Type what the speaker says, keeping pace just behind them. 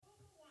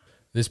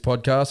This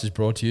podcast is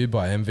brought to you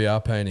by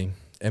MVR Painting.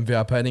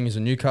 MVR Painting is a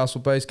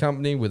Newcastle-based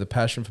company with a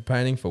passion for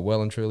painting for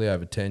well and truly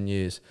over 10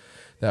 years.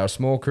 They are a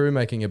small crew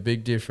making a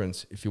big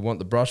difference. If you want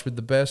the brush with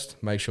the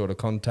best, make sure to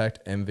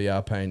contact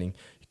MVR Painting.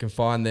 You can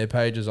find their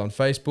pages on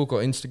Facebook or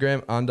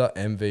Instagram under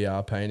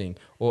MVR Painting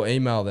or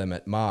email them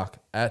at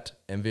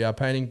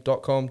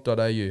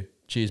mark@mvrpainting.com.au.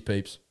 Cheers,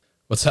 peeps.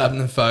 What's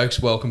happening, folks?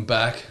 Welcome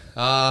back.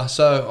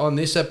 So on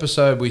this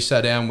episode, we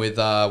sat down with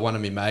one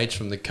of my mates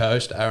from the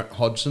coast, Aaron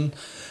Hodgson.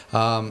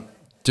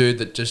 Dude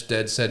that just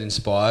dead set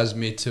inspires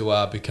me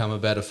to become a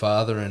better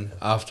father, and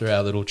after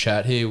our little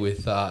chat here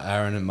with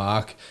Aaron and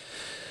Mark,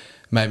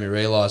 made me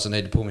realise I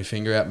need to pull my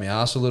finger out my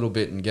arse a little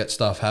bit and get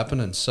stuff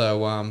happening.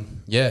 So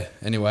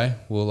anyway,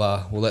 we'll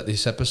let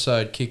this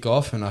episode kick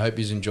off, and I hope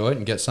you enjoy it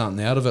and get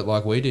something out of it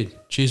like we did.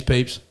 Cheers,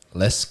 peeps.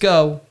 Let's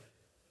go.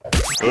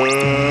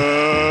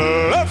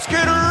 Let's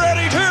get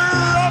ready to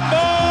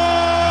rumble.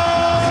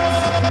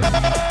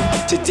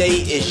 Today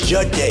is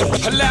your day.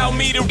 Allow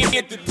me to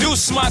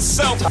introduce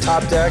myself.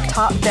 Top deck.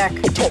 Top deck.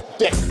 Top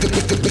deck.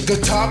 The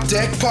Top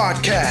Deck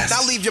Podcast.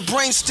 I'll leave your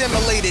brain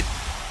stimulated.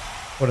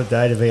 What a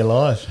day to be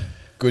alive.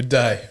 Good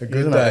day. A good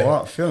Isn't day. it?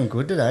 What? Feeling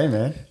good today,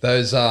 man.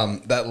 Those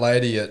that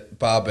lady at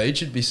Bar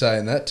Beach would be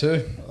saying that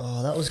too.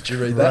 Oh, that was Did you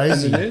read that in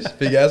the news?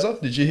 Big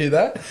Azza, did you hear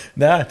that?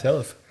 Nah, tell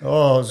us.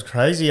 Oh, it was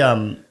crazy.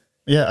 Yeah,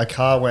 a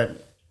car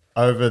went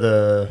over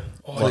the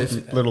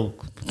little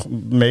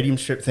medium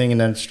strip thing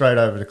and then straight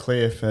over the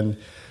cliff and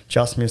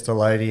just missed a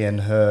lady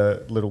and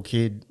her little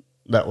kid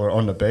that were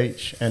on the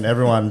beach, and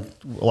everyone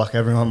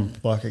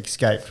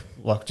escaped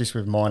just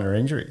with minor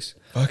injuries.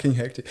 Fucking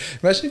hectic.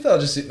 Imagine if they were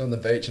just sitting on the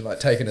beach and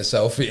taking a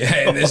selfie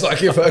and there's a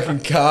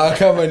fucking car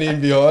coming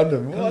in behind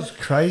them. It was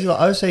crazy.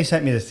 OC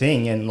sent me the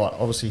thing and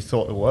obviously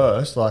thought the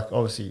worst.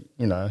 Obviously,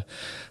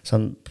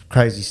 some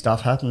crazy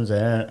stuff happens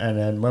there. And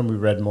then when we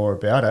read more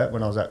about it,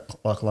 when I was at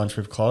lunch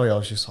with Chloe, I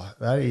was just like,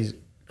 that is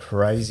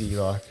crazy.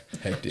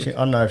 Hectic. I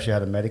don't know if she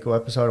had a medical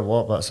episode or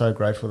what, but so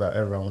grateful that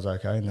everyone was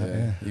okay in that.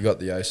 Yeah. You got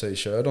the OC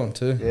shirt on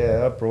too.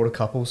 Yeah, I brought a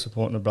couple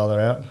supporting the brother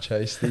out.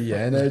 Chase the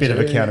energy. A bit of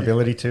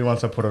accountability too.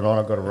 Once I put it on,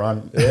 I've got to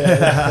run.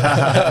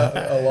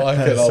 Yeah. I like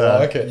it. I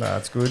like it. No,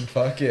 it's good.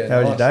 Fuck yeah.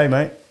 How was your day,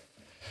 mate?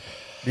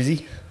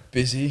 Busy?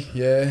 Busy,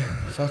 yeah.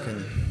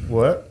 Fucking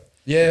Work?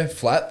 yeah,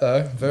 flat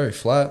though. Very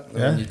flat. I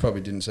Yeah. mean, you probably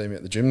didn't see me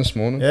at the gym this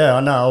morning. Yeah, I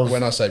know.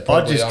 When I say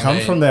probably, I just I come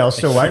mean- from there. I was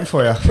still waiting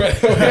for you.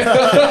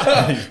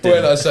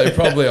 When I say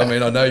probably, I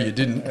mean I know you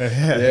didn't.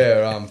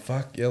 Yeah,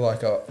 fuck yeah.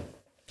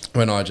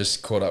 When I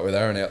just caught up with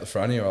Aaron out the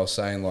front here, I was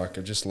saying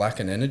I'm just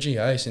lacking energy.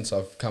 Hey, since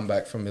I've come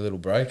back from my little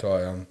break,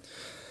 I'm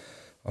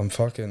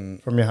fucking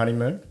From your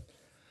honeymoon?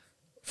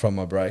 from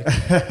my break.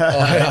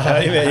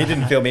 Honeymoon, you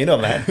didn't fill me in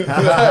on that.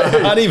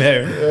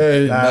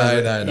 Honeymoon.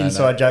 No.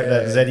 Inside joke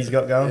that Zeddy's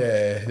got going?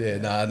 Yeah,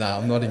 no,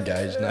 I'm not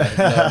engaged. No,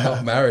 I'm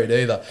not married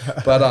either.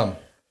 But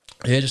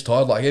just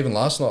tired. Even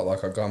last night, I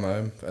got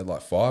home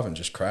at 5 and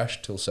just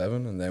crashed till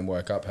 7, and then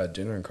woke up, had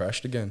dinner, and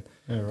crashed again.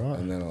 Yeah, right.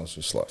 And then I was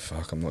just like,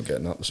 fuck, I'm not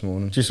getting up this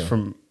morning. Just So-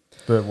 from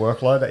the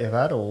workload that you've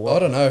had, or I what?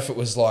 don't know if it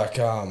was like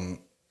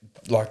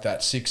that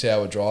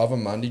 6-hour drive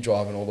on Monday,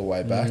 driving all the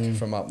way back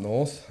from up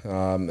north,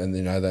 and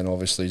then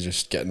obviously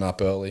just getting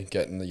up early,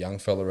 getting the young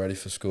fella ready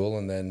for school,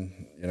 and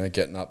then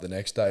getting up the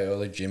next day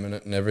early, gymming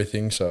it and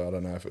everything. So I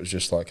don't know if it was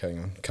just hang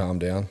on, calm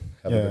down,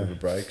 have a bit of a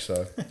break.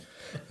 So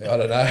I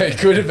don't know. It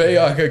could be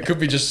it could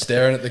be just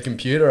staring at the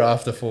computer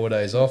after 4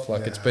 days off.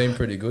 It's been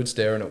pretty good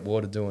staring at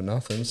water doing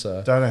nothing.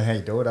 So Don't know how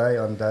you do it,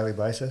 on a daily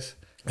basis.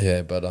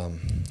 yeah, but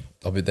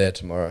I'll be there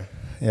tomorrow.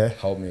 Yeah,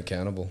 Hold me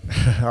accountable.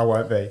 I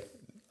won't be.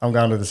 I'm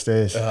going to the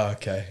stairs. Oh,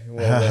 okay.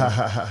 Well,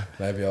 then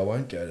maybe I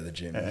won't go to the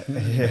gym.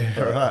 Yeah,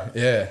 right.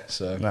 Yeah,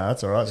 so. No,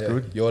 that's all right. It's yeah.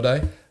 good. Your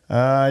day?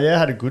 I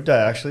had a good day,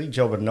 actually.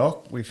 Job and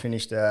knock. We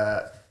finished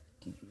at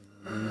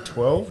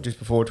 12, just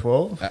before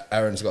 12.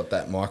 Aaron's got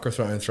that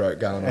microphone throat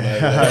going on over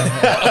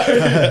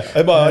there.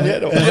 Am I on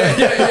yet?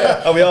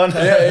 Yeah. Are we on?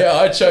 Yeah,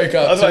 I choke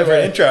up. I was waiting for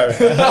an intro.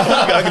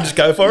 I can just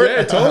go for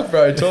Yeah, it. talk,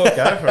 bro, talk.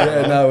 Go for it.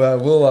 Yeah,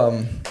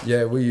 no,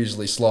 we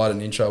usually slide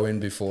an intro in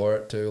before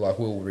it too.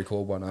 We'll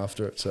record one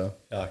after it, so.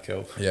 Oh,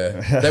 cool.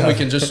 Yeah. Then we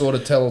can just sort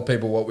of tell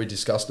people what we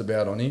discussed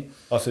about on here.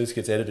 Oh, so this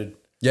gets edited.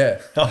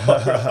 Yeah. No,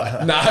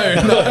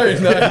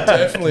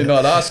 definitely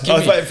not. Ask Kimmy. I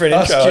was waiting for an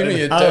Ask intro.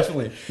 Kimmy,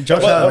 definitely.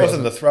 Josh, Well, that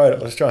wasn't the throat.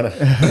 I was trying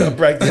to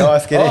break the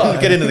ice,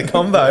 get into the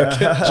combo.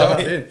 Jump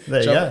in. There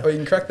you Jump. go. Or you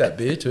can crack that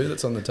beer too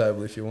that's on the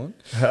table if you want.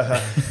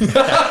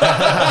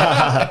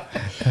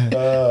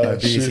 No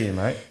beers here,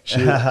 mate.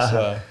 Shit.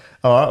 So,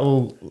 All right,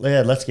 well,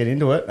 yeah, let's get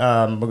into it.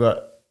 We've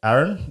got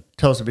Aaron.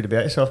 Tell us a bit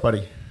about yourself,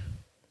 buddy.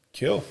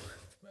 Cool.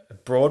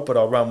 Broad, but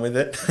I'll run with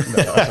it. No,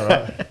 that's all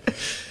right.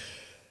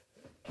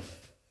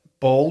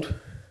 Bald.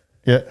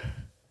 Yeah.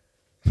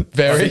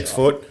 very. 6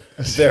 foot.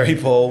 Very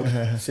bald.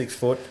 6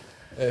 foot.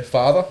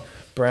 Father.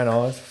 Brown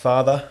eyes.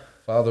 Father.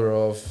 Father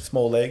of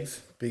Small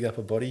legs. Big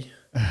upper body.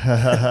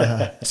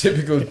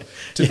 typical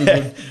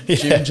gym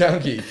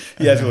junkie.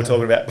 Yeah, as we were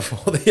talking about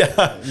before.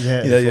 Yeah,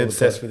 You're before the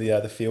obsessed with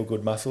the feel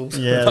good muscles.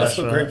 Yeah, that's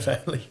muscle right. groups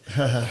only.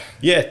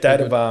 Yeah,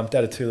 dad of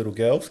 2 little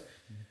girls.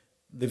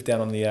 live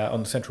down on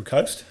the Central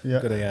Coast.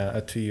 Yeah. Got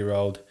a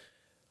 2-year-old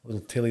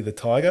little Tilly the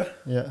tiger.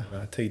 Yeah.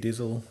 T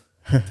Dizzle,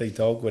 T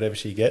Dog, whatever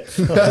she gets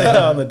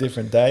on the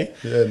different day.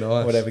 Yeah,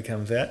 nice. Whatever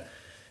comes out.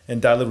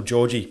 And little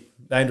Georgie,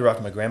 named her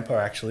after my grandpa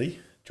actually,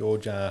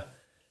 George,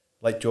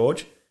 late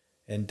George.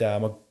 And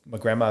my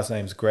grandma's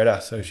name's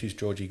Greta, so she's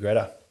Georgie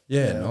Greta.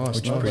 Yeah, nice.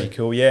 Which nice. is pretty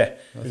cool, yeah.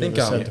 I think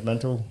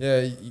sentimental.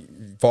 Yeah,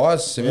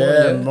 Vi's similar.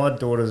 Yeah, Yeah, my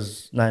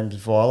daughter's name's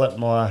Violet.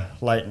 My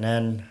late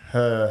nan,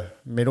 her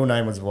middle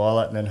name was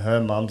Violet, and then her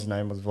mum's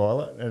name was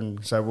Violet.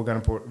 And so we're going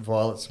to put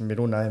Violet's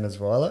middle name as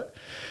Violet.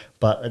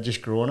 But it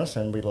just grew on us,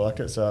 and we liked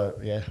it. So,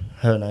 yeah,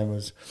 her name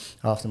was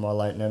after my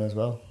late nan as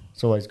well.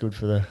 It's always good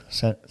for the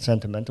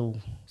sentimental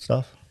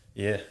stuff.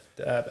 Yeah,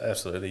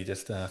 absolutely.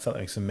 Just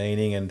something, some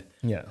meaning. And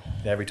Yeah.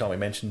 every time we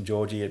mention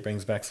Georgie, it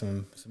brings back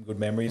some good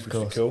memories, which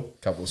is cool.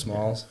 couple of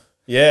smiles.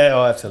 Yeah,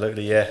 oh,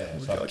 absolutely, yeah.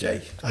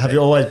 Georgie. Have you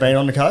always been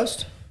on the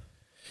coast?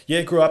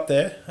 Yeah, grew up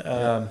there.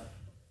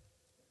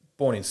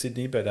 Born in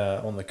Sydney, but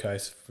on the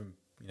coast from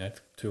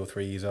 2 or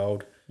 3 years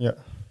old. Yeah.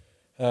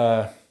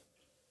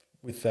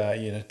 With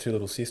 2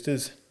 little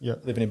sisters. Yeah.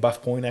 Living in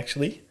Buff Point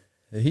actually.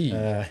 He.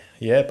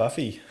 Yeah,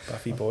 Buffy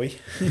boy.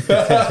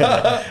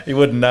 You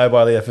wouldn't know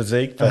by their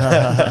physique, but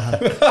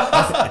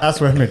That's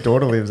where my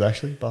daughter lives,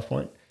 actually, Buff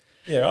Point.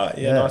 yeah, right.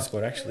 Yeah, nice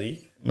spot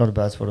actually. Not a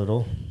bad spot at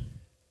all.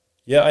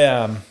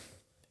 Yeah,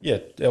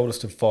 the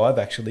eldest of 5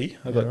 actually.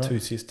 I've got right. 2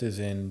 sisters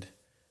and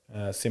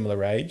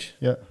similar age.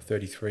 Yeah.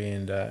 33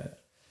 and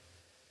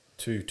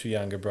two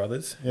younger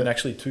brothers, Yeah. and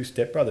actually 2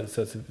 stepbrothers.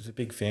 So it's a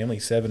big family,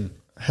 7.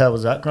 How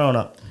was that growing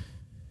up?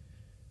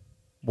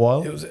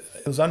 Wild?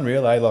 It was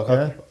unreal,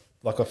 eh?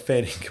 I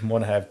fed and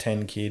want to have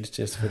 10 kids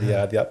just for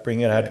the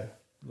upbringing. I had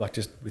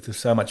just with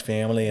so much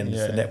family and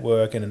just the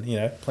network and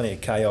plenty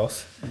of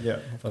chaos. Yeah,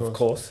 Of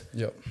course.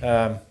 Yep.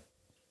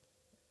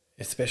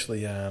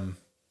 Especially when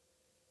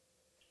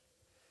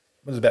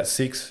I was about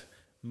 6,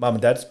 mum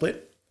and dad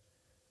split.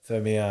 So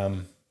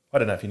I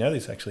don't know if you know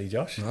this actually,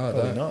 Josh. No, I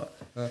Probably don't.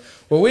 not.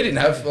 Well, we didn't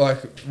have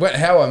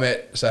how I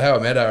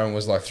met Aaron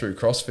was through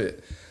CrossFit.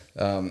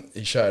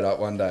 He showed up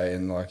one day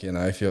and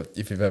if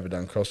you've ever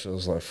done CrossFit, I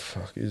was like,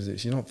 fuck is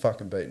this? You're not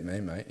fucking beating me,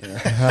 mate.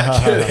 Get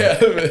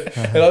out of it.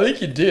 And I think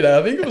you did.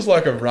 I think it was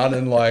like a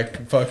running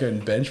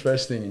fucking bench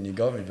press thing and you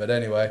got me. But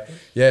anyway,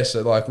 yeah,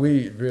 so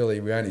we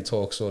only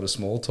talk sort of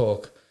small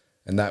talk,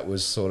 and that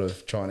was sort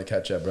of trying to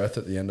catch our breath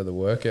at the end of the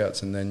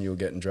workouts, and then you were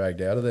getting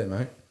dragged out of there,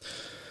 mate.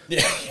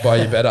 Yeah. By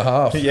your better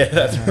half. Yeah,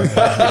 that's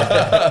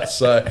right.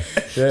 So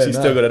She's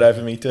still got it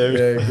over me too.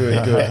 Yeah,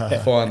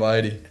 good. Fine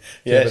lady.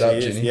 Yeah, Keep it up,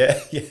 she is.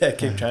 Ginny. Yeah,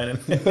 keep training.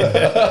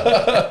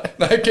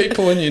 No, keep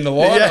pulling you in the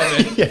line. Yeah,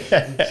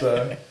 I mean.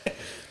 So,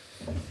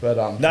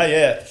 but No,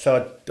 yeah.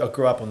 So I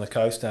grew up on the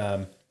coast,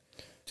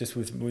 just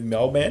with my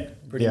old man,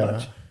 pretty much.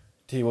 Right.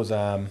 He was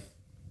it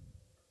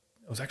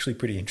was actually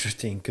pretty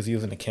interesting because he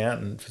was an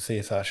accountant for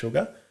CSR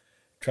Sugar.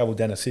 Travelled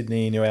down to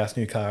Sydney, new house,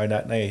 new car, and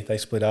that. And they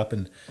split up,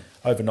 and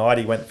overnight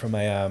he went from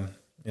an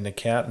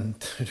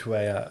accountant to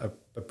a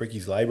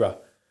brickies labourer.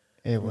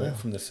 Yeah, wow.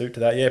 From the suit to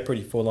that, yeah,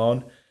 pretty full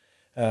on.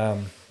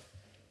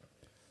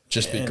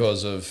 just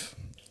because of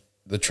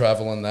the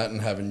travel and that,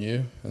 and having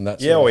you and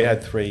that. Yeah, we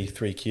had three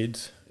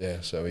kids.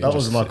 Yeah, so That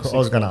was I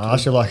was going to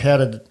ask you, how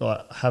did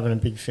having a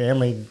big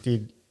family?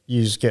 Did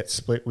you just get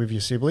split with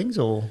your siblings,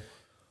 or?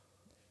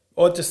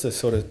 Or just the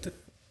sort of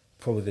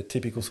probably the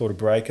typical sort of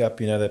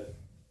breakup. A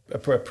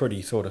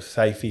pretty sort of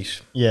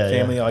safe-ish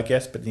family, I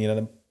guess. But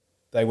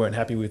they weren't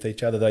happy with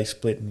each other. They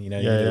split, and you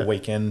did a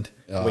weekend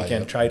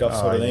trade-off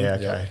sort of thing. Yeah,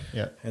 okay,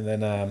 yeah. And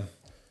then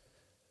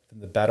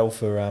the battle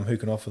for who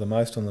can offer the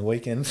most on the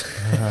weekends.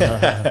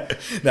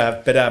 No,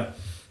 but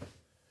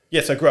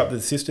so I grew up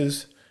with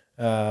sisters,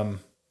 and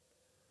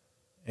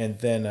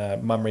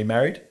then mum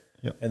remarried,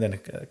 and then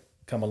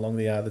come along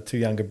the 2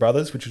 younger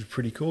brothers, which was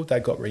pretty cool. They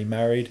got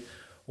remarried.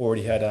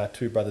 Already had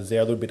 2 brothers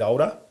there, a little bit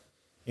older.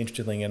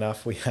 Interestingly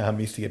enough, we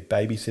used to get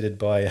babysitted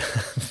by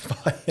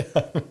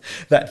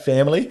that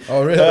family.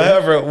 Oh, really?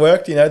 However it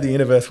worked, the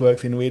universe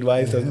works in weird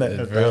ways, doesn't it?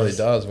 It really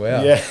does.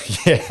 Wow. Yeah.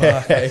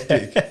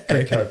 Hectic.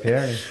 Good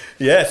co-parenting.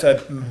 Yeah,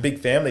 so big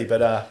family,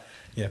 but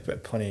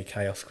but plenty of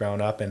chaos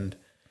growing up, and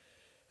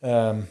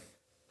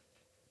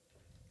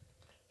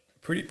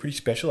pretty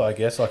special, I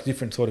guess. Like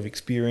different sort of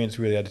experience,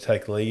 really had to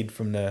take lead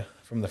from the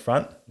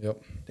front.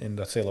 Yep. And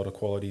I see a lot of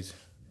qualities,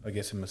 I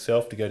guess, in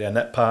myself to go down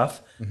that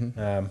path.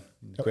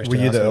 Were Question you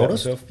the asking about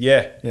eldest? myself.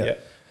 Yeah. Yeah.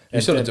 You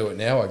sort of do it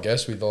now, I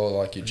guess, with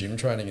all your gym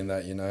training and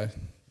that.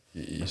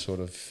 You sort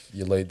of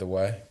lead the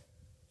way.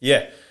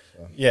 Yeah.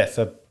 Yeah.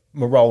 So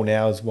my role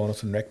now is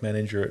wellness and rec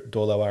manager at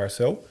Dorlo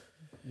RSL,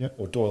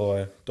 or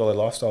Dorlo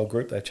Lifestyle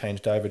Group. They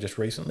changed over just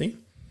recently,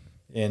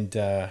 and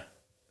so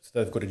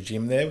they've got a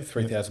gym there with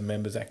 3,000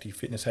 members, Active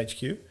Fitness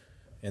HQ,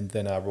 and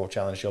then our Raw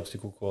Challenge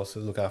obstacle course.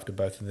 So look after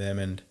both of them,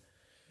 and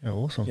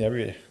awesome. yeah,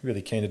 really,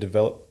 really keen to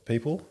develop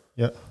people.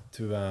 Yeah.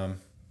 To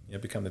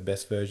become the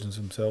best versions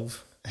of themselves.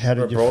 How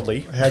did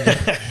broadly?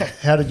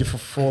 How did you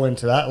fall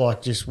into that?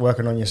 Like just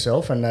working on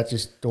yourself, and that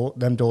just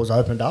them doors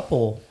opened up,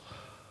 or?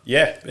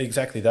 Yeah,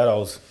 exactly that. I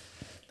was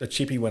a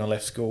chippy when I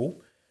left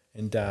school,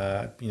 And,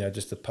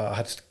 just I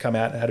had to come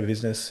out and had a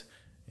business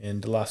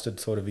and lasted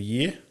sort of a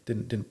year.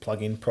 Didn't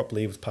plug in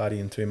properly, was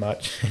partying too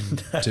much.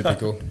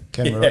 Typical.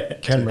 Can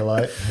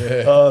relate.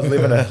 I was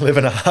living a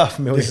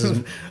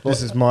 $500,000.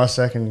 This is my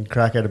second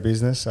crack at a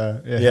business,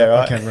 so right.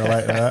 I can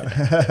relate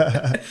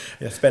to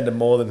that. Spending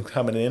more than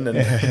coming in, and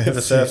if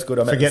the surf's good,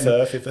 I'm at the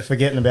surf.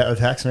 Forgetting about the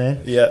tax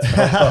man. Yeah.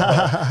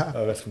 I've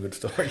got some good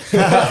stories.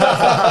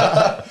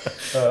 I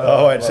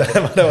won't say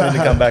them. I don't want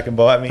him to come back and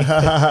bite me.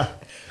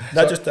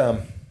 No, just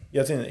I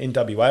was in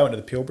WA. I went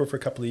to the Pilbara for a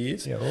couple of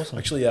years. Yeah, awesome.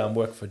 Actually,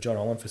 worked for John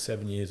Holland for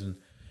 7 years and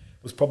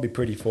was probably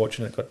pretty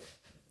fortunate. Got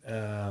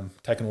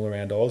taken all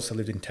around Oz. I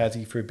lived in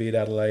Tassie for a bit,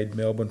 Adelaide,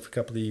 Melbourne for a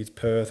couple of years,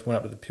 Perth. Went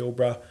up to the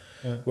Pilbara.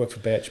 Worked for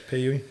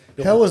BHP.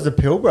 How was the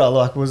Pilbara?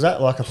 Like, was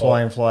that like a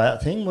fly in, fly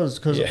out thing?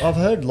 Because I've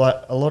heard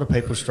like a lot of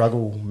people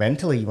struggle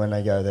mentally when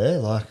they go there,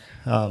 like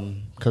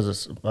because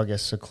it's, I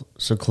guess,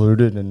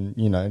 secluded and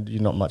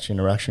you're not much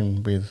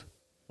interaction with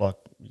like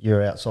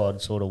your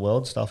outside sort of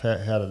world stuff.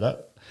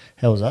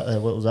 How was that there?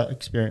 What was that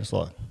experience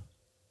like?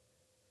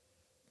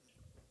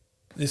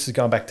 This is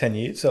going back 10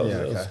 years,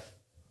 so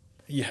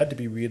you had to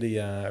be really,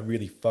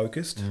 really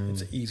focused.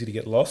 It's easy to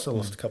get lost. I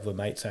lost a couple of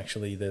mates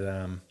actually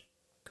that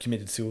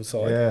committed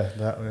suicide.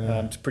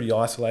 It's pretty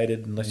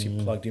isolated unless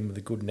you're plugged in with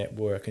a good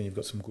network and you've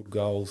got some good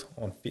goals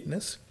on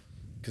fitness.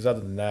 Because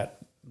other than that,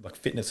 like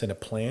fitness and a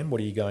plan,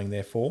 what are you going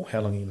there for?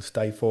 How long are you going to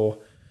stay for?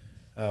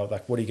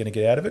 Like, what are you going to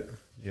get out of it?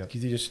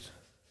 Because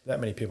that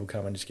many people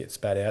come and just get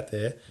spat out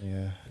there.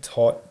 Yeah, it's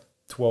hot,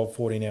 12,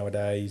 14-hour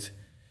days.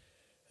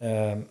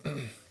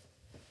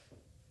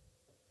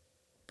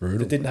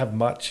 Brutal. It didn't have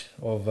much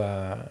of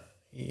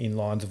in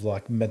lines of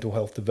like mental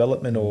health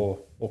development or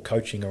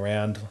coaching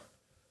around,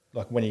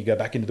 like when you go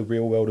back into the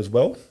real world as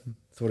well,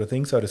 sort of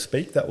thing, so to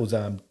speak. That was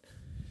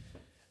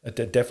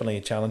definitely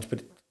a challenge,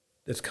 but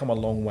it's come a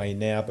long way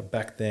now. But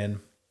back then,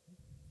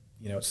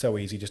 it's so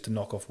easy just to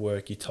knock off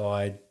work. You're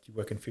tired, you're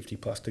working 50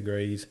 plus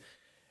degrees,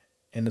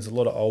 and there's a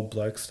lot of old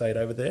blokes stayed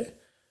over there,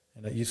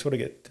 and you sort of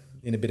get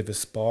in a bit of a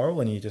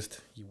spiral, and you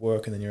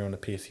work and then you're on the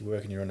piss, you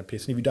work and you're on the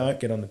piss, and if you don't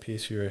get on the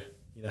piss, you're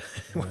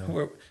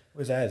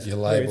where's Az? You're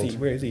labelled.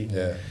 Where is he?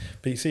 Yeah.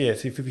 But you see,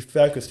 so if you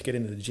focus to get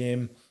into the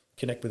gym,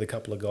 connect with a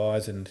couple of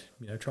guys, and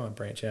try and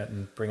branch out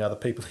and bring other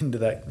people into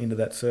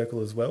that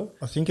circle as well.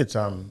 I think it's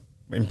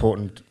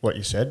important what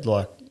you said,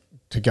 like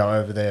to go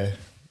over there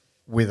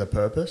with a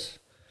purpose,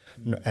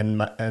 and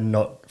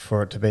not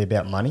for it to be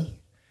about money.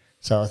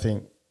 So I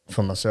think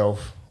for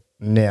myself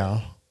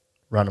now,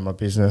 running my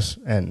business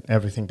and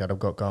everything that I've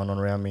got going on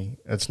around me,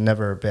 it's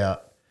never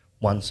about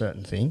one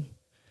certain thing.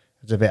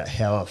 It's about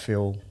how I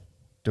feel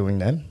doing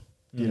them.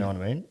 You know what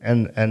I mean?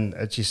 And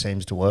it just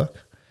seems to work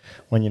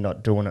when you're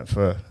not doing it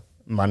for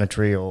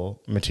monetary or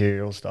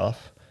material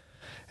stuff,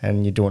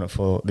 and you're doing it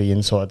for the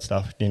inside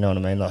stuff. You know what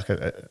I mean? Like,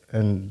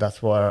 and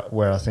that's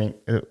where I think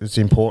it's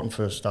important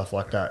for stuff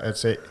like that.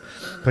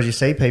 Because you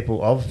see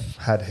people. I've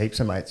had heaps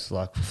of mates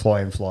like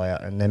fly in, fly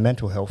out, and their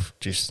mental health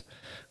just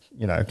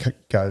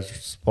goes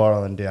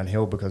spiraling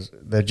downhill because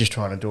they're just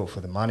trying to do it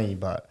for the money,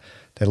 but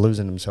they're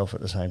losing themselves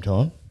at the same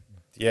time.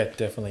 Yeah,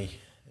 definitely.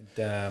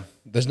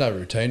 There's no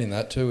routine in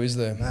that too, is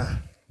there? Nah.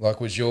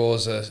 Like, was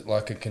yours was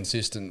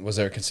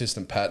there a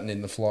consistent pattern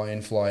in the fly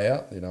in, fly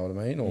out, you know what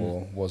I mean?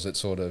 Or was it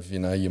sort of,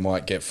 you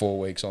might get 4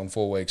 weeks on,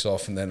 4 weeks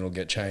off, and then it'll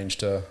get changed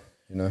to,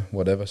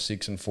 whatever,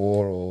 6 and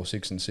 4 or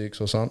 6 and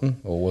 6 or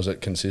something? Or was it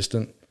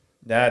consistent?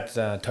 No, it's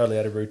totally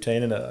out of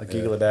routine, and I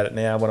giggle about it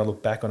now when I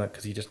look back on it,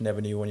 because you just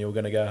never knew when you were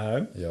going to go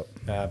home.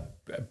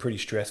 Yep. Pretty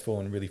stressful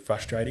and really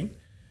frustrating.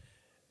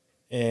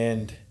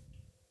 And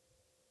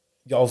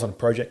I was on a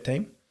project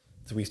team,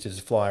 so we used to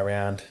just fly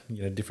around,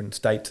 different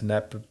states and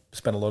that, but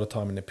spent a lot of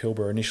time in the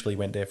Pilbara. Initially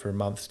went there for a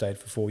month, stayed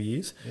for 4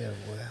 years. Yeah,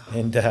 wow.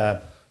 And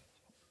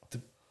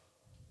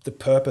the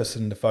purpose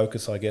and the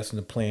focus, I guess, and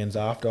the plans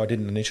after, I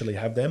didn't initially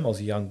have them. I was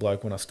a young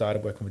bloke when I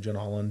started working with John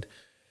Holland,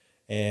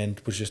 and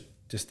was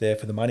just there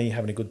for the money,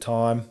 having a good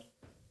time.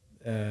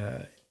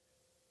 And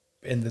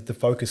the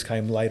focus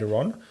came later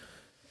on.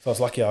 So I was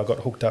lucky I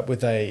got hooked up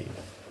with a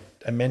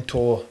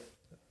mentor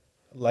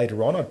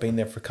later on. I'd been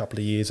there for a couple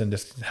of years and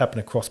just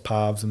happened to cross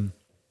paths and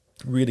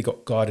really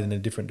got guided in a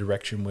different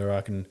direction where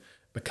I can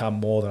become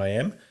more than I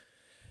am,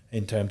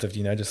 in terms of,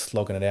 just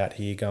slogging it out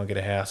here, go and get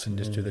a house and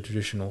just do the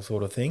traditional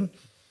sort of thing.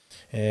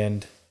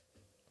 And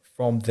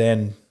from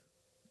then,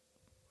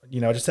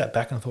 I just sat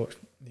back and I thought,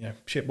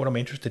 shit, what am I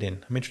interested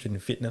in? I'm interested in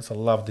fitness. I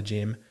love the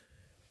gym.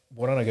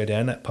 Why don't I go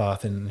down that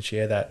path and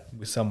share that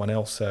with someone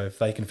else, so if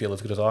they can feel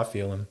as good as I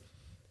feel? And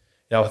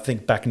I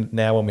think back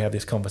now when we have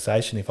this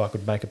conversation, if I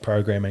could make a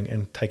program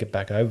and take it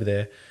back over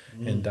there,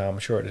 and I'm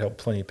sure it helped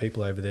plenty of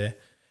people over there.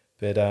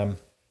 But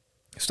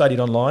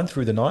studied online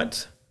through the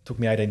nights. Took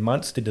me 18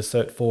 months, did the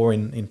Cert 4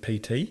 in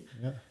PT,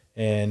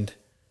 and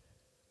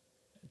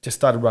just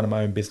started running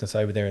my own business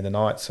over there in the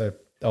night. So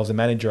I was a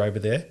manager over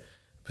there.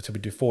 So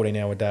we'd do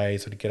 14-hour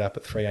days. I'd get up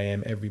at 3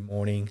 a.m. every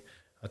morning.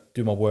 I'd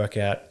do my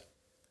workout,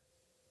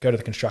 go to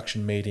the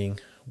construction meeting,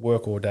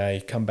 work all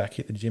day, come back,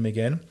 hit the gym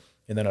again,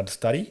 and then I'd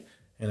study.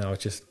 And I was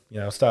just,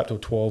 I'll start till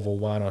 12 or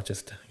 1. I was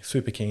just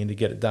super keen to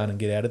get it done and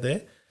get out of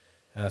there.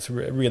 So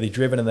really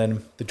driven. And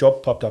then the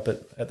job popped up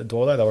at the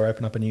door. They were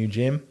opening up a new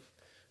gym.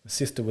 My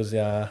sister was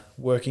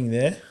working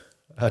there.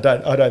 I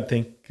don't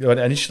think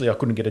initially I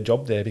couldn't get a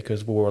job there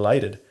because we were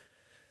related.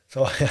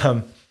 So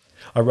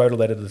I wrote a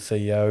letter to the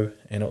CEO,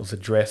 and it was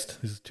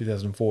addressed. This is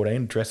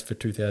 2014, addressed for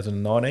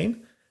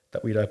 2019.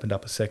 That we'd opened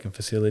up a second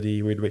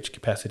facility. We'd reached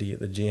capacity at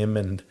the gym,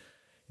 and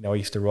I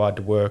used to ride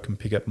to work and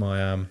pick up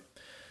my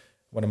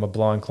one of my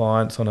blind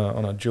clients on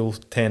a dual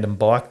tandem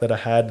bike that I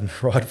had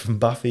and ride from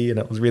Buffy, and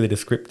it was really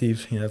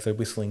descriptive. So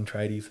whistling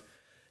tradies,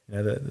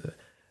 the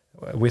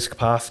whisk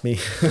past me.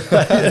 So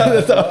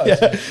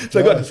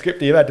I got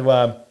descriptive.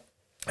 I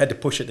had to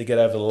push it to get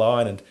over the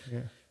line, and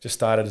just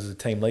started as a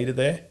team leader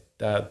there.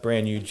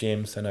 Brand new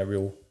gym, so no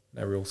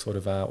real sort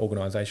of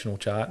organisational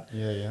chart.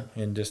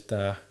 And just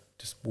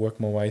work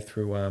my way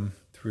through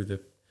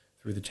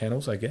the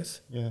channels, I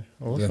guess. Yeah,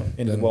 awesome.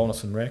 Into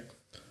wellness and rec.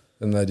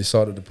 And they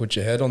decided to put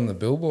your head on the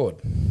billboard.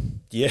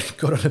 Yeah,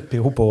 got on a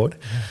billboard.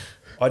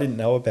 I didn't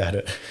know about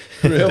it.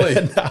 Really?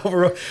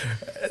 No,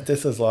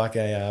 this is like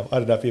I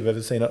don't know if you've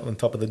ever seen it on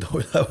top of the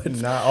door.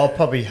 No, I'll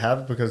probably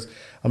have, because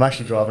I'm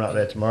actually driving up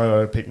there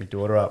tomorrow to pick my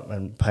daughter up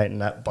and painting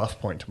that bus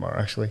point tomorrow,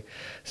 actually.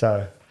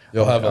 So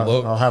you'll have a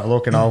look. I'll have a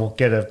look, and I'll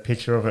get a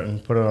picture of it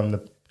and put it on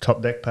the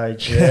top deck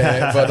page.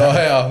 Yeah, but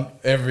I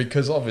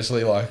because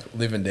obviously like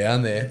living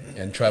down there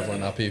and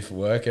travelling up here for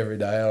work every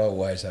day, I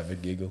always have a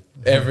giggle.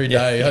 Every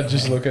day I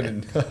just look at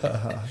it.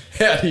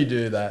 How do you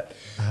do that?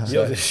 It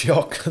was a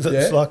shock because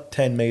it's like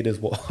 10 metres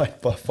wide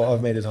by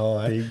 5 metres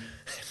high.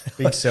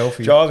 Big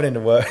selfie. Driving into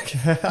work.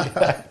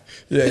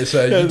 Yeah,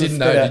 so you didn't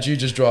know. Did you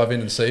just drive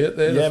in and see it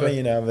there? Yeah, me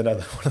and one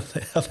of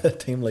the other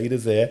team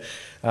leaders there,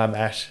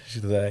 Ash,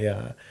 she's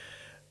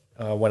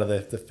one of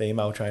the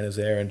female trainers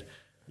there, and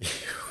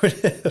we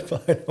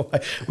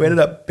ended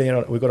up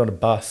we got on a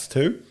bus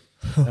too.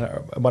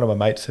 One of my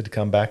mates had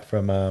come back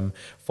from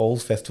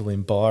Falls Festival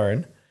in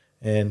Byron,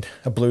 and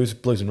Blues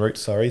and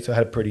Roots, so I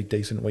had a pretty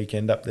decent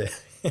weekend up there.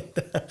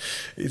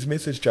 His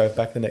missus drove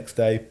back the next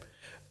day,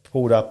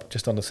 pulled up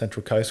just on the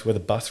Central Coast where the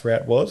bus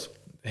route was.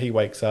 He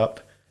wakes up,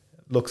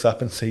 looks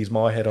up and sees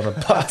my head on a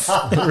bus.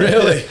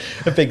 Really?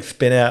 A big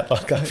spin out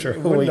like after a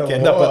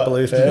weekend up at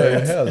Blues and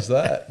Roots. How's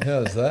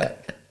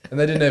that? And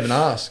they didn't even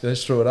ask. They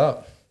just threw it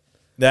up.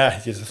 Nah,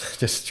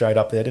 just straight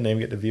up there. Didn't even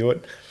get to view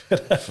it.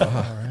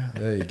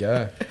 There you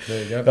go.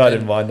 I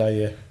didn't mind though.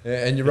 Yeah,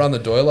 and you run the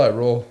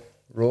Doilo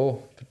raw.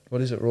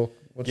 What is it? Raw.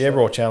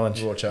 Raw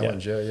challenge. Raw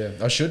challenge. Yeah.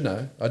 I should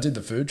know. I did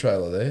the food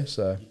trailer there.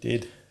 So you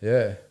did.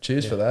 Yeah.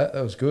 Cheers for that.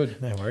 That was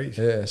good. No worries.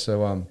 Yeah.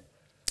 So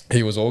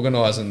he was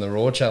organising the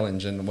raw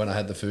challenge, and when I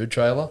had the food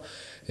trailer,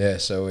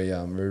 so we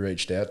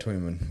reached out to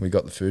him and we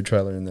got the food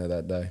trailer in there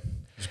that day.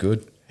 It was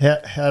good.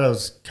 How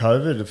does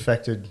COVID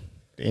affected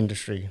the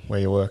industry where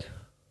you work?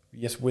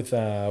 Yes, with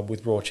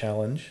Raw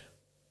Challenge.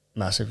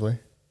 Massively.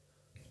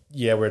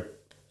 Yeah, we're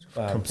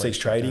at cease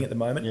trading at the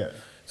moment. Yeah.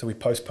 So we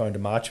postponed a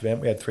March event.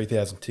 We had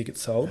 3,000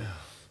 tickets sold.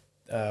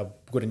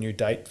 We've got a new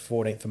date,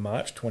 14th of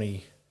March,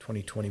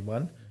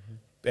 2021.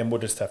 And we'll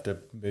just have to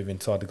move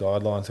inside the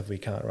guidelines. If we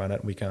can't run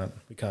it, we can't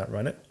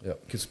run it.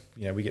 Yep. Because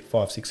we get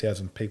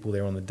 5,000-6,000 people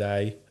there on the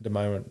day. At the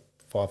moment,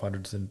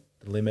 500's the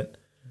limit.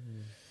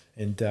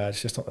 And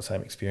it's just not the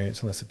same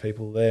experience unless the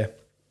people are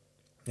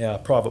there.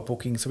 Private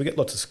booking. So we get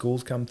lots of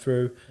schools come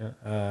through,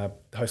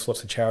 host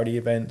lots of charity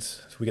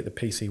events. So we get the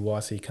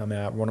PCYC come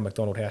out, Ronald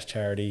McDonald House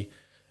Charity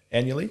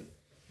annually.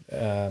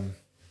 For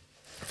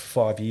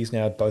 5 years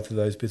now, both of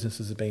those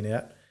businesses have been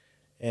out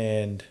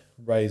and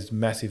raised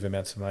massive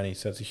amounts of money.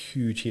 So it's a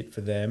huge hit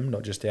for them,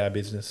 not just our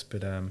business,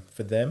 but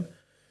for them.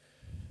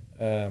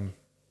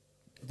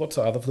 Lots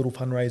of other little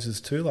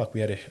fundraisers too. Like we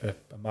had a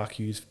Mark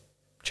Hughes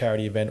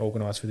charity event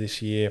organised for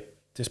this year.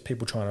 Just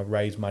people trying to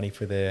raise money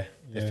for their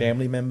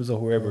family members or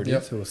whoever it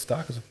is who are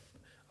stuck. It's an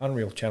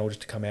unreal channel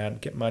just to come out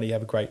and get money,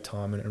 have a great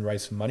time and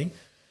raise some money.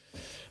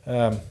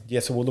 So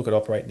we'll look at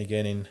operating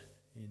again in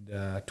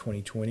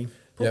 2020.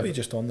 Probably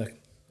just on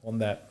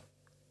that.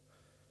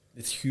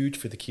 It's huge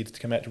for the kids to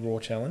come out to Raw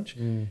Challenge.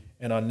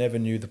 And I never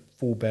knew the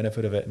full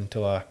benefit of it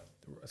until I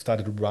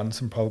started to run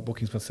some private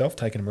bookings myself,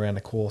 taking them around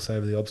the course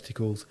over the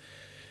obstacles.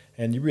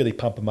 And you really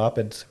pump them up.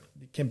 It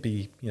can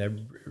be,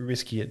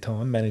 risky at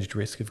times, managed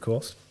risk, of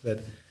course.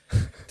 But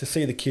to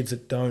see the kids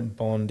that don't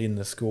bond in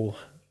the school,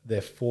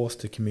 they're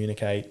forced to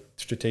communicate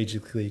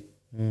strategically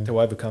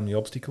to overcome the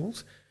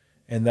obstacles.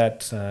 And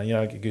that's, I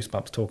get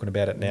goosebumps talking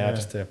about it now,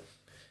 just to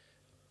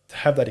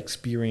have that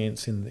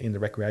experience in the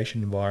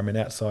recreation environment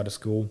outside of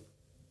school.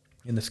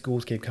 And the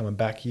schools keep coming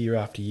back year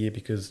after year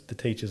because the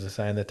teachers are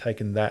saying they're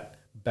taking that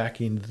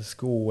back into the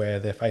school where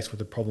they're faced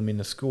with a problem in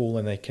the school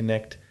and they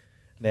connect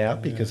now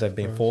because they've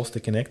been forced to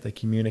connect. They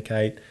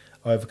communicate,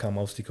 overcome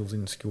obstacles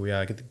in the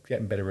schoolyard,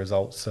 getting better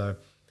results. So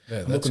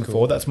I'm looking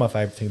forward. That's my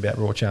favourite thing about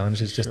Raw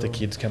Challenge is just the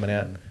kids coming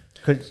out.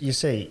 Because you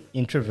see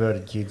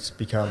introverted kids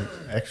become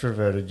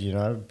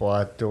extroverted,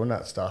 by doing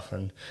that stuff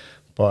and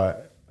by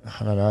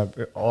I don't know.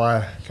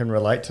 I can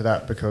relate to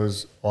that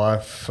because for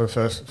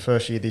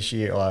first year this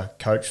year, I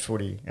coached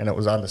footy and it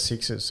was under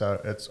sixes.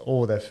 So it's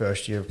all their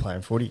first year of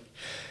playing footy.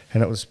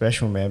 And it was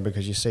special, man,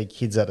 because you see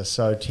kids that are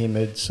so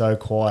timid, so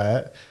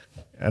quiet.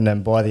 And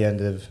then by the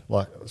end of,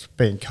 like, it's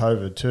been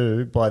COVID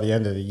too, by the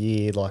end of the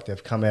year, like,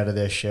 they've come out of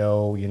their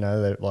shell, you know,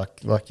 they're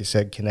like you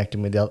said,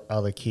 connecting with the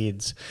other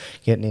kids,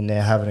 getting in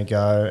there, having a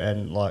go,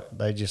 and, like,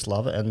 they just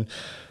love it. And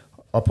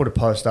I put a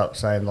post up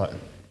saying, like,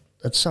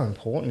 it's so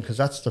important because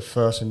that's the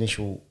first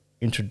initial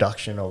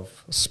introduction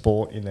of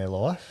sport in their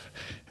life.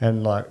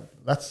 And, like,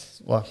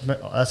 that's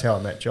how I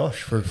met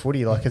Josh through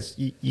footy. Like, it's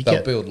you They'll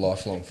get build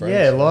lifelong friends.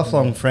 Yeah,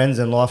 lifelong friends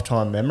and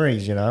lifetime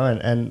memories, you know,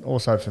 and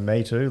also for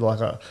me too. Like,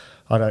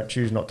 I don't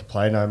choose not to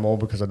play no more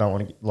because I don't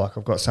want to, like,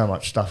 I've got so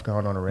much stuff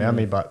going on around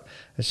me, but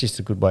it's just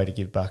a good way to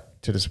give back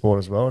to the sport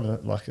as well.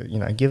 And, like, you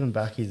know, giving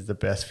back is the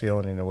best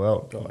feeling in the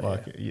world.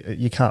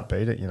 You can't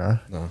beat it, you know.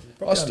 No.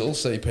 I still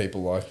see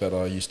people like that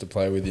I used to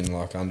play with in,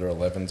 like, under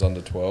 11s, under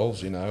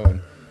 12s, you know,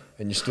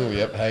 and you still,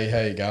 yep, hey,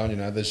 how you going? You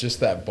know, there's just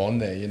that bond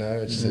there, you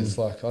know. It's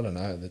like, I don't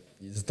know,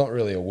 there's not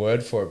really a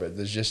word for it, but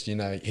there's just, you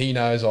know, he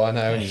knows, I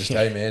know, and you just,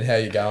 hey, man, how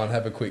you going?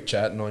 Have a quick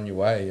chat and on your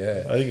way,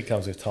 yeah. I think it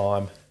comes with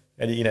time.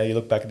 And, you know, you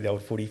look back at the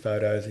old footy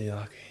photos and you're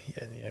like,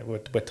 yeah, we're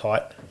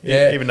tight.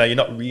 Yeah. Even though you're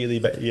not really,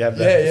 but you have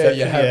that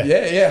perception.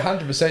 Yeah,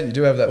 100%. You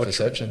do have that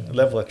perception. A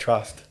level of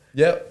trust.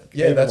 Yep.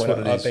 Yeah, Even that's when what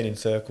it is. I've been in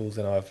circles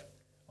and I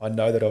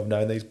know that I've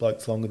known these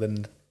blokes longer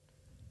than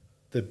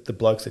the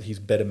blokes that he's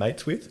better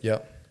mates with.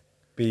 Yep.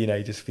 But, you know,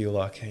 you just feel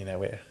like, you know,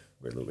 we're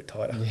a little bit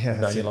tighter. Yeah,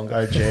 known you longer.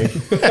 OG. OG.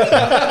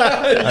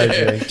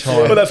 Time.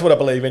 Well, that's what I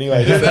believe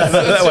anyway.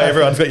 that way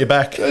everyone's got your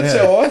back. That's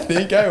how I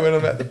think, when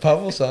I'm at the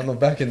pub or something, or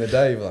back in the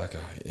day, you're like, oh,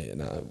 yeah,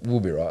 no, we'll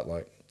be right.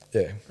 Like,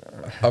 yeah,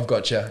 I've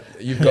got you.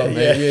 You've got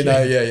me.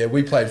 Yeah.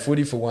 We played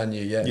footy for 1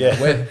 year. Yeah.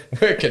 No,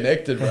 we're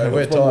connected, bro.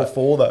 We're tight.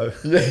 4 though.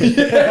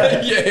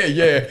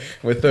 Yeah.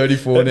 We're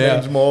 34 now.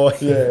 Means more.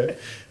 Yeah.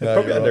 No,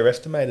 probably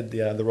underestimated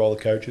the role of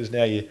coaches.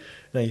 Now you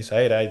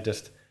say it,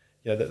 just,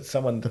 you know, that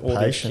someone, all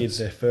these kids,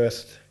 their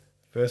first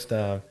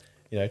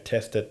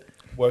test at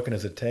working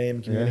as a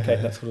team,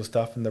 communicating that sort of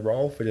stuff, and the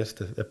role for just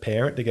a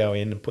parent to go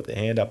in and put their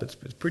hand up, it's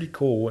pretty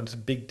cool, and it's a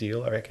big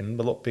deal, I reckon,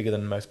 a lot bigger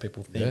than most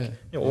people think. Yeah.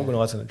 You know,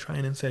 organising the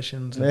training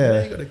sessions, and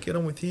you got to get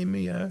on with him,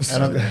 you know.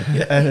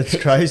 And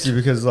it's crazy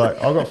because, like,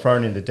 I got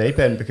thrown into deep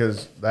end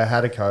because they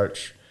had a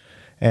coach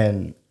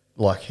and,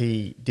 like,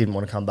 he didn't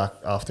want to come back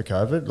after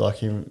COVID, like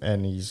him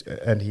and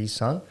his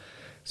son.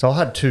 So I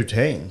had 2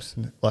 teams,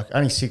 like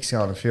only 6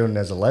 on the field and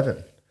there's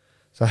 11.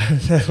 So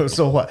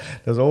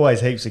there's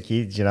always heaps of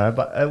kids, you know.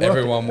 But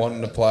everyone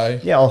wanting to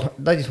play. Yeah,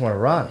 they just want to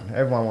run.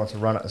 Everyone wants to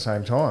run at the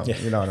same time. Yeah.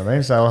 You know what I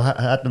mean? So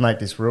I had to make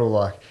this rule,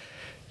 like,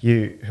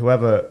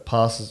 whoever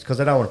passes, because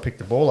they don't want to pick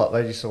the ball up.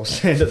 They just sort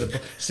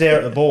of stare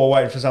at the ball,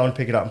 waiting for someone to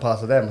pick it up and pass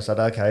it to them. I said,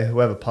 okay,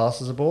 whoever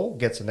passes the ball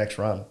gets the next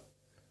run.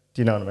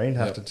 Do you know what I mean?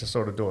 Have to just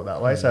sort of do it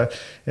that way. So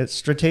it's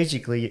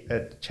strategically,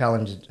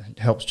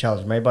 helps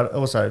challenge me, but it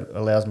also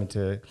allows me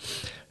to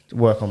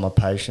work on my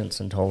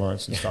patience and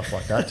tolerance and stuff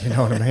like that. Do you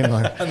know what I mean?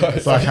 Like,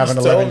 it's like having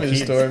 11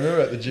 kids. Story. I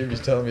remember at the gym,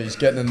 he's telling me he's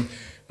getting in.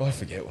 Well, I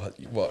forget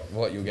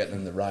what you're getting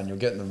in the run. You're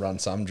getting the run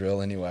some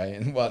drill anyway,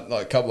 and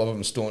a couple of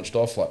them staunched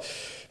off like,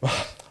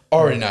 I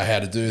already know how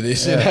to do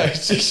this. You know,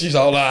 6 years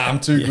old. I'm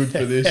too good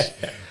for this.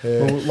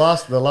 Yeah. Well,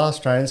 the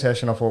last training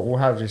session, I thought we'll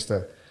have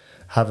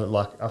it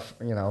like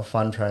a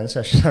fun training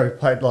session. So we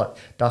played like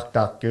duck,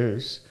 duck,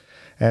 goose,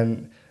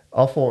 and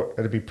I thought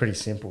it'd be pretty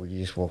simple. You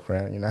just walk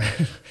around, you know.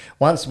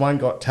 Once one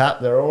got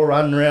tapped, they're all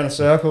running around in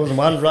circles, and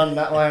one's running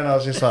that way, and I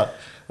was just like,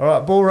 all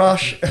right, bull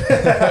rush.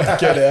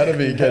 Get out of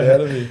me.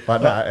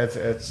 But no,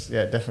 it's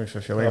definitely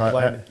fulfilling.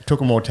 I took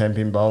them all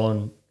 10-pin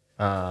bowling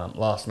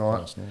last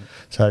night.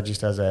 So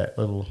just as a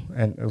little,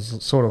 and it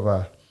was sort of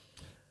a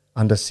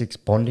under 6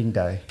 bonding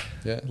day.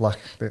 Yeah. Like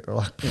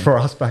for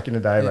us back in the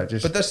day. Yeah.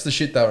 But that's the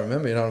shit they'll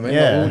remember, you know what I mean?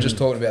 Yeah. Like, we were just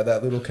talking about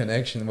that little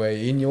connection where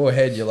in your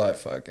head you're like,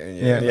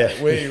 fucking,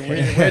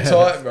 we're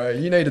tight, bro.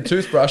 You need a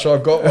toothbrush,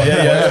 I've got one.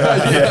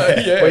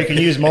 Well, you can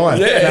use mine.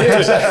 Yeah,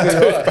 exactly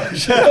right. I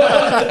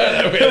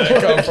don't know where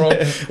that come from.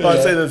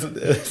 I'd say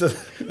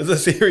there's a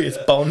serious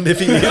bond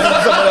if you use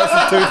someone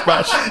else's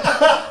toothbrush.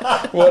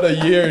 What a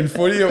year in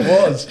footy it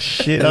was.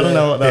 Shit, I don't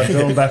know what they were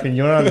doing back in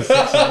your under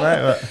 6s,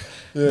 mate, but...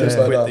 Just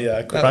like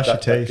with crush your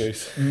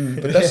teeth.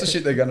 But that's the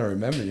shit they're going to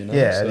remember, you know.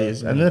 Yeah, so, it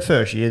is. And the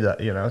first year, that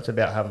it's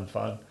about having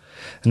fun.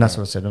 And that's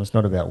what I said. It's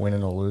not about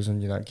winning or losing.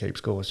 You don't keep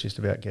score. It's just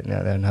about getting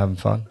out there and having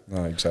fun.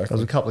 No, exactly. There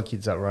was a couple of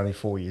kids that were only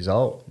 4 years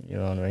old. You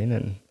know what I mean?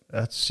 And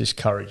that's just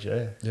courage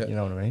there. Yeah. You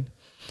know what I mean?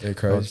 Yeah,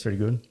 crazy. It's pretty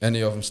good.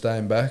 Any of them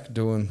staying back,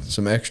 doing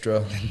some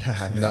extra?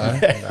 No.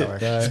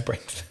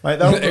 Sprints.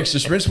 Mate, extra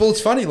sprints. Well,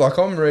 it's funny. Like,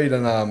 I'm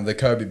reading the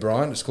Kobe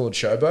Bryant. It's called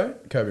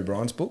Showboat, Kobe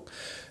Bryant's book.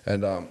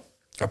 And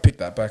I picked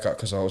that back up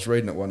because I was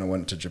reading it when I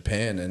went to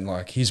Japan, and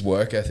like his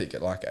work ethic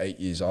at like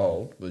 8 years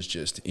old was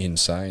just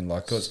insane.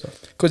 Like,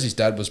 because his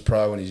dad was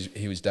pro and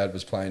his dad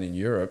was playing in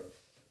Europe,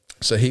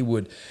 so he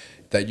would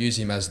they'd use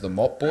him as the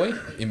mop boy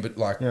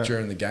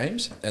during the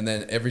games, and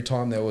then every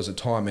time there was a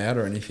timeout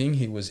or anything,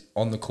 he was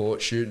on the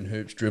court shooting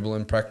hoops,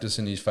 dribbling,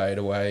 practicing his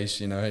fadeaways,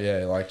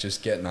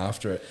 just getting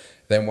after it.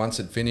 Then once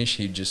it finished,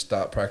 he'd just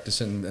start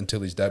practicing until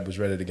his dad was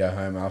ready to go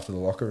home after the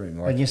locker room.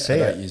 And you see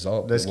at 8 years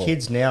old. There's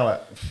kids now,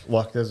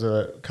 there's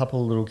a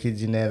couple of little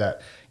kids in there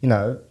that,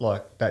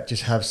 that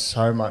just have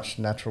so much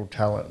natural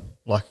talent.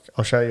 Like,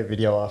 I'll show you a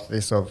video after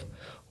this of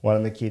one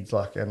of the kids,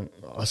 and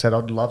I said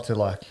I'd love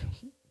to,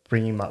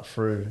 bring him up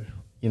through,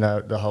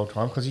 the whole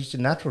time, because his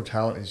natural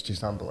talent is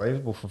just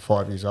unbelievable for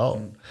 5 years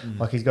old.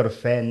 Mm-hmm. He's got a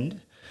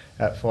fend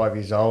at 5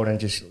 years old and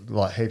just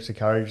heaps of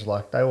courage.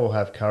 They all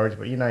have courage,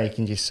 but you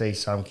can just see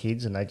some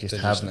kids and they just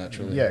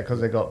naturally. Yeah, because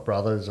they've got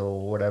brothers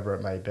or whatever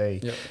it may be.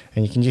 Yep.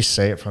 And you can just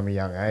see it from a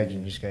young age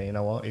and you just go, you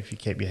know what, if you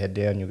keep your head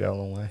down, you'll go a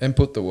long way. And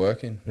put the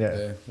work in.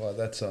 Yeah.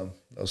 That's that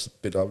was a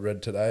bit I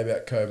read today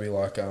about Kobe.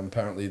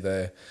 Apparently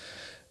the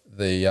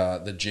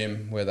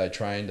gym where they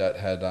trained at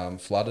had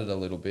flooded a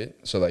little bit,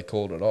 so they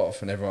called it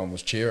off and everyone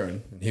was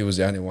cheering. And he was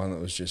the only one that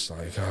was just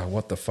like, oh,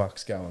 what the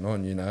fuck's going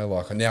on,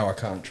 now I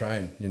can't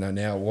train,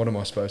 now what am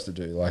I supposed to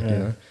do?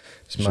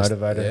 It's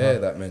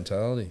motivated. That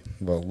mentality.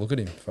 Well, look at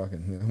him,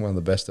 fucking one of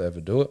the best to ever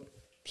do it.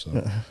 So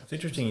it's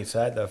interesting you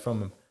say it though,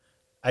 from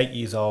 8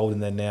 years old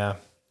and then now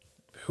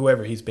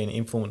whoever he's been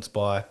influenced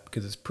by,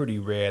 because it's pretty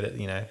rare that,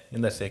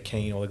 unless they're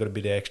keen or they've got a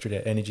bit of extra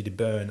energy to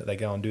burn, that they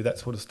go and do that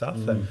sort of stuff.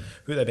 So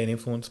who they've been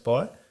influenced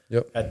by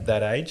at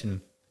that age.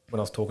 And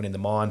when I was talking in the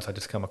mines, I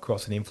just come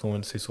across an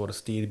influence who sort of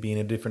steered me in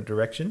a different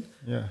direction.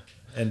 Yeah.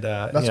 And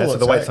so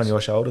the weight's on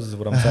your shoulders is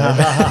what I'm saying.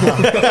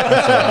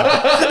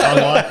 I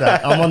like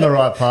that. I'm on the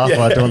right path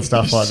by doing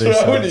stuff like this.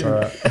 So it's all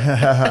right.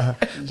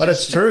 But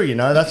it's true,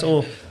 that's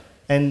all.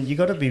 And you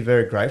got to be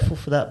very grateful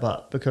for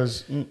that,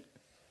 because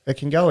it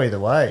can go either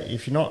way.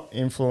 If you're not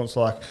influenced,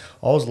 I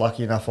was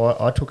lucky enough,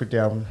 I took a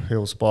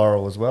downhill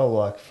spiral as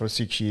well, for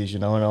 6 years,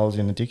 and I was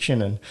in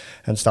addiction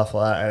and stuff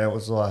like that. And it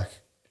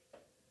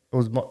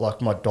was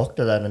my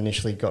doctor that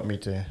initially got me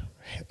to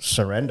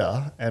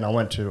surrender, and I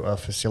went to a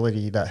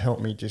facility that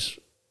helped me just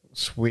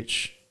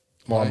switch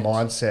my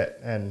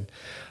mindset. And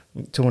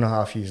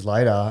 2.5 years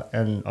later,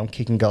 and I'm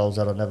kicking goals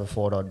that I never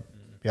thought I'd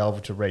be able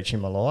to reach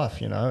in my life,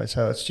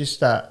 So it's just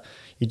that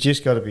you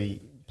just got to be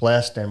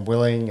blessed and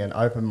willing and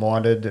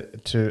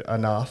open-minded to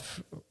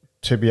enough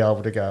to be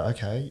able to go,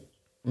 okay,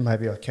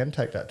 maybe I can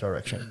take that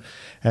direction.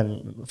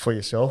 And for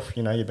yourself,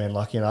 you've been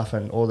lucky enough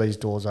and all these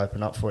doors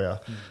open up for you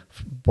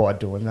by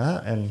doing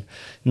that. And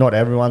not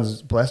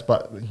everyone's blessed,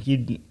 but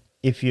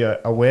if you're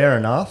aware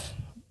enough,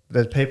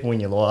 there's people in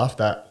your life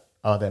that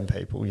are them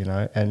people,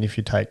 and if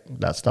you take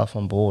that stuff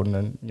on board, and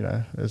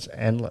then, there's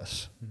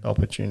endless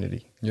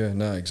opportunity. Yeah,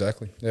 no,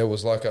 exactly. There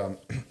was one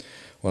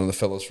of the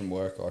fellas from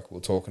work, we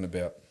were talking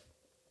about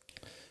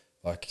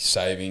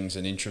savings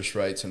and interest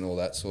rates and all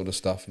that sort of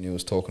stuff, and he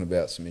was talking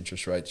about some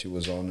interest rates he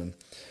was on,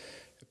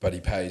 but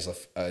he pays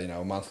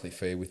a monthly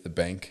fee with the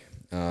bank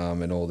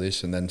and all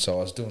this, and then so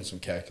I was doing some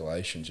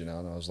calculations, and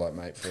I was like,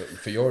 mate,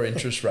 for your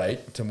interest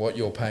rate to what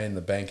you're paying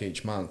the bank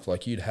each month,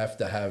 you'd have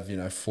to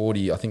have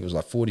 40, I think it was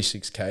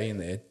 46k in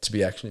there to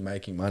be actually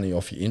making money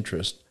off your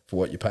interest for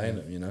what you're paying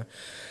them,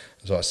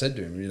 So I said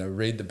to him,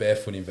 read the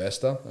Barefoot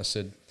Investor. I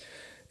said,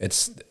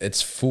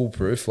 it's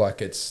foolproof,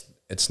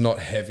 it's not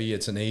heavy.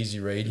 It's an easy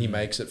read. He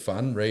makes it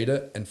fun. Read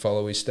it and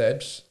follow his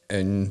steps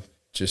and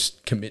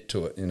just commit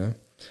to it, And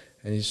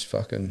he's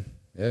fucking,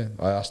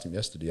 I asked him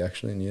yesterday,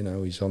 actually,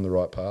 and, he's on the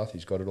right path.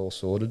 He's got it all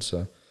sorted.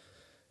 So,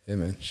 yeah,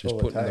 man, just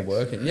putting the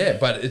work in. Yeah,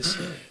 but it's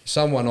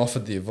someone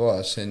offered the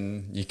advice,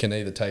 and you can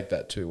either take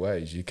that two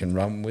ways. You can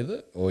run with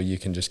it, or you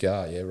can just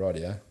go,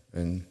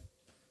 and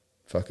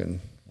fucking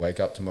wake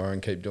up tomorrow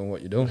and keep doing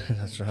what you're doing.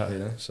 That's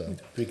right. So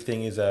the big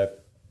thing is for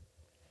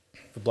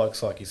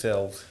blokes like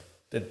yourselves,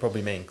 that'd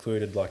probably be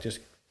included, just...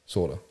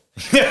 Sort of.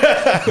 No.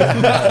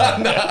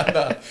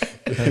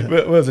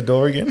 Where's the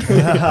door again?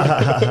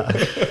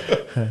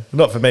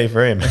 Not for me,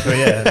 for him.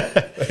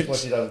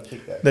 Once he doesn't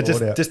kick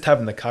that just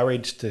having the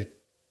courage to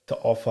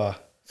offer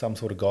some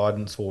sort of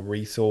guidance or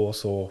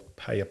resource or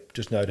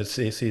just notice,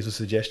 here's a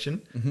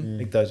suggestion. I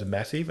think those are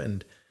massive.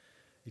 And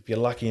if you're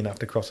lucky enough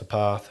to cross a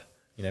path,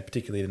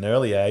 particularly at an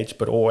early age,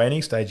 or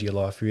any stage of your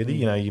life, really,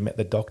 you met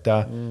the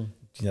doctor,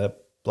 the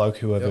bloke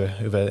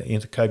whoever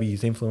Kobe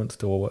is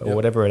influenced or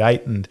whatever at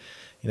 8, and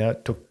I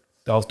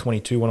was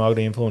 22 when I got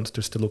influenced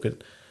just to look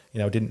at,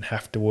 I didn't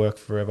have to work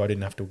forever, I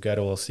didn't have to go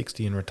to all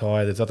 60 and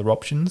retire. There's other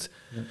options.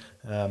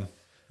 So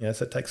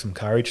it takes some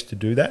courage to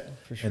do that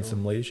and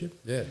some leadership.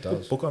 Yeah, it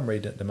does. Book I'm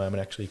reading at the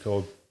moment actually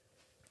called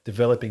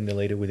Developing the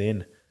Leader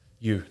Within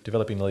You.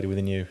 Developing the Leader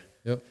Within You.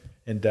 Yep.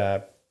 And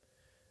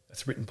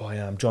it's written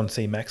by John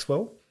C.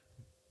 Maxwell,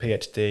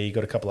 PhD,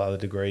 got a couple other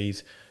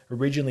degrees.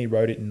 Originally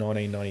wrote it in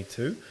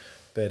 1992.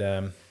 But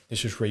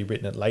it's just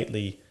rewritten it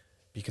lately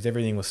because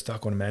everything was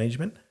stuck on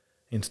management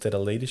instead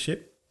of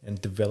leadership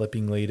and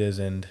developing leaders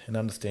and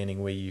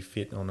understanding where you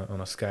fit on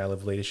a scale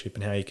of leadership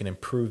and how you can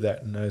improve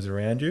that and those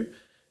around you.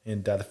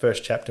 And the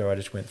first chapter I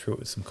just went through it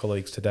with some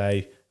colleagues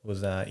today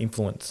was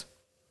influence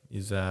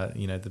is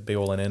the be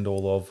all and end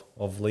all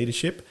of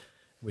leadership.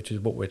 which is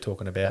what we're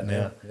talking about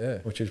now. Yeah.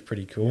 Which is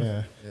pretty cool.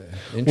 Yeah.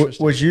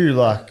 Interesting. Was you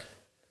like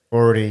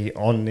already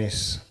on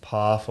this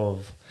path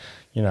of,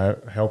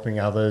 helping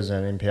others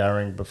and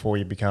empowering before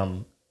you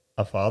become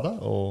a father,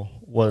 or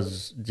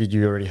did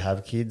you already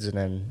have kids and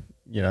then,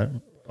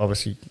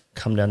 obviously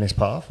come down this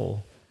path,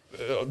 or?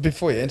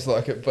 Before you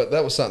enter but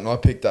that was something I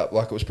picked up.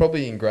 Like, it was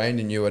probably ingrained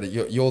in you.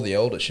 You're the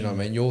eldest, you know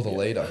what I mean? You're the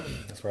leader.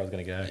 That's where I was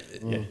going to go.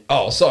 Yeah.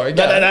 Oh, sorry.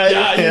 No.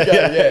 Yeah, you go.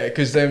 Yeah,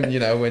 because then,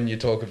 when you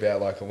talk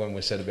about, like, when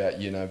we said about,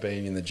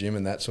 being in the gym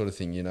and that sort of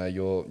thing,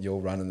 you're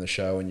running the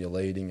show and you're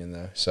leading,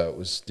 and so it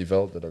was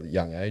developed at a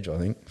young age, I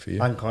think, for you.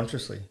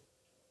 Unconsciously.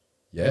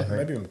 Yeah.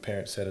 Maybe when my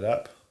parents set it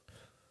up.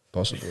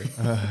 Possibly.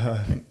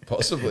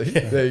 Possibly.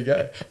 There you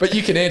go. But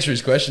you can answer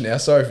his question now.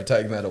 Sorry for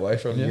taking that away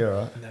from you. You're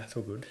right. No, it's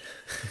all good.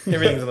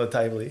 Everything's on the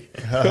table here.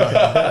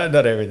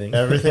 Not everything.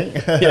 Everything?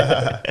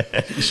 Yeah.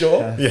 You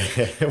sure? Yeah,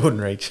 it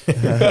wouldn't reach.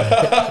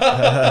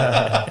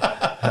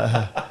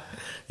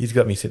 He's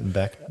got me sitting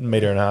back, a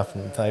metre and a half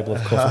from the table.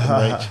 Of course, it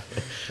wouldn't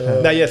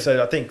reach. No, yeah.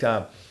 So I think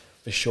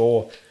for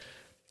sure,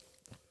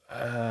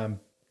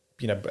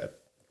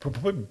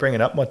 probably bringing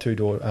up my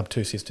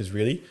two sisters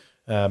really.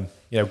 Going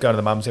to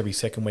the mums every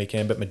second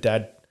weekend. But my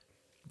dad,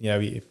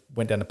 he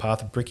went down the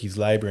path of brickies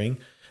labouring,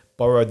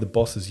 borrowed the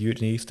boss's ute,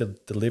 and he used to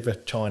deliver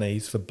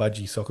Chinese for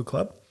Budgie Soccer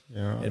Club.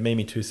 Yeah, right. And me and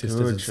my two sisters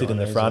Good would sit in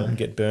the Chinese, front eh? and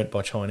get burnt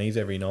by Chinese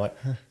every night.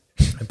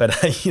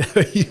 But you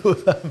were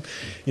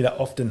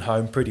often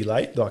home pretty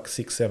late, like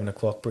 6, 7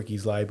 o'clock,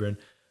 brickies labouring.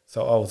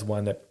 So I was the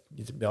one that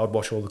I'd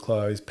wash all the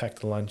clothes, pack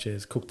the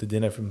lunches, cook the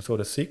dinner from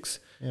sort of 6.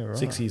 Yeah, right.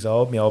 6 years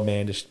old. My old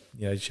man just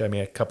showed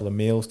me a couple of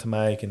meals to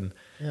make and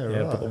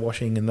put the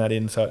washing and that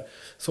in. So it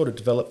sort of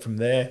developed from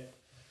there.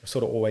 I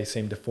sort of always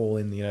seemed to fall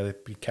in, the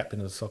be captain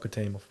of the soccer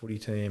team or footy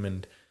team,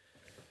 and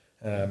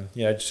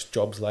just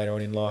jobs later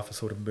on in life. I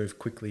sort of moved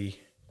quickly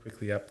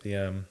up the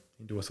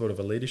into a sort of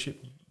a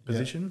leadership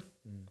position.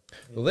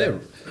 Well,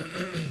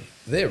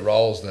 they're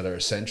roles that are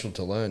essential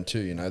to learn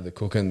too, the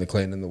cooking, the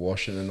cleaning, the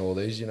washing and all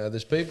these.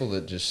 There's people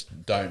that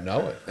just don't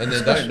know it. And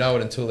they don't know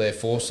it until they're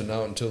forced to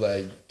know it, until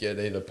they get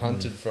either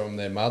punted from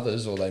their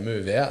mothers or they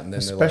move out. And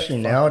then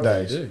especially they're like,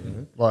 nowadays, what do you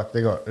do, like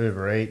they got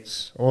Uber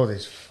Eats, all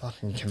this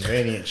fucking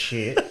convenient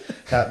shit.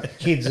 That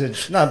kids are,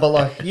 no, but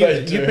like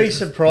you'd be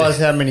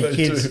surprised how many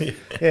kids.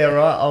 Yeah,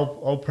 right.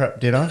 I'll prep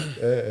dinner.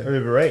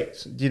 Uber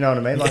Eats. Do you know what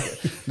I mean? Like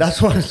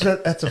that's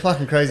a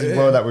fucking crazy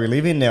world that we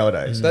live in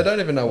nowadays. They don't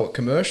even know what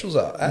commercials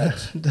are,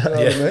 ads. You know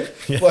what I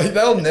mean? Like,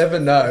 they'll never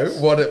know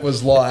what it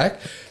was like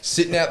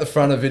sitting out the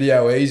front of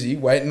Video Easy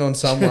waiting on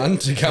someone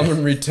to come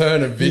and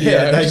return a video.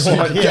 Yeah, so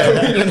you can go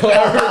in and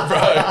hire it,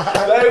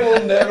 bro. They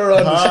will never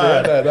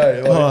understand that,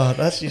 eh? Like,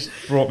 That's just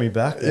brought me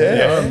back.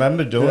 Yeah. I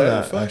remember doing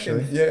that,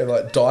 actually. Yeah,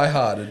 like Die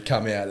Hard had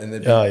come out and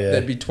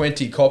there'd be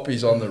 20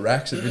 copies on the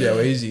racks at Video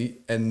Easy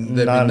and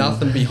there'd be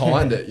nothing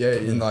behind it. Yeah,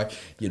 and like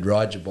you'd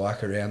ride your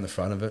bike around the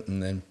front of it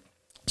and then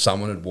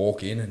someone would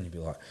walk in and you'd be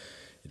like,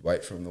 you'd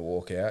wait for him to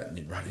walk out and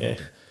you'd run in.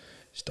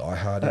 Is Die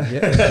Hard in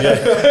yet?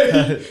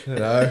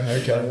 No,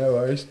 okay, no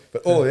worries.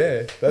 But they'll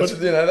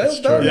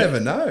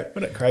never know.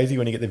 Isn't it crazy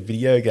when you get the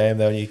video game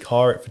though and you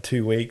hire it for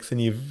 2 weeks and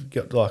you've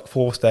got like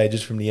 4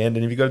 stages from the end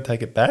and you've got to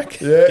take it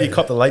back? You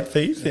cop the late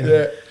fees?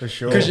 Yeah, for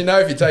sure. Because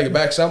if you take it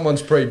back,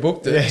 someo's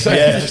pre-booked it. So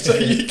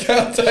you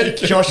can't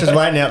take it. Josh is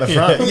waiting out the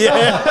front.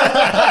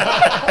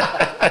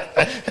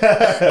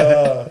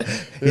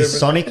 Is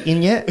Sonic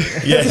in yet?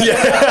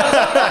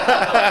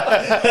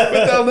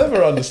 But they'll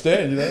never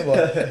understand,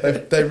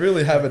 like they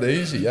really have it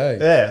easy, eh?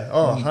 Yeah,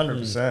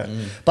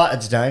 100%. But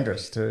it's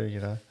dangerous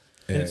too,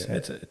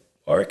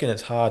 I reckon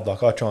it's hard.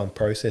 Like I try and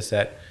process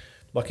that.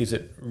 Like, is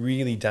it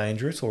really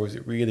dangerous or is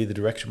it really the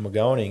direction we're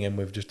going and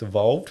we've just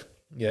evolved?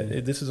 Yeah,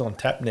 this is on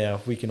tap now.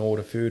 If we can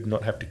order food and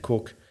not have to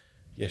cook,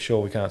 yeah,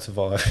 sure, we can't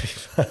survive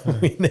if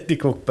we need to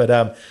cook.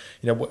 But,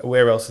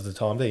 where else is the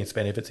time being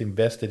spent? If it's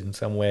invested in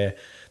somewhere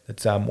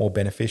that's more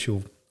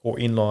beneficial or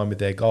in line with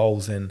their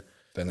goals, then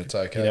it's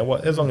okay.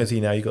 As long as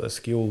you've got the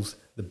skills,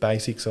 the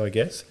basics, I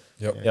guess.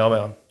 Yep.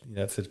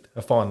 It's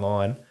a fine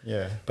line.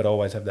 Yeah. But I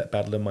always have that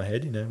battle in my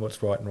head,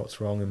 what's right and what's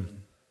wrong.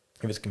 And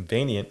if it's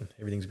convenient,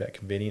 everything's about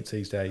convenience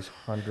these days.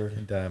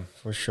 100, and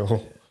for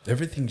sure.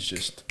 Everything's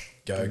just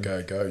go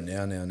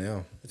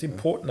now. It's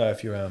important though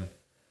if you're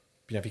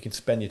if you can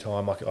spend your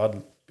time, like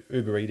I'd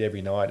Uber Eat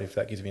every night if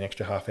that gives me an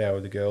extra half hour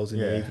with the girls in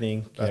the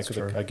evening. That's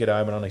true. I get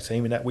home and only see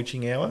them in that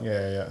witching hour.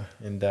 Yeah.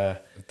 And the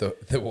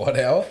what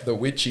hour? The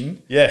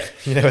witching? Yeah,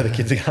 where the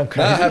kids are going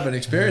crazy. I haven't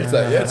experienced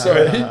that yet.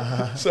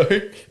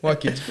 Sorry, my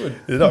kid's good.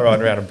 They're not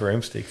riding around on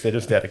broomsticks. They're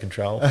just out of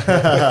control.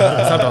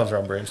 Sometimes they're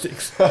on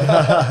broomsticks.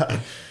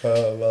 Love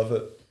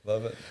it.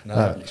 No,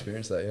 I haven't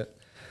experienced that yet.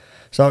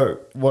 So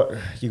what?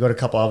 You got a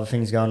couple other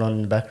things going on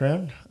in the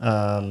background.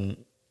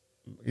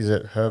 Is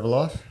it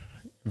Herbalife?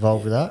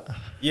 Involved with that?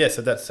 Yeah,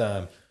 so that's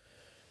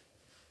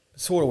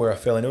sort of where I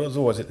fell into. It was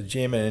always at the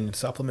gym and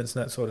supplements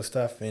and that sort of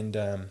stuff. And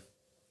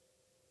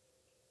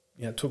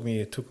it took me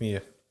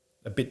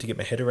a bit to get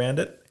my head around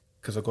it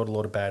because I got a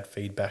lot of bad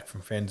feedback from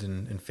friends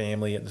and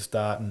family at the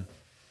start, and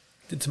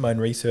did some own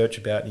research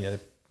about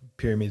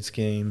pyramid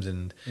schemes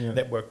and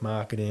network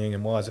marketing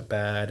and why is it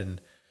bad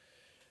and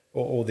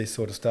all this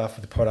sort of stuff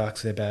with the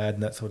products, they're bad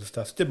and that sort of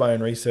stuff. So did my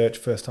own research.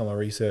 First time I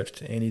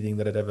researched anything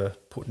that I'd ever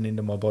put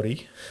into my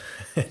body.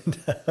 And,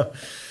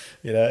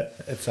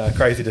 it's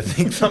crazy to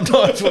think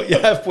sometimes what you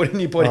have put in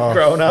your body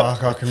growing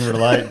up. I can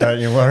relate, don't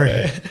you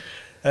worry.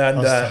 And,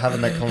 I was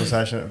having that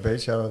conversation at the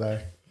beach the other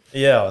day.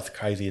 Yeah, it's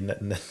crazy.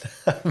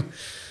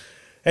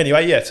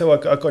 Anyway, so I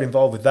got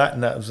involved with that,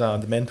 and that was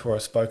the mentor I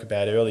spoke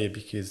about earlier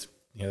because,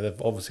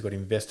 they've obviously got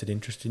invested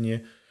interest in you.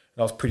 And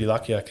I was pretty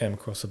lucky. I came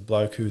across a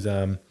bloke who's,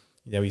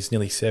 he's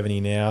nearly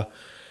 70 now.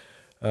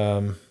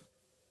 Got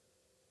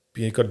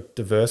a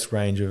diverse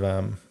range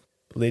of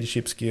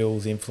leadership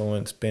skills,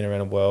 influence, been around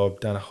the world,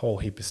 done a whole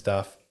heap of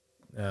stuff.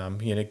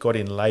 Got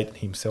in late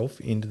himself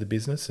into the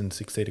business and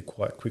succeeded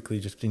quite quickly.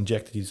 Just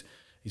injected his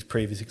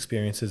previous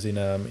experiences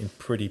in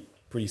pretty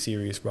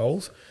serious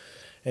roles,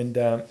 and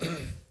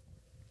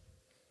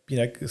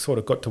sort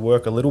of got to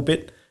work a little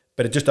bit,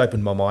 but it just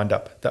opened my mind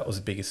up. That was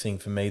the biggest thing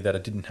for me, that I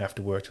didn't have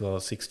to work till I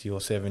was 60 or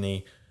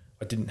 70.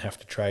 I didn't have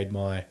to trade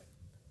my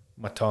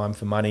time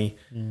for money,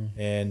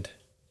 and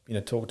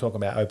talk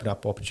about open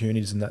up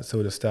opportunities and that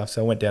sort of stuff.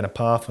 So I went down a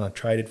path and I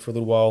traded for a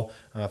little while,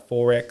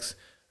 Forex.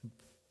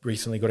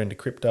 Recently got into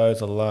cryptos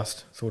the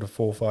last sort of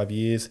 4 or 5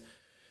 years,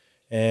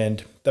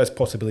 and those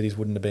possibilities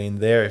wouldn't have been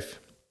there if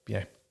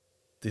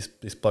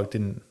this bloke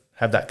didn't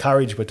have that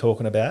courage we're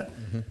talking about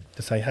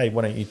to say, hey,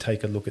 why don't you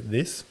take a look at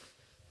this?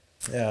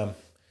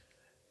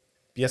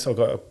 Yes, I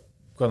got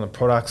on the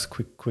products,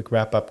 quick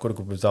wrap up, got a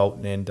good result,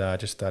 and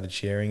just started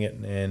sharing it,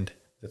 and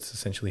that's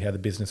essentially how the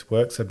business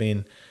works. I've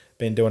been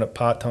doing it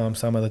part-time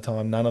some of the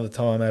time, none of the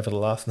time over the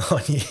last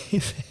 9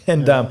 years.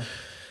 And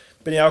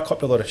but I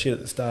copped a lot of shit at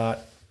the start,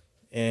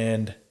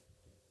 and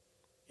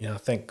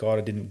thank God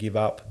I didn't give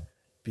up,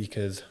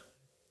 because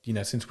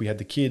since we had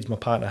the kids, my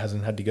partner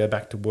hasn't had to go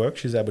back to work.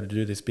 She's able to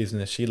do this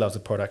business. She loves the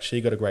product.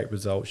 She got a great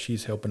result.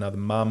 She's helping other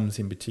mums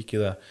in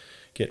particular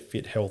get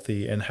fit,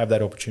 healthy, and have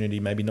that opportunity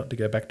maybe not to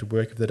go back to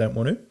work if they don't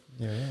want to.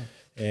 Yeah.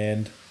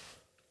 And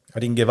I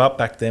didn't give up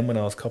back then when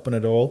I was copping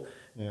it all.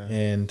 Yeah.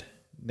 And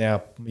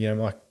now,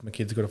 my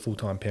kids have got a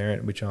full-time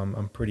parent, which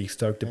I'm pretty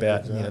stoked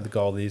about. Exactly. The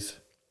goal is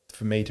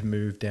for me to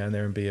move down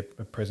there and be a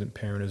present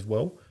parent as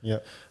well. Yeah.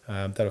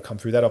 That'll come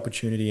through that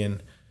opportunity,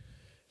 and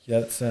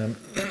that's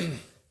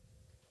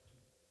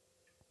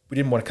we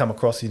didn't want to come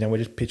across, we're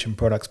just pitching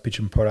products.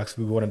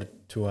 We wanted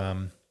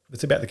to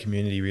it's about the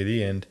community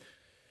really, and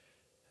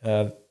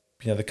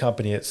the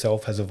company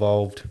itself has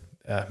evolved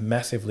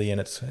massively, and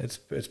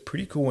it's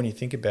pretty cool when you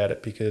think about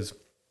it, because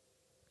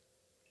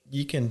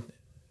you can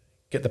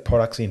get the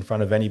products in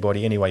front of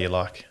anybody any way you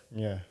like.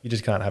 Yeah. You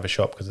just can't have a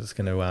shop because it's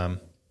going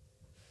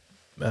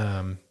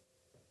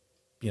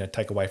to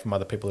take away from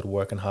other people that are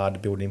working hard to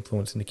build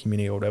influence in the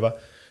community or whatever.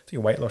 So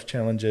your weight loss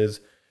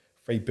challenges,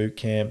 free boot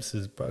camps,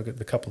 there's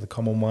a couple of the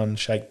common ones,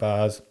 shake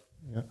bars.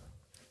 Yeah.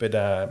 But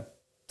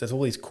there's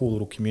all these cool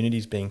little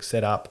communities being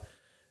set up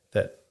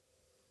that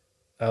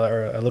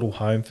are a little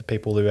home for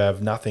people who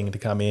have nothing to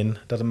come in.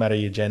 Doesn't matter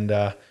your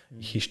gender,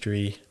 your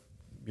history,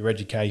 your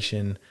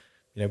education,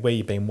 where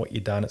you've been, what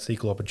you've done. It's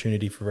equal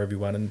opportunity for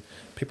everyone. And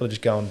people are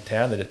just going to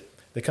town.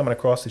 They're coming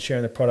across, they're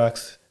sharing their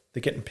products,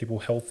 they're getting people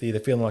healthy,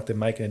 they're feeling like they're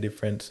making a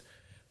difference,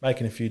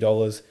 making a few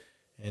dollars.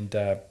 And,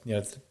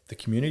 the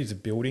communities are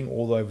building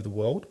all over the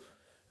world.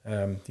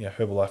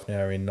 Herbalife now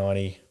are in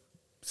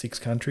 96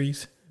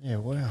 countries. Yeah,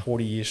 wow.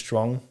 40 years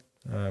strong.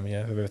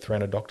 Over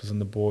 300 doctors on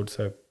the board.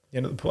 So,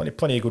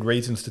 plenty of good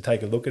reasons to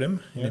take a look at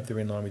them. And if they're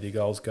in line with your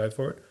goals, go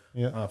for it.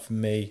 Yeah. For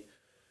me,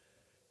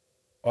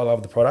 I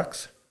love the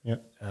products. Yeah.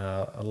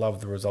 I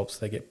love the results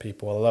they get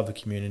people. I love the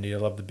community. I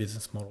love the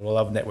business model. I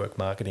love network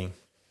marketing.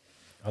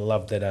 I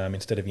love that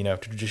instead of, a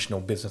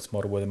traditional business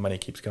model where the money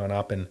keeps going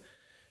up and,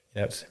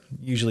 it's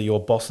usually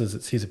your boss's,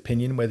 it's his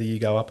opinion whether you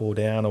go up or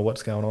down or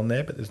what's going on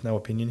there, but there's no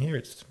opinion here.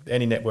 It's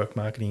any network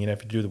marketing,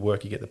 if you do the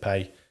work, you get the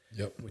pay,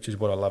 which is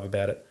what I love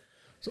about it.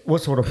 So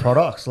what sort of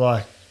products?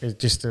 Like, is it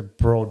just a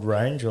broad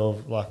range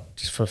of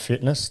just for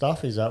fitness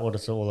stuff? Is that what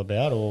it's all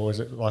about, or is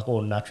it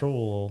all natural,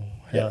 or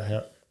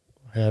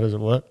how does it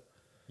work?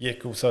 Yeah,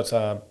 cool. So it's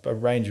a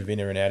range of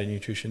inner and outer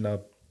nutrition. I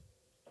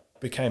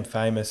became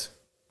famous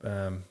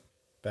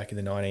back in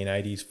the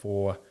 1980s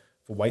for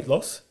weight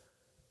loss.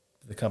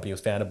 The company was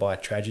founded by a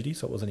tragedy,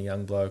 so it wasn't a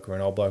young bloke or an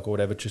old bloke or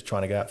whatever just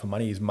trying to go out for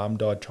money. His mum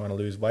died trying to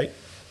lose weight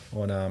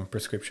on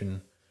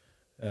prescription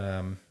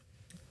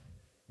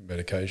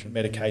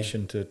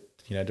medication to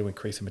to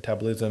increase her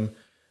metabolism,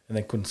 and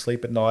then couldn't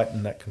sleep at night,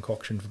 and that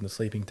concoction from the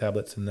sleeping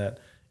tablets and that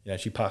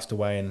she passed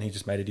away, and he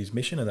just made it his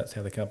mission, and that's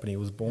how the company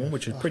was born,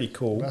 which is pretty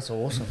cool. That's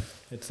awesome.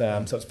 It's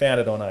so it's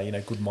founded on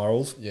good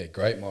morals. Yeah,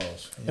 great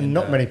morals. And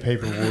not many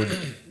people would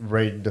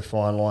read the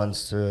fine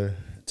lines to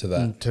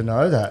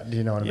know that. Do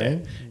you know what I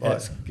mean?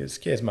 It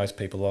scares most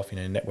people off.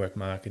 Network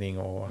marketing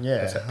or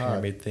it's that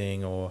pyramid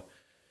thing, or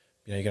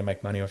you're going to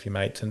make money off your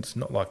mates, and it's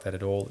not like that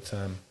at all. It's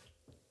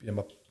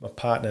my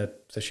partner.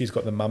 So she's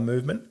got the mum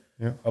movement.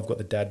 Yeah, I've got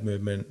the dad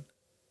movement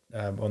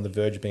on the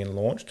verge of being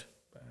launched.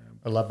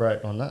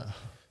 Elaborate on that.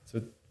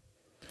 So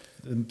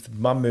the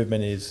mum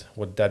movement is,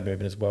 or dad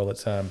movement as well.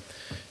 It's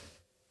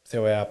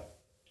so our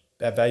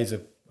values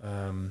are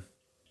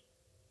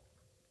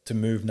to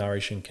move,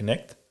 nourish, and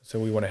connect. So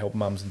we want to help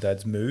mums and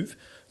dads move.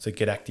 So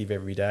get active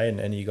every day,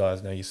 and you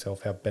guys know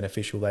yourself how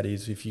beneficial that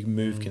is. If you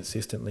move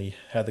consistently,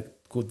 how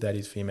good that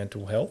is for your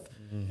mental health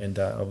and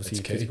obviously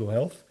your physical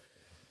health.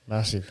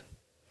 Massive.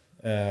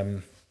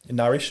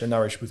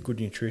 Nourish with good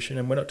nutrition,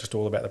 and we're not just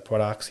all about the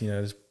products.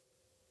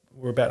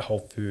 We're about whole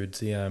foods.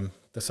 The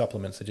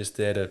supplements are just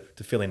there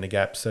to fill in the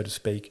gaps, so to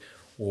speak,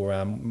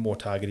 or more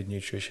targeted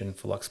nutrition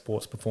for like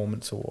sports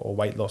performance or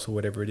weight loss or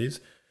whatever it is.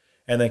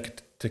 And then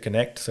to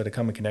connect, so to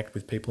come and connect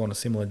with people on a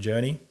similar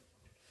journey.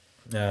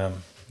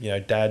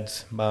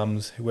 Dads,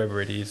 mums,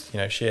 whoever it is,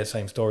 share the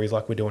same stories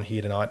like we're doing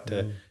here tonight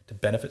to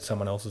benefit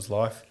someone else's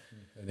life.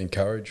 And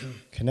encourage.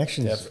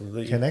 Connections. Yeah,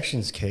 absolutely.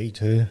 Connection's key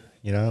too.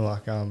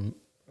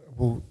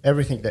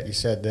 Everything that you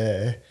said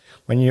there,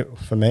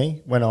 for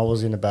me, when I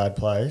was in a bad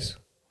place,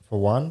 for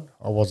one,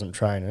 I wasn't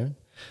training.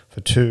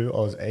 For two, I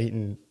was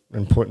eating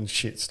and putting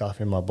shit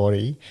stuff in my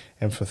body.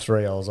 And for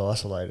three, I was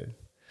isolated.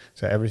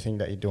 So everything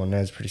that you're doing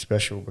there is pretty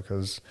special,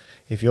 because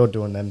if you're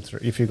doing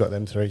if you've got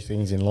them three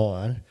things in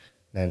line,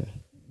 then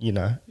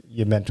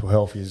your mental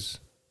health is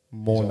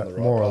more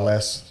or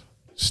less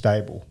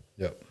stable.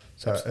 Yep.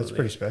 So it's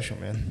pretty special,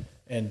 man.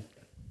 And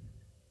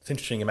it's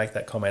interesting you make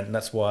that comment, and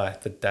that's why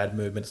the dad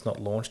movement's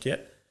not launched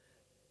yet,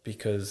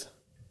 because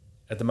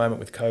at the moment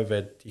with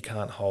COVID, you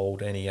can't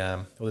hold any.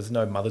 There's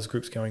no mothers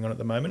groups going on at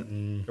the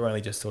moment. They're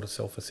only just sort of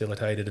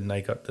self-facilitated, and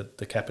they got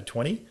the cap of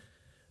 20,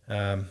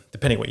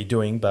 depending what you're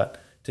doing,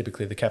 but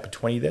typically the cap of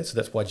 20 there. So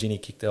that's why Ginny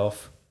kicked it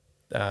off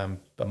a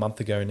month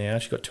ago now.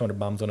 She got 200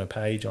 mums on her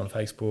page on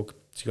Facebook.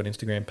 She got an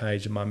Instagram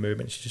page of Mum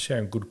Movement. She's just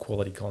sharing good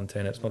quality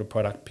content. It's not a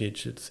product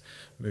pitch. It's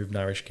move,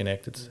 nourish,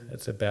 connect.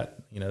 It's about,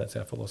 that's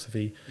our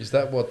philosophy. Is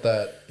that what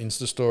that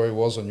Insta story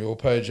was on your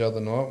page the other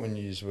night when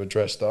you were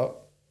dressed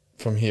up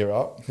from here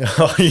up?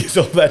 Oh, you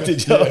saw that,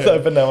 did you? I was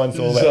hoping no one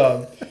saw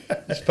that.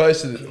 It's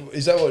posted.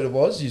 Is that what it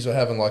was? You were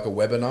having like a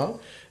webinar?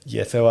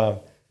 Yeah,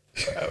 so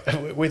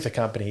with the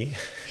company.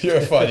 You're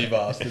a funny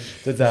bastard.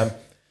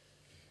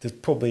 There's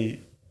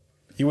probably,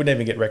 you wouldn't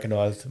even get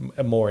recognised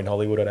more in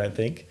Hollywood, I don't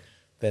think,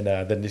 than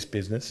this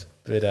business.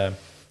 But so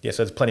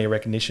there's plenty of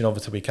recognition.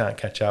 Obviously, we can't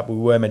catch up. We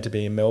were meant to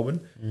be in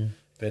Melbourne,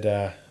 but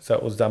so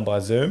it was done by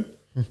Zoom.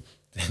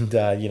 And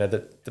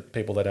the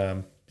people that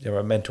are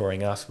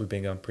mentoring us, we've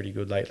been going pretty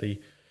good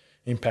lately,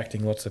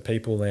 impacting lots of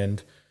people.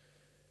 And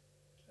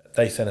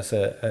they sent us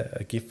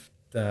a gift,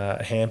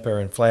 a hamper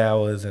and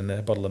flowers and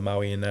a bottle of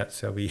Moe and that.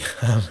 So we,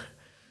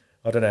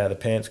 I don't know how the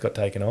pants got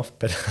taken off,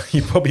 but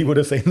you probably would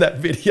have seen that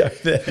video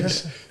there.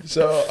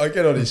 So I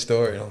get on his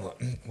story and I'm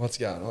like, what's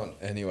going on?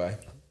 Anyway,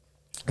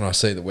 and I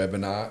see the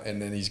webinar,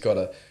 and then he's got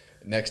a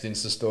next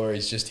Insta story.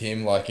 It's just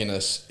him like in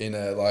a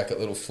like a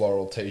little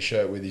floral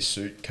t-shirt with his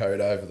suit coat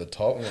over the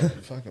top. I'm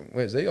like, fucking,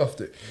 where's he off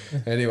to?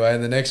 Anyway,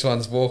 and the next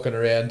one's walking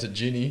around to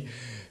Ginny.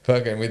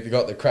 Fucking, we've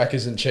got the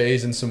crackers and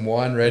cheese and some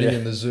wine ready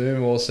and the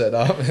Zoom all set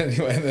up.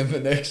 Anyway, and then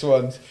the next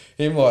one's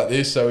him like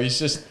this. So he's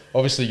just,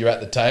 obviously you're at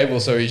the table,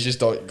 so he's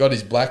just got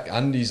his black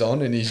undies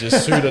on and he's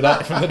just suited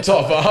up from the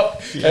top up.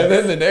 Yeah. And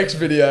then the next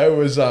video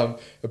was a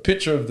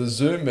picture of the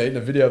Zoom meeting, a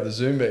video of the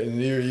Zoom meeting,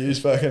 and here he is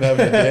fucking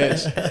having a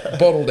dance.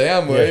 Bottle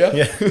down, were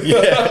you?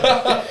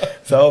 Yeah.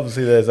 So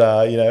obviously there's,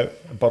 a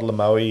bottle of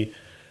Moe,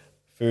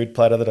 food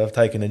platter that I've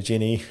taken to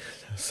Ginny,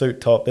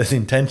 suit top, there's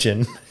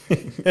intention.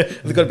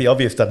 It's got to be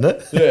obvious, doesn't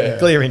it? Yeah.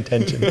 Clear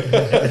intention.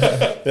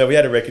 Yeah, we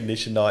had a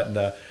recognition night, and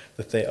the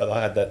thing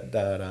I had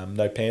that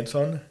no pants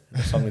on.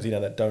 The song was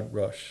that Don't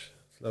Rush,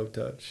 Slow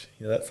Touch.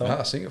 You know that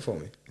song? Sing it for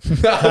me.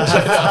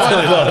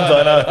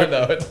 I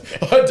know it.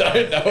 I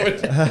don't know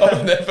it.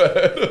 I've never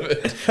heard of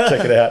it.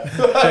 Check it out.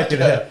 Check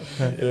it out.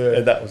 Yeah.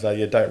 And that was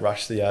Don't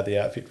Rush, the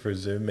outfit for a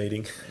Zoom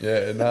meeting.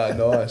 Yeah, no,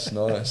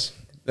 nice.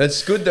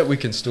 It's good that we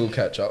can still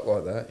catch up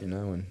like that,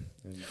 and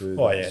do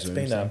it's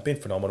been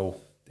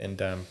phenomenal. And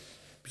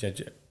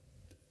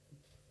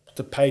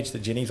the page that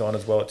Ginny's on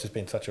as well, it's just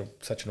been such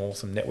an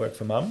awesome network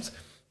for mums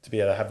to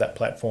be able to have that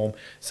platform.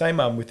 Same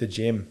with the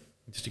gym,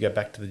 just to go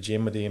back to the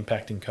gym with the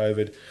impact in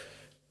COVID.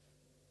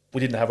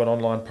 We didn't have an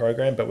online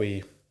program, but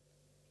we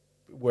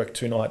worked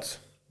 2 nights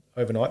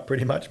overnight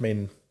pretty much, me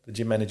and the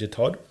gym manager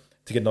Todd,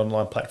 to get an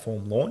online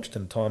platform launched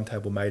and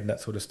timetable made and that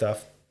sort of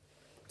stuff.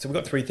 So we've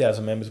got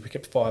 3,000 members. We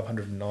kept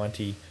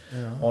 590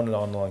 on an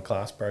online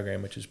class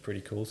program, which is pretty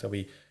cool. So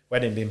we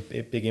had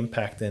a big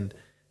impact, and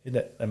isn't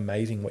it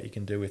amazing what you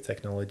can do with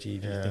technology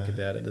if you think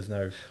about it? There's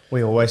no...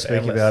 We always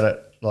speak about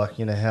it, like,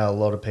 how a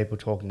lot of people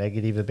talk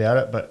negative about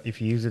it, but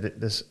if you use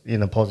it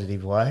in a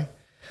positive way,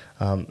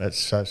 it's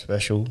so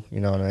special, you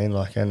know what I mean?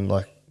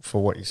 Like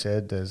for what you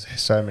said, there's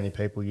so many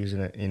people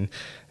using it in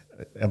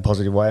a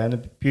positive way. And the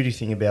beauty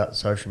thing about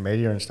social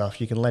media and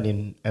stuff, you can let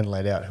in and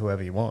let out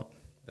whoever you want.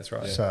 That's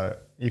right. So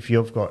if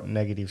you've got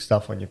negative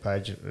stuff on your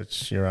page,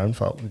 it's your own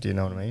fault, do you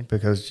know what I mean?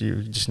 Because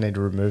you just need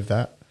to remove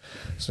that.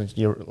 So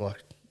you're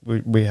like,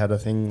 we had a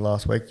thing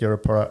last week, you're a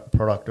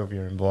product of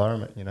your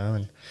environment,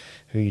 and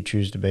who you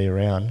choose to be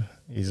around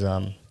is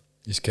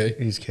Is key.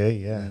 is key.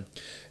 Yeah.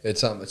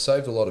 It's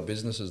saved a lot of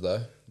businesses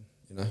though.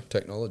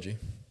 Technology.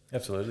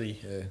 Absolutely.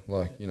 Yeah,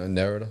 like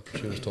Nerida.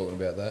 She was talking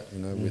about that.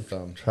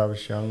 With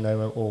Travis Young, they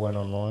all went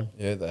online.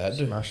 Yeah, they had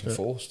Smashed to. it.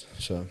 Forced.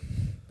 So.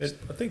 I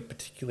think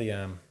particularly,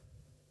 a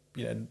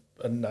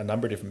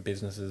number of different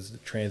businesses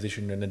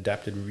transitioned and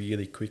adapted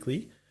really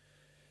quickly.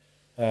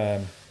 We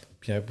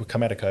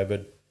come out of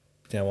COVID,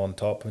 on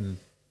top, and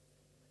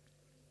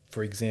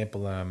for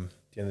example,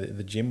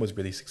 the gym was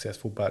really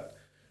successful. But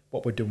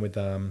what we're doing with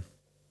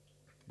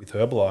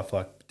Herbalife,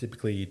 like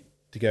typically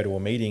to go to a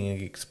meeting and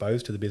get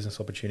exposed to the business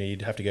opportunity,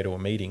 you'd have to go to a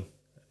meeting,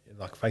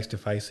 like face to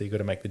face. So you've got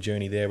to make the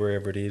journey there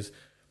wherever it is.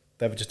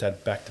 They've just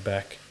had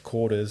back-to-back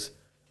quarters,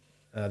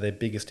 their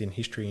biggest in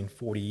history in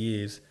 40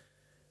 years.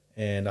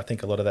 And I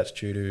think a lot of that's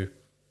due to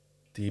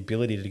the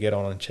ability to get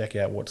on and check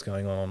out what's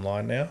going on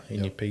online now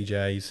in your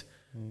PJs,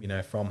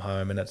 from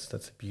home. And that's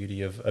the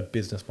beauty of a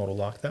business model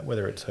like that,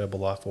 whether it's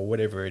Herbalife or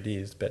whatever it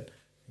is. But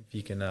if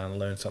you can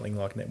learn something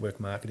like network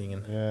marketing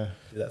and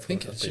do that, I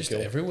think it's just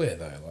everywhere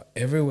though. Like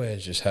everywhere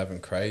is just having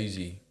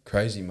crazy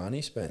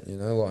money spent.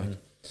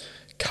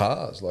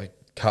 Cars, like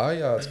car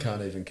yards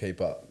can't even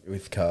keep up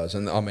with cars,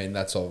 and I mean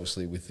that's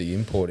obviously with the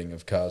importing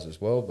of cars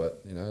as well.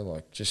 But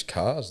just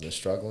cars, they're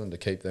struggling to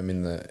keep them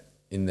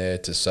in there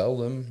to sell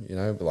them.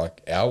 But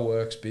like our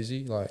work's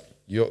busy. Like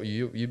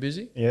you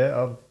busy?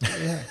 Yeah,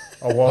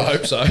 I was. I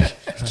hope so.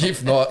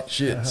 If not,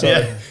 shit. So.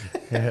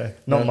 Yeah,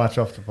 not much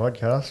off the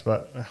podcast,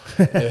 but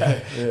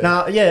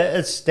No,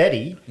 it's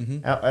steady.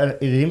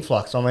 It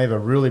influx. I'm either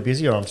really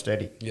busy or I'm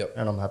steady. Yep.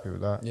 And I'm happy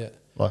with that. Yeah.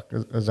 Like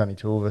there's only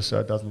two of us, so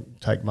it doesn't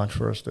take much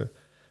for us to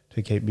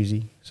keep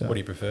busy. So What do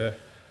you prefer?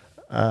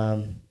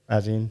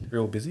 As in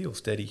Real busy or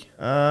steady?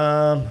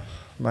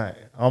 mate,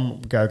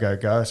 I'm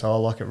go, so I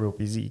like it real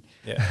busy.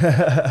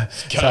 Yeah.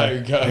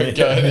 Go.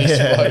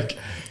 This bloke.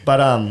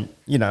 But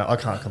I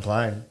can't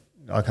complain.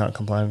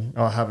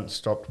 I haven't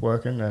stopped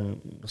working,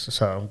 and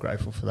so I'm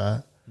grateful for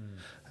that.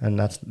 And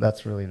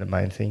that's really the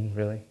main thing,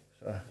 really.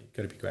 So You've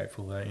got to be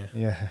grateful, don't you?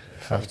 yeah,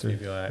 have to.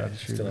 If you're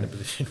still in a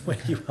position where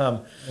you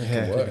Can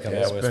work, become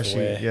yeah, hours for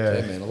wear.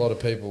 Yeah, man. A lot of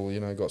people,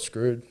 got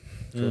screwed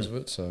because of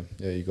it. So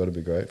yeah, you got to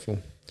be grateful.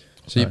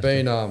 So you've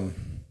been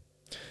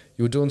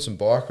you were doing some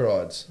bike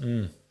rides.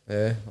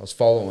 Yeah, I was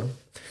following.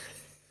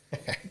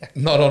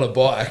 Not on a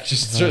bike,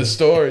 just through the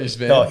stories,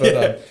 man. Oh,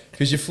 but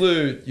because you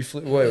flew.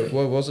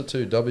 Where was it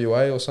to?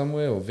 WA or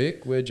somewhere or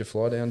Vic? Where'd you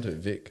fly down to?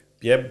 Vic.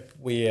 Yep,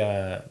 we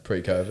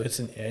Pre-COVID. it's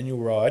an annual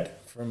ride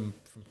from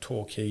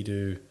Torquay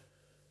to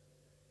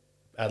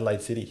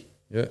Adelaide City.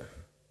 Yeah.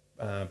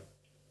 That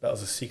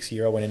was a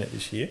 6-year. I went in it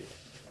this year.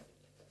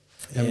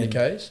 How many And,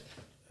 Ks?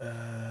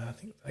 I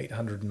think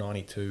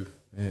 892.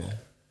 Yeah.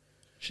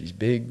 She's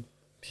big.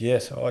 Yeah,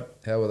 so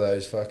How were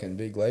those fucking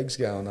big legs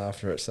going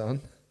after it, son?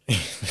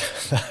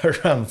 they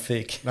run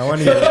thick. No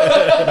wonder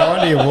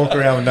you walk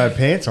around with no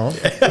pants on.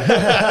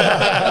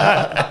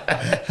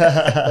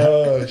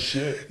 Oh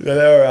shit! Yeah, they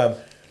were,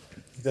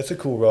 that's a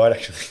cool ride,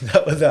 actually.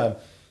 That was I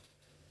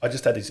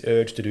just had this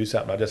urge to do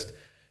something. I just,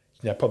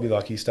 probably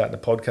like you starting a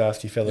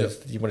podcast, you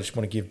fellas, you just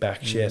want to give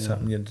back, share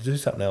something, to do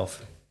something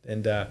else.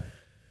 And thought,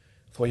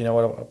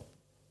 what,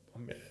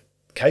 I'm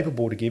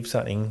capable to give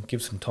something,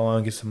 give some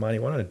time, give some money.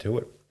 Why don't I do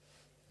it?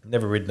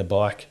 Never ridden a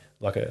bike,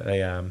 like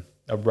a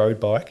road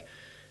bike,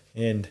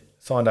 and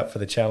signed up for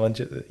the challenge.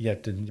 You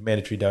had to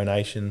mandatory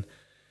donation,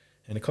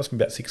 and it cost me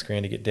about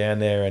 $6,000 to get down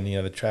there, and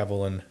the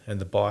travel and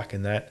the bike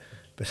and that.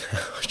 But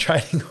I was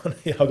training on.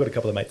 I got a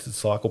couple of mates that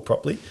cycle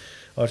properly.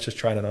 I was just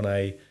training on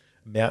a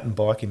mountain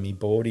bike in me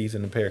boardies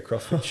and a pair of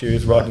CrossFit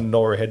shoes, riding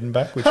Nora head and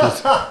back, which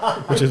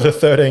is a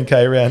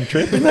 13K round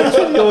trip. And they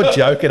said, "You're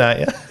joking,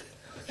 aren't you?"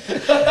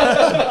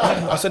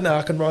 I said, "No,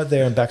 I can ride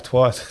there and back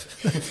twice.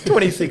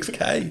 26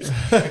 Ks.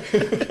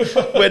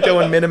 We're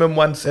doing minimum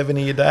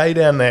 170 a day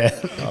down there."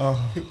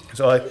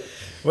 So I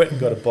went and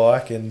got a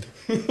bike, and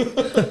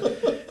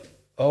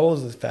I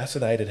was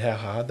fascinated how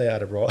hard they are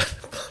to ride.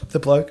 The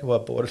bloke who I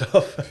bought it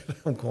off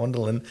from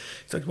Gwendolyn,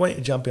 he's like, "Why don't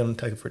you jump in and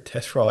take it for a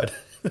test ride?"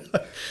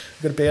 I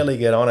could barely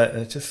get on it,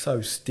 and it's just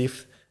so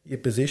stiff. Your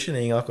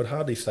positioning, I could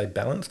hardly stay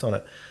balanced on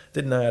it.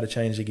 Didn't know how to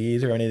change the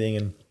gears or anything,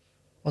 and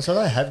So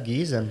they have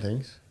gears and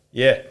things.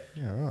 yeah,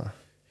 right.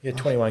 Yeah,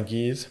 21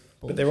 gears.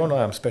 But they're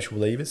on special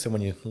levers, so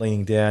when you're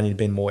leaning down, you've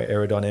been more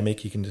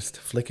aerodynamic, you can just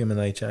flick them and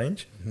they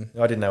change.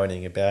 I didn't know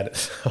anything about it,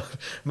 so I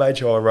made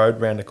sure I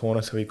rode round the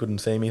corner so he couldn't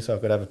see me, so I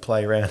could have a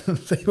play around and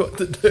see what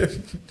to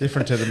do.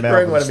 Different to the Rang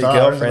Melbourne one of my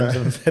Star, girlfriends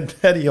and said,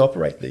 "How do you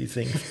operate these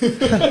things?"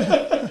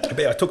 But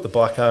I took the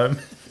bike home.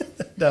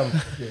 Then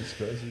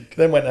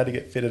went and had to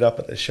get fitted up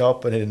at the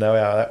shop. I didn't know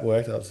how that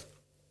worked. I was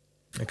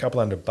a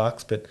couple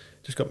 $100, but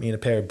just got me in a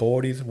pair of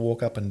boardies,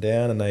 walk up and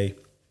down, and they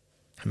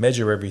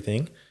measure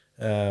everything.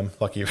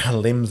 Like your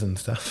limbs and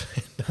stuff.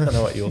 I don't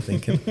know what you're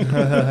thinking.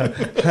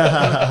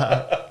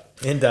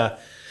 And,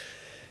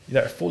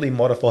 fully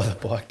modify the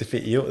bike to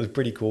fit you. It was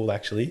pretty cool,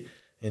 actually.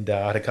 And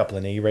I had a couple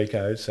of knee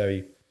recos.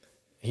 So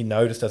he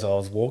noticed as I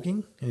was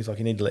walking. And he's like,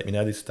 "You need to let me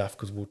know this stuff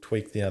because we'll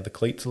tweak the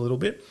cleats a little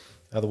bit.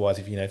 Otherwise,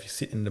 if you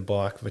sit in the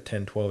bike for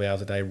 10, 12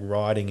 hours a day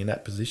riding in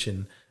that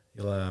position,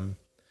 you'll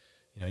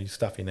you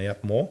stuff your knee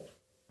up more.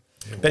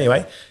 But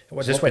anyway,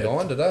 I just went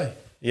behind today.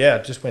 Yeah, I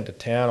just went to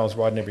town. I was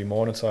riding every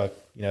morning. So,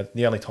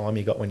 the only time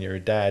you got when you're a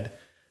dad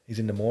is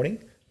in the morning,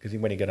 because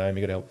when you get home,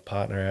 you got to help a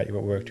partner out. You're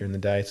at work during the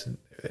day. So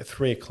at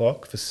 3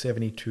 o'clock for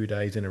 72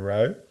 days in a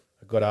row,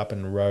 I got up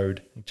and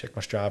rode and checked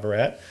my Strava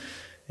out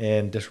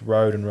and just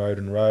rode and rode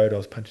and rode. I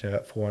was punching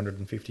out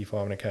 450,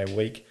 500K a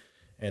week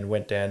and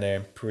went down there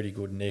in pretty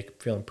good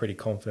nick, feeling pretty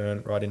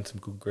confident, riding some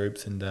good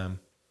groups and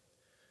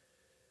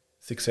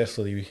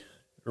successfully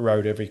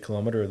rode every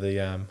kilometre of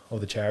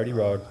the charity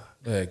ride.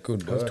 Yeah,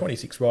 good. It was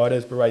 26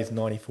 riders. We raised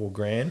 94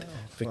 grand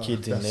for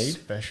kids in That's need.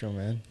 special,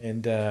 man.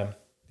 And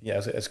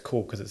it's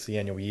cool because it's the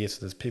annual year.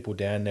 So there's people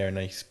down there and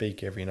they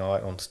speak every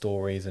night on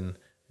stories and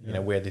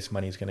where this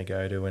money is going to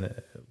go to, and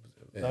it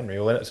was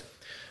unreal. And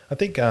I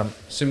think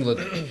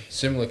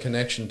similar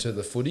connection to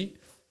the footy.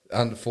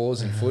 Under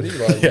fours in footy,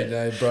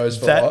 like bros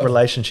for that life.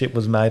 Relationship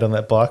was made on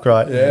that bike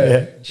ride.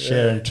 Yeah.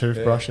 Sharing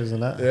toothbrushes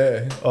and that.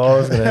 Yeah. I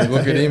was gonna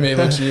Look at him. He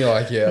looks at you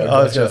like, yeah.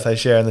 I was going to say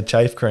sharing the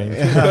chafe cream.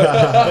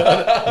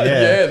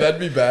 Yeah, that'd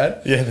be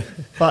bad. Yeah.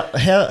 But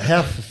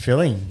how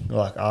fulfilling,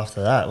 like,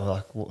 after that,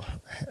 like,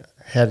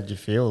 how did you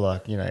feel,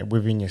 like,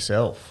 within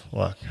yourself?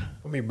 Like,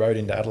 When we rode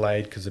into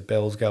Adelaide, because the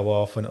bells go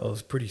off, and it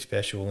was pretty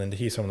special, and to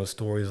hear some of the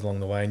stories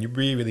along the way, and you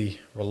really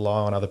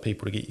rely on other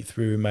people to get you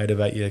through,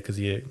 motivate you, because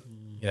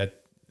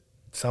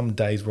some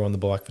days we're on the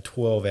bike for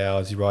 12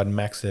 hours, you ride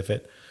max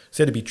effort.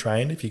 Instead to be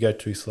trained, if you go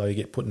too slow, you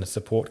get put in a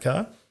support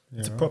car.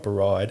 It's a proper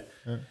ride.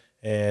 Yeah.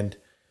 And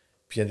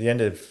at the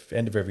end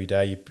of every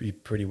day, you're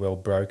pretty well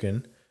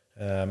broken.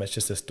 It's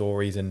just the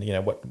stories and,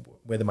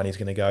 where the money's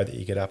going to go that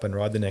you get up and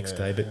ride the next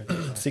day.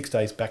 But 6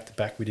 days back to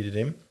back, we did it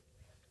in.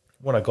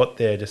 When I got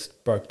there,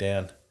 just broke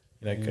down.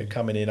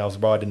 Coming in, I was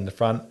riding in the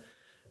front,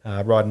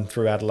 riding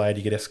through Adelaide,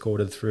 you get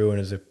escorted through, and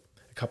there's a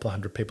couple of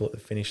hundred people at the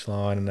finish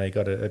line, and they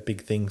got a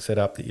big thing set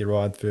up that you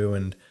ride through,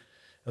 and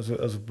it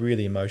was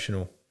really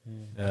emotional.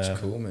 That's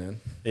cool, man.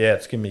 Yeah,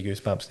 it's giving me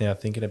goosebumps now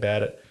thinking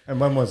about it. and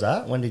when was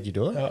that? When did you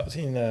do it? It was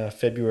in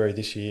February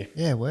this year.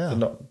 Yeah, wow. So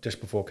not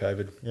just before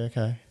COVID. Yeah,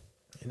 okay.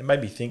 And it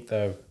made me think,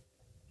 though,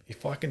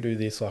 if I can do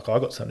this, like I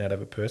got something out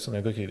of it personally,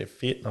 I got to get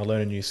fit, and I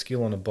learned a new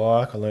skill on the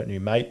bike, I learned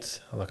new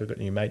mates, I've got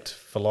new mates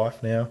for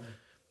life now,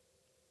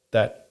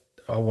 that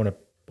I want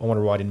to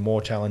ride in more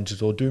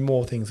challenges or do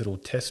more things that will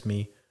test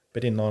me,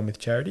 but in line with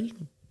charity.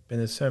 And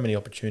there's so many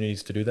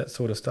opportunities to do that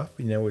sort of stuff.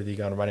 Whether you're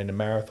going to run in a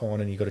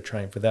marathon and you've got to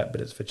train for that, but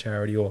it's for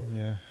charity, or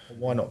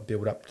why not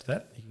build up to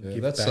that? You can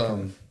give that's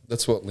back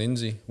that's what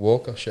Lindsay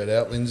Walker, shout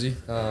out Lindsay.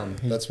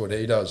 That's what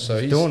he does. So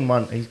he's doing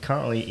one. He's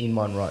currently in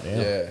one right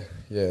now.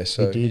 Yeah.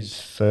 So he did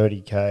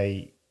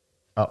 30K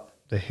up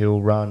the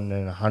hill run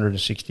and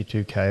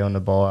 162K on the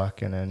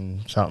bike, and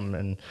then something.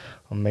 And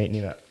I'm meeting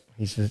him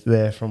he's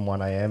there from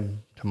 1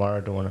 a.m.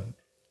 tomorrow doing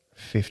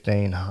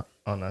 15.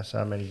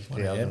 So many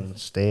thousand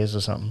stairs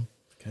or something.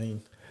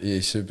 Keen. Yeah,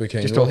 super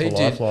keen. Just well, off he the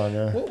did. lifeline,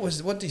 yeah.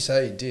 What did he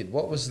say he did?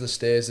 What was the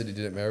stairs that he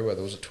did at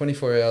Merriweather? Was it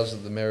 24 hours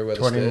of the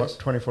Merriweather stairs?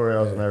 24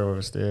 hours of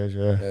Merriweather stairs,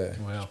 yeah. Yeah,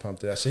 Wow. just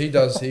pumped it out. So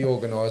he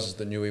organises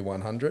the Newey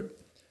 100,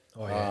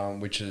 Oh,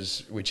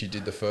 which he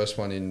did the first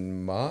one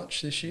in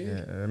March this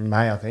year. Yeah,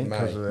 May, I think.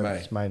 May.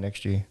 It's May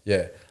next year.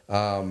 Yeah.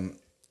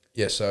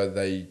 So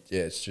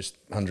it's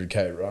just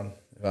 100K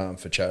run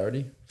for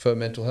charity for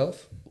mental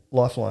health.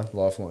 Lifeline.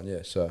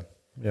 Yeah. So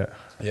Yeah.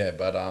 yeah,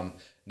 but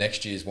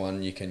next year's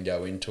one you can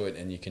go into it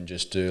and you can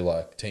just do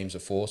like teams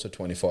of 4, so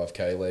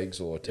 25K legs,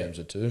 or teams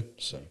of 2.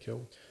 So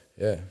cool.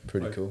 Yeah,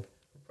 pretty cool.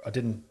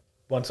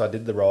 Once I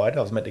did the ride,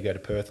 I was meant to go to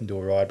Perth and do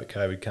a ride, but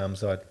COVID comes,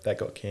 so that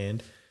got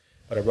canned.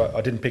 But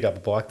I didn't pick up a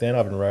bike then. I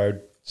haven't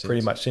rode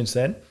pretty much since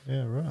then.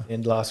 Yeah, right.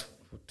 And last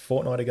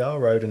fortnight ago, I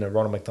rode in a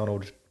Ronald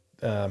McDonald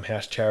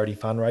House charity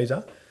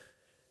fundraiser,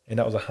 and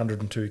that was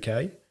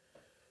 102K.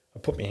 I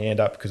put my hand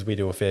up because we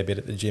do a fair bit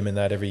at the gym and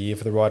that every year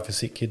for the Ride for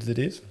Sick Kids that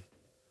is.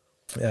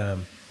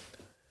 And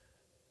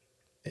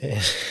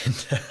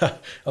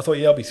I thought,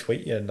 I'll be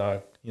sweet. Yeah,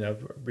 no,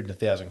 ridden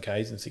 1,000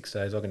 Ks in 6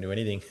 days. I can do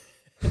anything.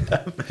 I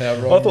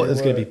thought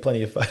there's going to be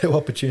plenty of photo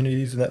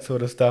opportunities and that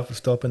sort of stuff,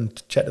 stop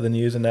and chat to the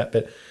news and that.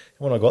 But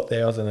when I got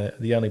there, I was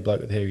the only bloke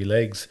with hairy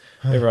legs.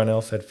 Everyone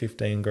else had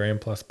 15 grand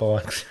plus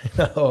bikes.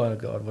 Oh,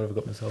 God, what have I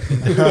got myself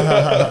into?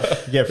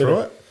 You get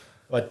through it?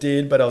 I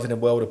did, but I was in a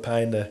world of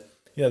pain. The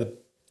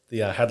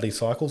Hadley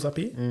cycles up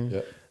here.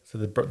 Yeah. So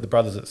the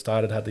brothers that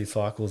started Hadley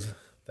cycles,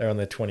 they're on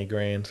their 20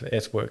 grand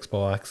S-Works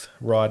bikes,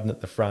 riding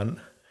at the front.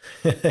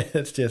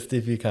 It's just,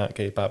 if you can't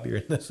keep up, you're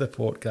in the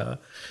support car.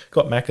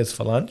 Got Macca's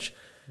for lunch.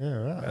 Yeah,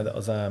 right. That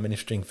was an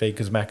interesting feed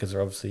because Macca's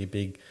are obviously a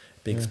big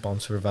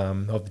sponsor of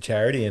the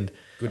charity, and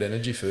Good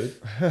energy food.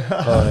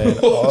 I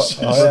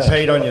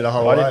repeat on you the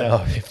whole I way. didn't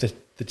know if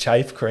the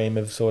chafe cream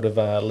have sort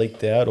of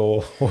leaked out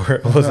or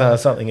it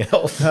was something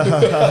else.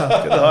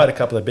 I had a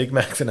couple of Big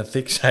Macs and a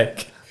thick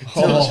shake. It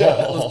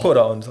was put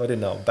on, so I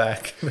didn't know I'm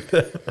back.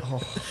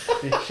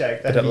 Big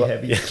shake, that'd be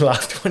heavy.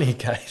 Last 20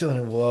 Ks on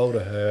a world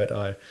of hurt.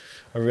 I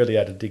really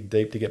had to dig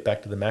deep to get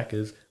back to the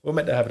Macca's. We were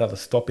meant to have another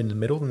stop in the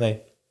middle, and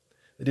they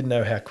They didn't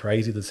know how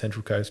crazy the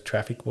Central Coast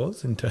traffic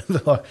was in terms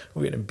of like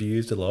we're getting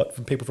abused a lot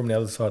from people from the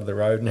other side of the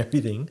road and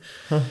everything.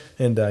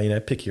 And,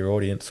 pick your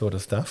audience sort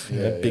of stuff.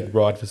 Big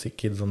ride for sick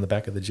kids on the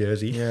back of the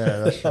jersey. Yeah,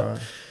 that's right.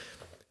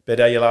 But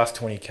your last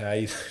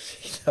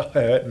 20Ks,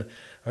 I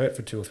hurt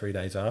for 2 or 3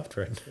 days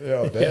after it.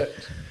 Yeah, I bet.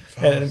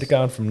 And to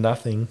going from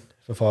nothing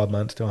for 5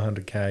 months to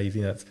 100Ks,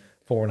 it's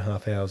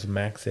 4.5 hours of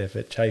max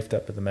effort, chafed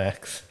up to the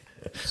max.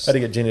 I had to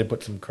get Jenny to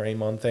put some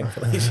cream on,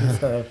 thankfully.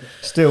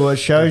 Still, it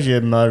shows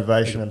your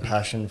motivation and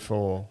passion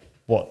for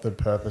what the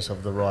purpose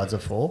of the rides are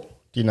for.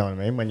 Do you know what I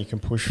mean? When you can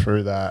push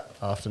through that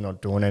after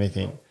not doing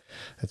anything,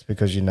 it's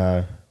because you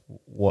know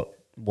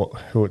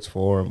who it's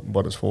for and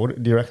what it's for.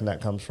 Do you reckon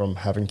that comes from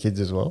having kids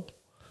as well?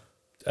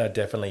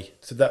 Definitely.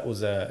 So that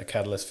was a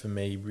catalyst for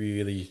me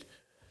really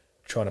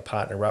trying to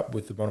partner up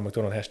with the Ronald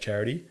McDonald House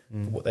charity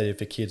for what they did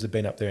for kids. I've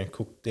been up there and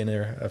cooked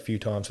dinner a few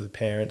times for the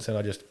parents, and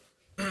I just,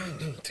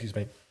 excuse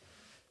me,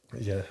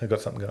 yeah, I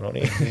got something going on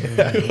here.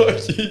 Oh,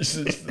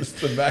 Jesus,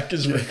 the Mac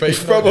is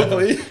repeating.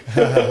 Probably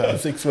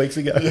 6 weeks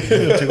ago.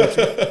 2 weeks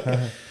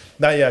ago.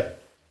 No, yeah,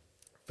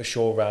 for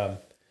sure.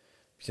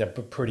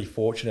 Pretty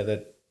fortunate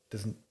that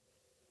doesn't,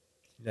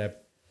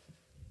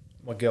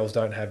 my girls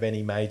don't have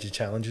any major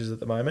challenges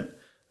at the moment.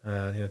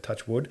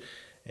 Touch wood,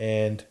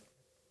 and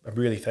I'm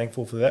really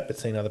thankful for that. But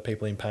seeing other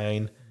people in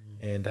pain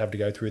and have to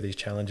go through these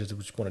challenges, I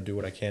just want to do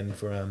what I can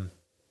for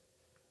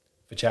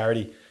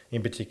charity.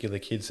 In particular,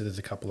 kids. So there's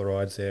a couple of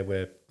rides there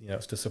where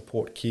it's to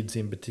support kids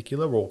in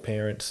particular, or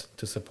parents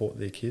to support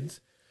their kids.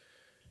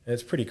 And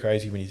it's pretty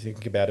crazy when you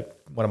think about it.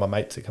 One of my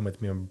mates that come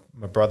with me,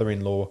 my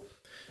brother-in-law,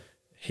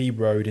 he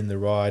rode in the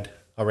ride.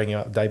 I rang him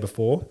up the day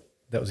before.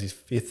 That was his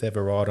 5th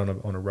ever ride on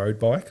a road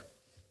bike,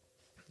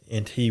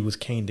 and he was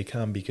keen to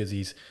come because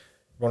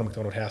Ronald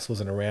McDonald House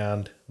wasn't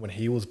around when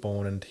he was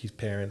born, and his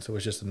parents, it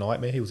was just a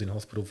nightmare. He was in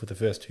hospital for the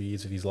first 2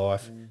 years of his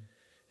life.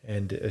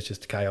 And it's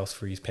just chaos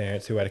for his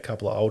parents who had a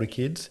couple of older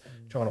kids,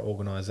 trying to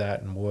organise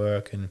that and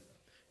work. And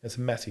it's a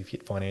massive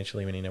hit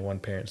financially when, one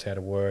parent's out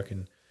of work.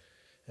 And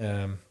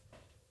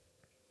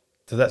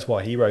so that's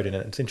why he wrote in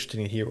it. It's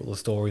interesting to hear all the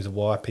stories of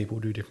why people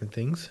do different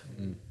things.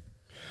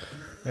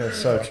 Yeah, it's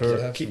so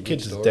true.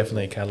 Kids is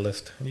definitely a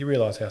catalyst. And you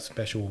realise how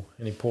special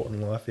and important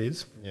life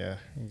is. Yeah,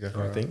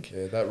 exactly. I think.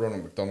 Yeah, that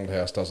Ronald McDonald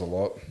House does a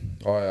lot.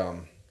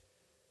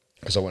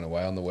 Because I went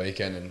away on the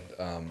weekend and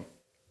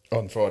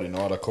on Friday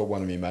night, I called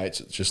one of my mates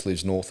that just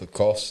lives north of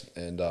Kos,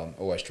 and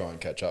always try and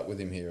catch up with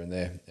him here and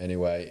there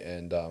anyway.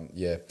 And,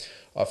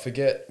 I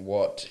forget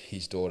what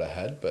his daughter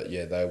had, but,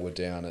 they were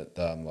down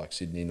at,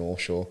 Sydney North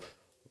Shore,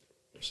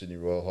 Sydney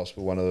Royal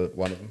Hospital, one of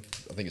them.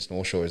 I think it's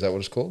North Shore. Is that what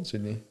it's called,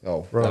 Sydney?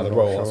 Oh, the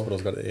Royal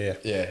Hospital's got it,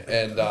 yeah. Yeah,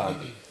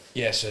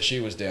 and, so she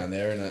was down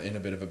there in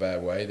a bit of a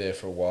bad way there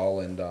for a while,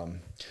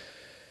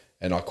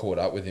 and I caught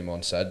up with him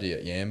on Saturday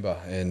at Yamba,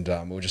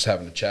 and we were just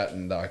having a chat,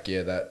 and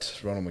that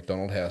Ronald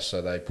McDonald House.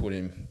 So they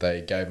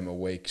gave him a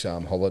week's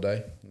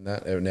holiday.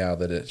 Now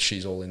that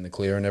she's all in the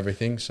clear and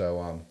everything.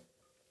 So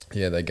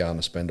they're going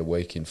to spend a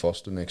week in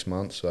Foster next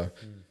month. So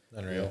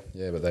unreal.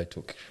 Yeah, but they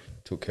took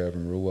care of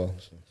him real well.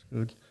 So it's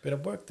good. But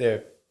I've worked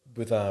there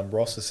with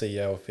Ross, the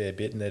CEO, a fair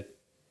bit, and they're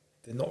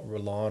not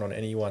relying on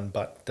anyone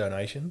but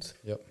donations.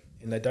 Yep.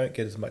 And they don't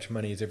get as much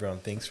money as everyone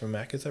thinks from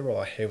Macca's. They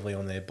rely heavily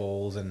on their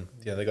balls, and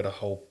they got a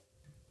whole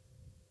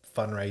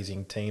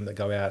fundraising team that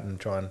go out and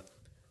try and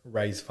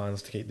raise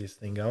funds to keep this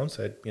thing going.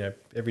 So,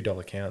 every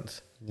dollar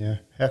counts. Yeah.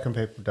 How can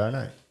people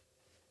donate?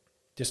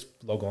 Just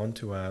log on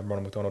to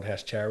Ronald McDonald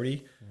House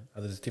Charity.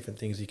 There's different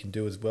things you can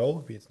do as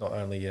well. It's not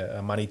only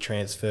a money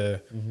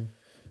transfer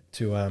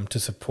to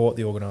support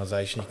the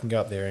organisation. You can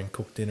go up there and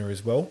cook dinner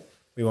as well.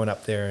 We went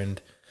up there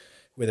and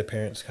where the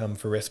parents come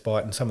for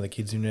respite, and some of the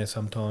kids in there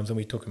sometimes, and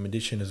we took them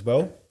audition as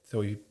well. So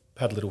we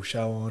had a little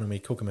show on and we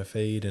cook them a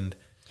feed. And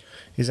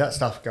is that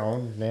stuff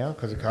going now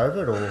because of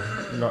COVID,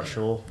 or not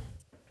sure?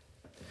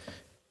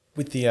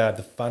 With the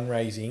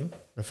fundraising.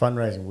 The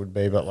fundraising would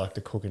be, but like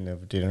the cooking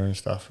of dinner and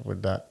stuff,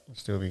 would that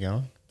still be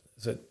going?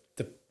 So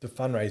the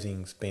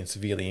fundraising's been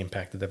severely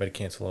impacted. They've had to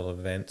cancel a lot of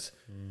events.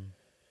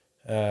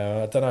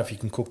 I don't know if you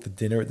can cook the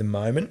dinner at the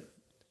moment,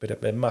 but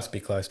it must be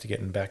close to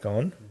getting back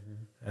on.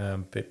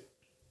 But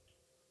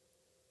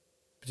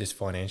just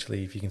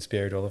financially, if you can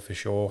spare $1 for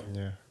sure.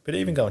 Yeah. But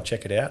even go and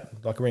check it out.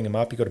 Like ring them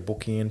up, you got to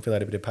book in, fill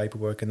out a bit of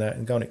paperwork and that,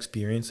 and go and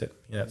experience it.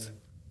 It's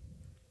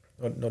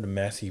not a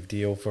massive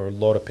deal for a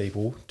lot of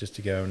people just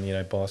to go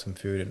and buy some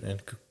food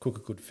and cook a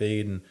good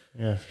feed, and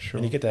yeah, for sure.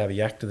 And you get to have a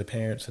yak to the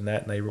parents and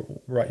that, and they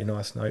write you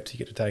nice notes you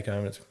get to take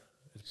home. And it's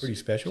pretty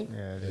special.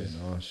 Yeah, it is.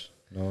 Nice.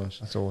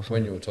 That's awesome.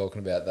 When you were talking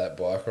about that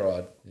bike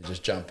ride, you're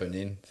just jumping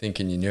in,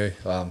 thinking you knew.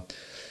 How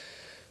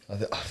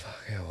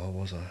old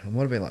was I? I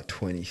might have been like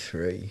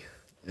 23.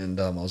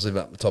 And I was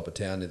living up the top of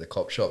town near the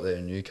cop shop there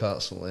in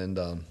Newcastle, and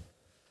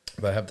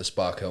they have the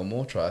Spark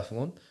Elmore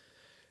Triathlon,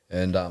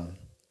 and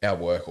our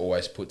work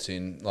always puts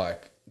in,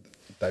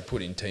 they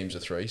put in teams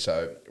of 3,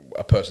 so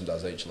a person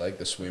does each leg,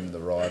 the swim, the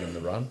ride, and the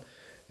run,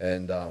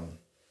 and I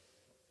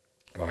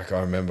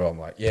remember I'm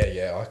like,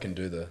 I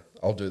can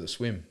I'll do the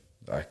swim.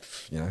 like,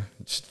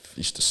 just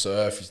used to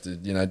surf, used to,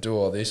 do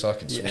all this. I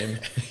could swim.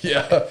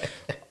 Yeah.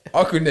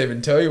 I couldn't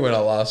even tell you when I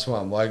last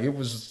swam. Like, it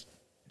was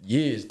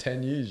years,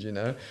 10 years,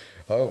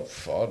 Oh,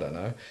 I don't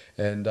know.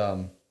 And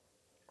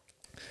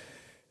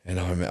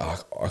I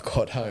remember I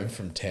got home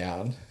from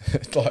town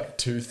at like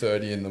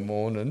 2:30 in the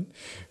morning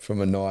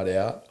from a night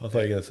out. I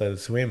thought you were going to say the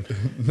swim.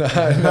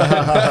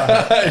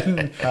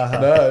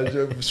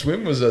 No,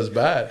 swim was as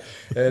bad.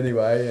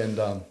 Anyway,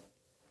 and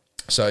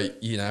so,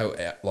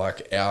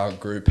 like our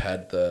group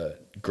had the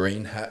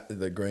green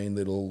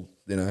little,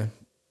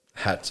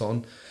 hats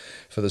on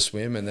for the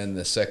swim, and then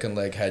the second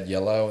leg had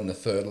yellow and the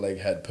third leg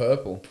had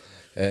purple.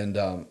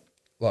 And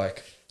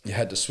like you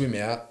had to swim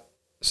out,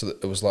 so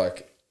that it was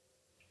like,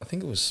 I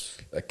think it was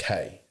a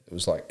K. It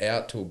was like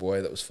out to a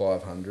buoy that was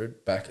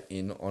 500, back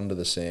in onto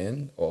the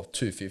sand, or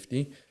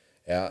 250,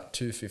 out,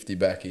 250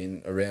 back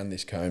in, around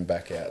this cone,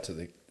 back out to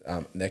the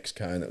next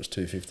cone that was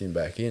 250 and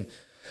back in.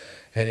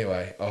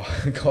 Anyway,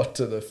 I got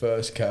to the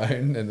first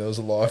cone and there was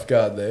a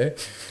lifeguard there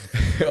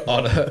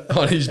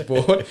on his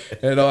board,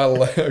 and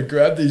I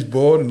grabbed his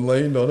board and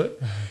leaned on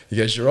it. He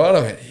goes, "You right?"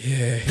 I went,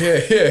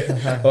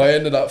 yeah. I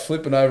ended up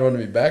flipping over onto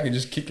my back and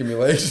just kicking my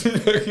legs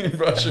and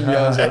brushing my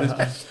arms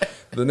out.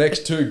 The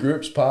next two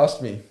groups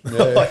passed me.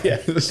 Yeah,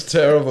 It was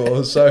terrible. It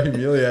was so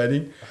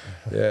humiliating.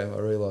 Yeah, I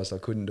realised I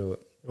couldn't do it.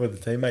 What did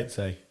the teammates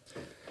say?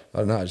 I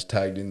don't know, I just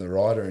tagged in the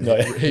rider and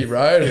he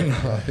rode, and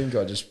I think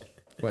I just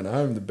went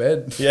home to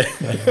bed.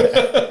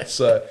 Yeah.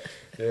 So,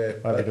 yeah.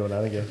 Won't be doing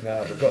that again.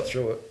 No, but got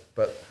through it.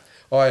 But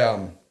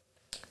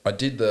I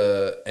did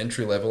the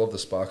entry level of the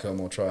Spark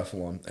Elmore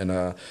Triathlon, and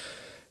a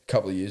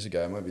couple of years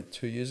ago, maybe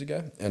 2 years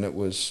ago, and it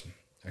was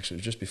actually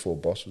just before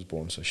Boss was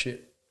born, so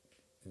shit.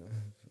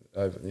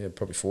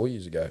 Probably 4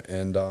 years ago.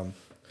 And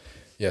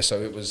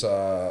so it was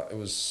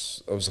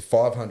a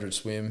 500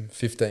 swim,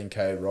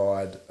 15k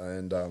ride,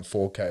 and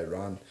 4k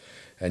run,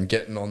 and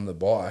getting on the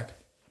bike,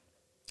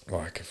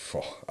 like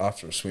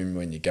after a swim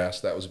when you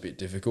gassed, that was a bit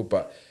difficult.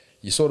 But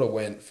you sort of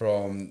went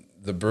from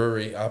the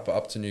brewery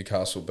up to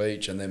Newcastle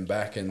Beach and then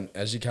back, and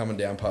as you're coming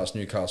down past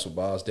Newcastle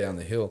Bars down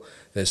the hill,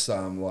 there's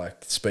some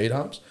like speed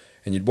humps.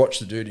 And you'd watch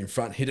the dude in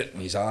front hit it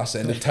and his ass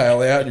ended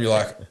tail out, and you're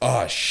like,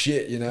 oh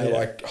shit,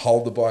 like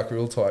hold the bike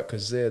real tight,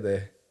 because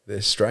they're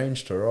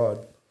strange to ride.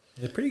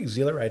 They're pretty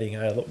exhilarating,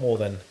 a lot more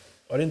than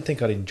I didn't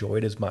think I'd enjoy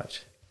it as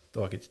much.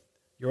 Like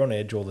you're on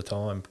edge all the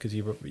time because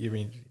you're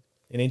an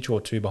inch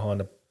or two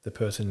behind the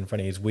person in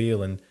front of his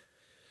wheel, and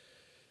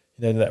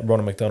that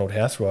Ronald McDonald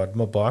house ride,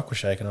 my bike was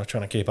shaking. I was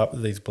trying to keep up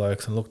with these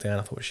blokes and looked down.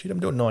 I thought, shit, I'm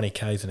doing 90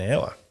 k's an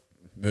hour.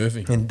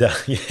 Moving. And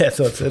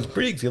so it's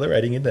pretty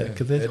exhilarating, isn't it?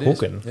 Because they're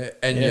hooking. Yeah,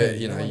 and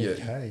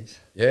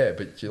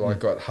but you like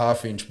got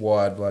 1/2 inch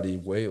wide bloody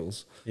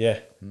wheels. Yeah.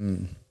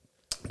 Mm.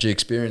 Did you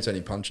experience any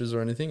punches or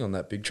anything on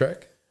that big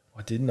track?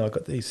 I didn't. I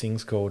got these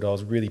things called. I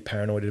was really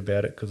paranoid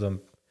about it because I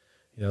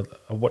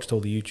watched all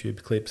the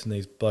YouTube clips and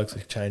these blokes are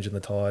changing the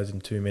tyres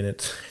in 2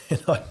 minutes,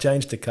 and I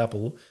changed a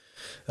couple.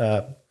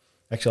 Actually,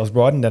 I was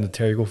riding down to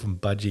Terrigal from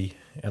Budgie,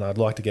 and I'd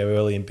like to go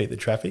early and beat the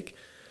traffic.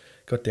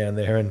 Got down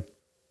there and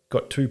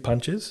got 2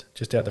 punches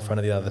just out the front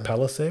of the other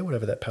palace there,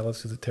 whatever that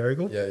palace is at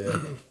Terrigal. Yeah.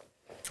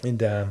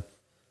 And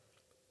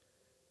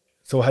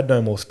so I had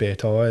no more spare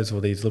tyres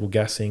or these little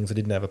gas things. I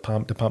didn't have a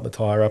pump to pump the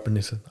tyre up, and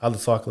this other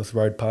cyclist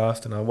rode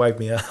past and I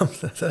waved my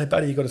arms. I said, "Hey,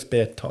 buddy, you got a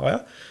spare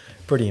tyre?"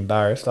 Pretty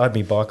embarrassed. I had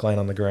my bike laying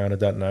on the ground. I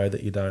don't know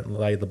that you don't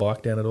lay the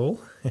bike down at all.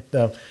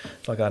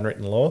 It's like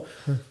unwritten law.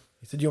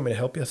 He said, "You want me to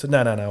help you?" I said,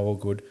 No, all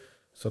good.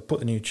 So I put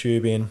the new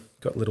tube in,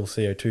 got a little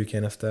CO2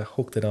 canister,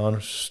 hooked it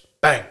on,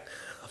 bang.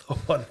 I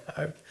thought,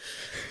 oh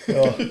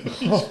no.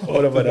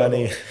 What have I done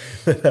here?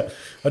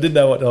 I didn't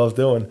know what I was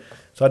doing.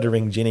 So I had to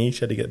ring Ginny.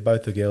 She had to get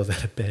both the girls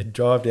out of bed,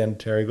 drive down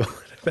to Terrigal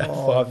at about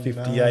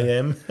 5:50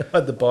 a.m. I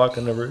had the bike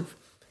on the roof.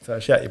 So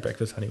shout your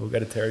breakfast, honey. We'll go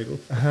to Terrigal.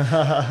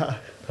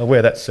 I'll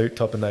wear that suit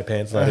top and no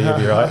pants later. You'll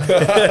be right.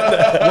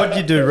 What did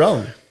you do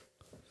wrong?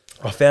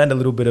 I found a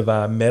little bit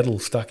of metal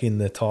stuck in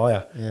the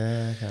tyre.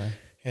 Yeah, okay.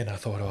 And I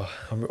thought,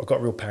 I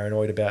got real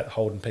paranoid about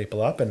holding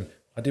people up, and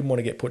I didn't want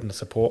to get put in a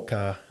support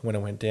car when I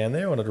went down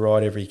there. I wanted to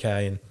ride every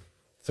K, and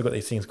so I got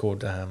these things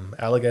called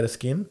alligator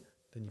skin.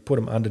 Then you put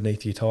them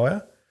underneath your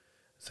tyre.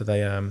 So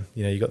they,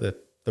 you got the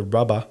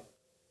rubber,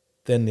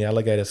 then the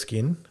alligator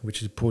skin,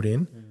 which is put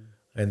in,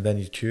 and then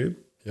your tube.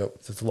 Yep.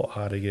 So it's a lot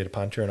harder to get a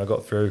puncher, and I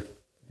got through.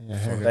 Yeah,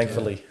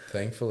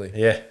 Thankfully.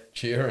 Yeah.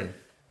 Cheering.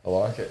 I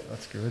like it.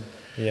 That's good.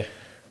 Yeah.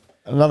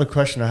 Another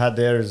question I had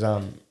there is,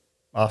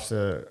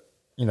 after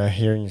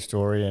hearing your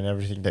story and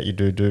everything that you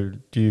do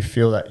you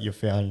feel that you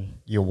found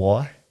your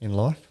why in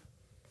life?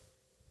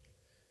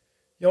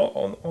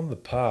 On the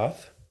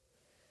path.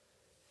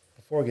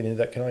 Before I get into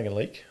that, can I get a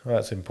leak? Oh,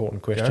 that's an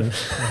important question.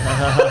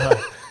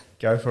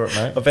 Go for it,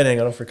 mate. I've been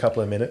hanging on for a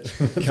couple of minutes.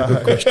 Go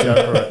for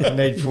it. You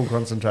need full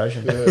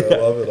concentration. Yeah, I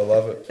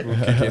love it. We'll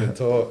kick in and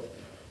talk.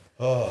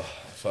 Oh,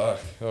 fuck.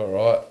 All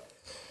right.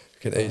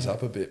 We can ease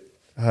up a bit.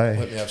 Hey.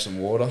 Let me have some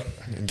water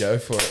and go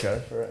for it. Go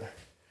for it.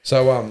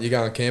 So, you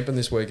going camping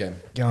this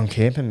weekend? Going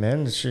camping,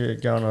 man.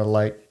 Going to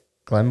Lake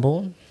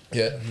Glenbourne.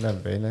 Yeah. Never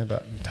been there,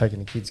 but taking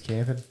the kids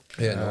camping.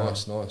 Yeah,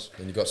 nice.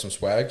 And you got some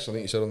swags, I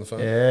think you said on the phone?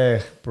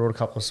 Yeah, brought a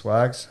couple of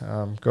swags.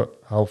 Got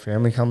whole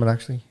family coming,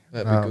 actually.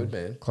 That'd be good,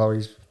 man.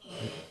 Chloe's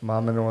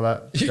mum and all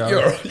that. You all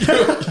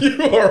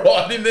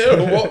right in there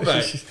or what,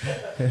 mate?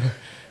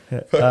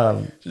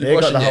 You're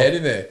washing your head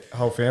in there.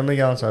 Whole family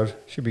going, so it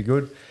should be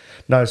good.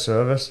 No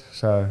service,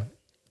 so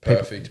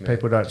Perfect, man.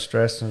 People don't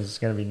stress, and there's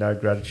going to be no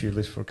gratitude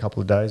list for a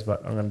couple of days,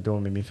 but I'm going to do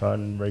them in my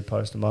phone and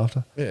repost them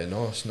after. Yeah,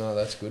 nice. No,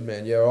 that's good,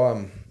 man. Yeah,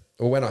 well,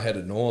 when I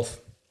headed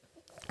north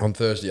on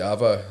Thursday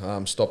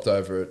Arvo, stopped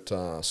over at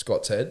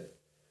Scott's Head,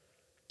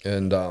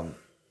 and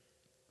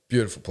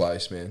beautiful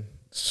place, man.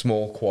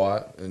 Small,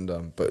 quiet,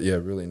 and but yeah,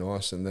 really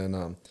nice. And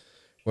then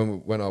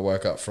when I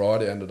woke up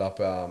Friday, I ended up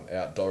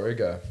out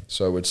Dorrigo,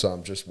 so it's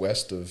just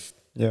west of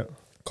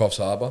Coffs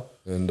Harbour,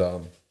 and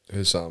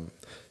there's some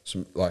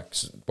like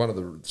one of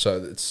the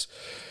it's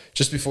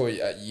just before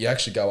you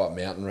actually go up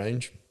mountain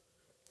range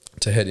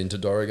to head into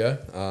Dorrigo,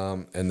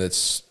 and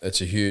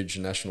it's a huge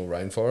national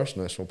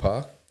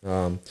park,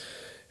 and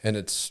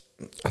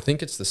I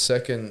think it's the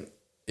second.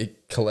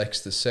 It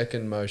collects the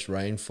second most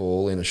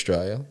rainfall in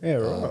Australia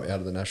out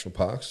of the national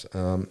parks,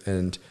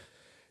 and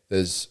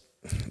there's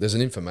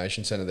an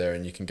information centre there,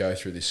 and you can go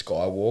through this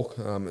skywalk.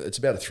 It's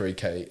about a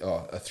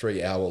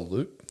 3-hour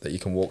loop that you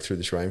can walk through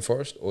this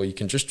rainforest, or you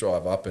can just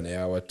drive up an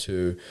hour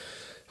to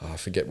I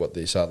forget what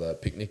this other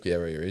picnic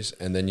area is,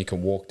 and then you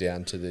can walk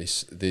down to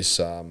this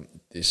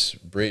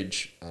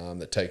bridge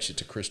that takes you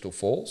to Crystal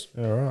Falls.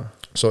 Yeah, right.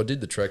 So I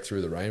did the trek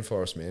through the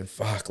rainforest, man.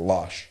 Fuck,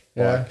 lush.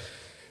 Yeah. Like,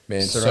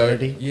 man,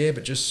 Serenity.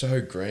 but just so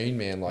green,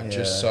 man. Like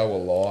just so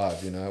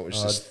alive, you know. It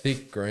was just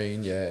thick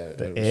green,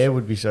 The air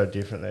would be so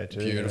different there too.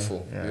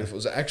 Beautiful, beautiful. It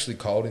was actually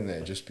cold in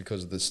there just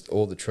because of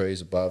all the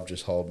trees above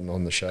just holding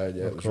on the shade.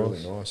 Yeah, it was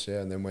really nice.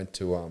 Yeah, and then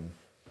went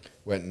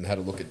and had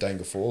a look at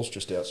Danga Falls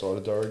just outside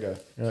of Dorrigo.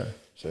 Yeah.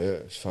 So yeah,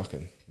 it was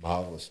fucking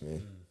marvelous,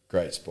 man.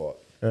 Great spot.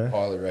 Yeah.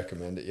 Highly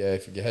recommend it. Yeah,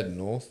 if you're heading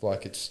north,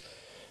 like it's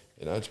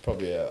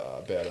probably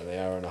about an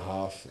hour and a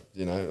half.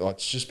 You know, like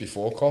it's just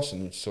before Coss,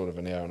 and it's sort of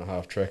an hour and a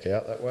half trek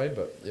out that way.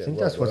 But yeah, I think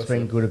that's what's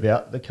been good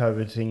about the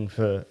COVID thing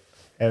for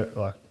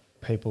like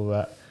people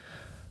that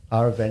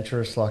are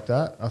adventurous like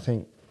that. I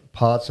think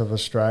parts of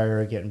Australia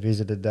are getting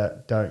visited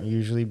that don't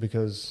usually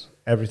because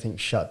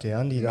everything's shut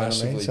down. Do you know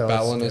what I mean? So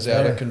Ballin is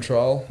out of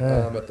control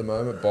at the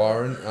moment.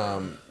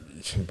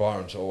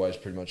 Byron's always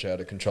pretty much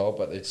out of control,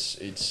 but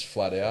it's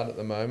flat out at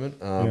the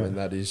moment, and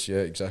that is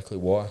exactly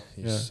why.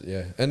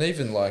 And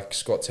even like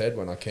Scott's Head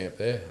when I camped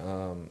there,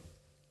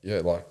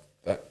 like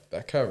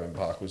that caravan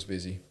park was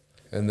busy,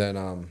 and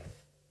then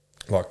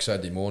like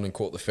Saturday morning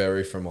caught the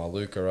ferry from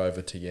Iluka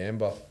over to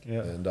Yamba,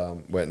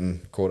 and went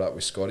and caught up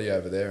with Scotty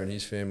over there and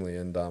his family,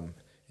 and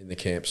in the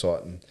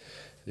campsite, and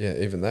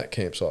even that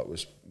campsite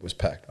was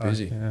packed,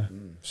 busy.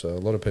 So a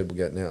lot of people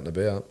getting out and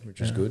about,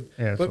 which is good.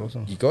 Yeah, it's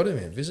awesome. You got to,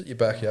 man, visit your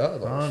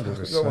backyard. Like,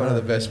 we've got one of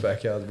the best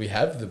backyards. We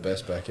have the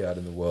best backyard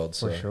in the world.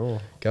 So for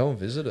sure. Go and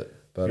visit it.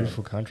 But,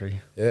 beautiful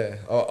country. Yeah.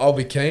 I'll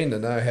be keen to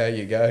know how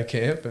you go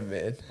camping,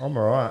 man. I'm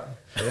all right.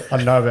 Yeah.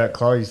 I know about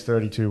Chloe's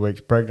 32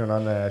 weeks pregnant.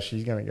 I know how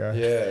she's going to go.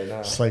 Yeah,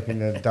 no. Sleep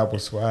in a double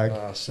swag.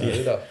 I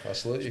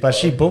salute you. But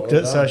she booked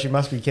it, so she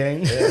must be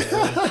keen.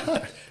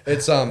 Yeah,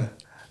 it's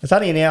It's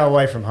only an hour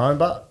away from home,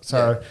 but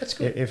so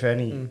if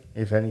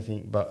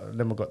anything, but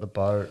then we've got the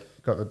boat,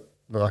 got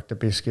the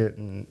biscuit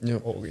and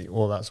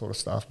all that sort of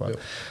stuff. But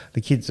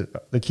the kids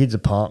are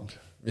pumped.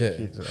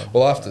 Yeah.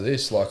 Well, after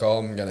this, like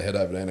I'm going to head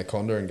over to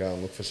Anaconda and go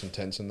and look for some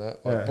tents and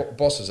that. Like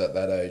Boss is at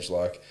that age,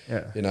 like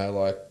you know,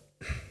 like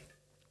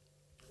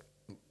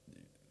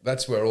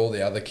that's where all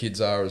the other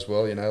kids are as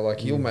well, you know,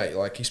 like you'll make,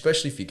 like,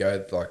 especially if you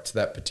go like to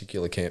that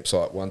particular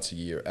campsite once a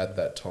year at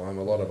that time,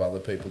 a lot of other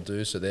people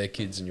do, so their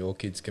kids and your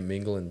kids can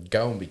mingle and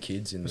go and be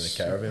kids in the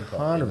caravan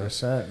park.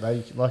 100%.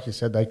 They, like you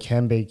said, they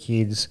can be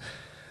kids,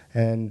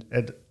 and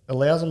it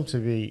allows them to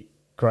be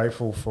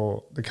grateful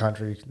for the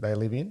country they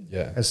live in,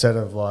 instead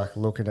of like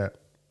looking at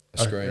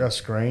a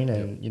screen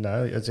and you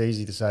know, it's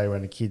easy to say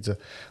when the kids are,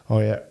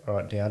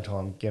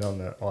 downtime, get on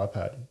the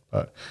iPad,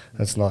 but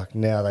it's like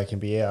now they can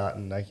be out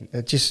and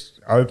it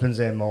just opens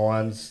their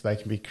minds. They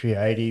can be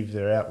creative.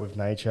 They're out with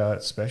nature.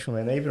 It's special.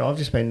 And even I've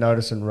just been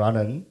noticing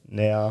running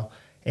now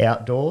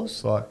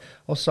outdoors. Like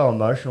I was so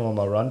emotional on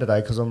my run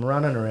today because I'm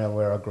running around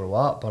where I grew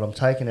up, but I'm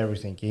taking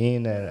everything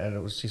in, and it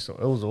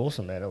was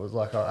awesome, man. It was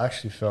like I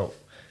actually felt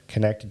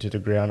connected to the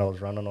ground I was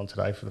running on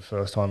today for the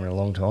first time in a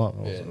long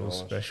time. It was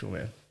special,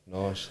 man.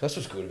 Nice. That's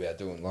what's good about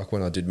doing. Like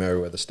when I did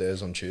Merriweather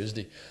Stairs on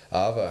Tuesday,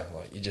 Arvo,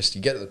 like you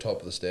get to the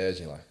top of the stairs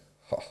and you're like,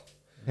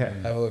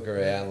 have a look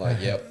around, like,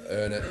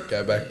 earn it,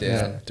 go back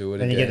down, do it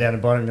then again. Then you get down the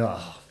bottom, you're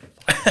like,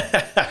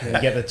 then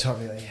you get to the top,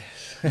 you're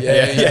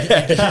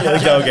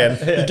like, go again.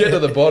 You get to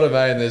the bottom,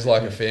 and there's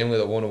like a family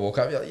that want to walk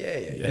up. You're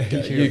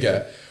like, you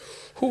go.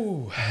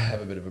 Whew,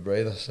 have a bit of a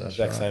breather. So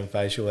exact same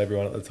facial,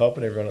 everyone at the top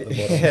and everyone at the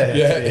bottom.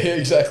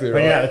 Exactly right.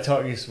 When you're at the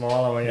top, you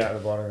smile, and when you're at the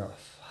bottom, you're like,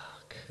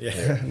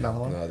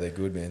 no, they're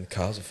good, man. The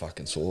cars are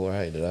fucking sore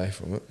today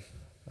from it.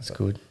 That's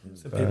good.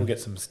 So people get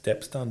some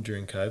steps done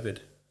during COVID.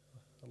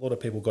 A A lot of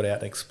people got out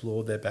and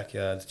explored their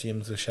backyards.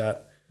 Gyms were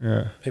shut.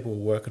 Yeah. People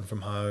were working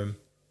from home.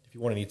 If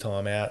you want any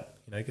time out,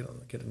 get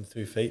on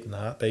 2 feet and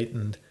heartbeat.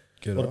 And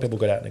a lot of people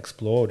got out and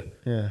explored.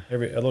 Yeah.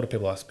 A lot of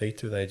people I speak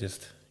to, they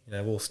just,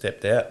 all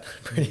stepped out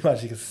pretty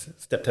much because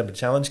September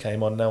Challenge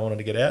came on. No one wanted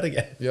to get out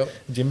again. Yep.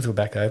 Gyms were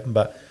back open,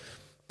 but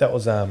that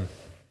was I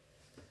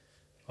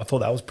thought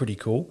that was pretty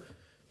cool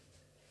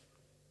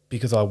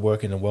because I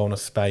work in a wellness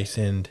space,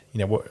 and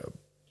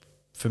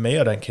for me,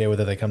 I don't care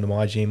whether they come to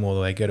my gym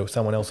or they go to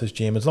someone else's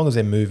gym, as long as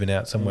they're moving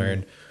out somewhere.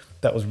 And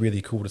that was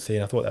really cool to see,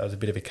 and I thought that was a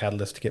bit of a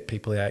catalyst to get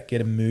people out, get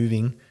them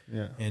moving,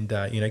 and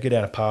get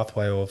down a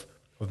pathway of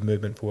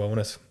movement for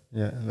wellness.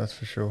 Yeah, that's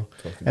for sure.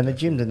 And the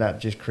gyms and that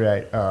just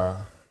create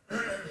an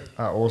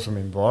awesome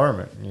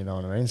environment, you know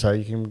what I mean? So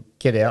you can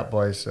get out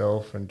by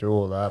yourself and do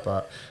all that,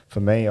 but for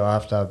me, I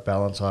have to have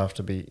balance. I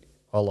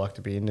like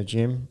to be in the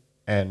gym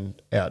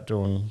and out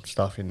doing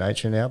stuff in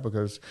nature now,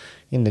 because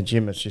in the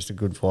gym it's just a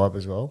good vibe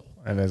as well.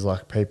 And there's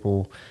like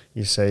people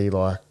you see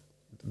like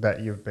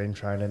that you've been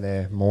training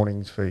their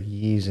mornings for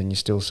years and you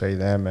still see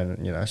them,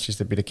 and it's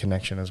just a bit of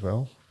connection as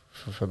well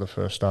for the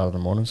first start of the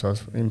morning. So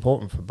it's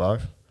important for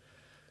both.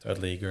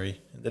 Totally agree.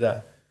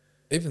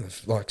 Even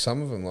like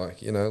some of them,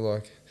 like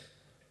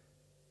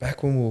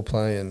back when we were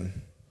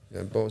playing,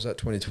 what was that,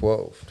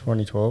 2012?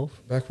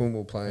 2012. Back when we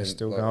were playing, they're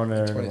still going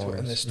there in the and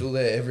mornings. they're still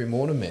there every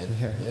morning, man.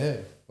 Yeah.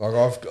 Like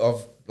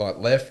I've like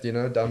left,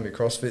 done my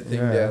CrossFit thing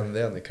down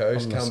the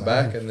coast, come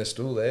back, and they're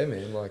still there,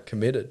 man. Like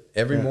committed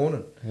every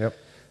morning. Yep.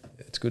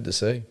 It's good to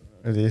see.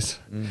 It is.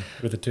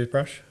 With a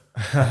toothbrush.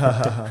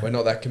 We're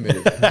not that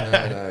committed.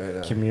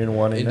 No. Communal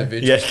one.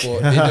 Individual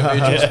sport.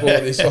 Individual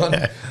sport. This one.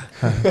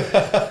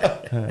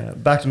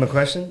 Back to my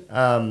question.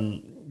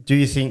 Do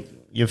you think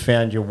you've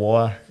found your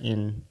why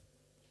in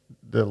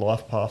the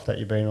life path that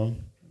you've been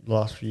on the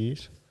last few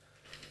years?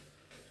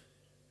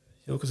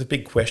 Look, it's a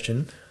big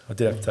question. I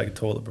did have to take a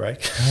toilet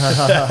break.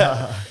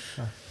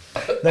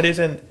 That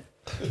isn't.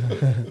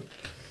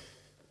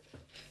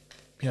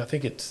 I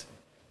think it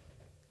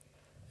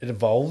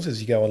evolves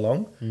as you go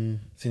along.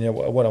 So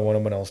what I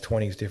wanted when I was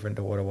 20 is different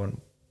to what I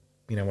want,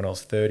 when I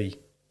was 30.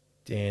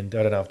 And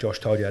I don't know if Josh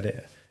told you, I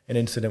had an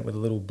incident with a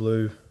little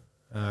blue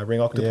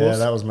ring octopus. Yeah,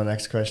 that was my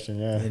next question.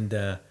 Yeah, and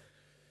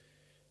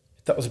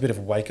that was a bit of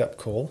a wake up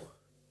call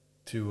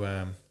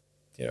to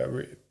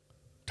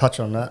touch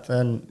on that.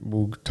 Then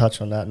we'll touch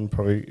on that and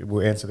probably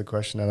we'll answer the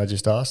question that I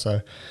just asked.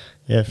 So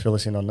yeah, fill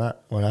us in on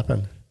that. What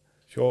happened?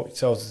 Sure.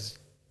 So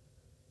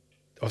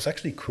I was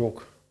actually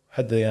crook.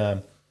 Had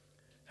the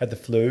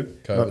flu.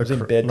 I was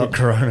in bed. Not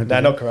corona. No,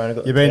 not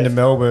corona. You've been to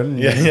Melbourne.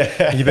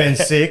 Yeah. You've been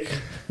sick.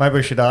 Maybe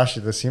we should ask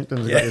you the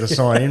symptoms. Got you to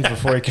sign in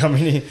before you come in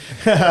here.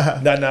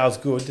 No, it was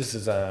good. This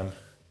is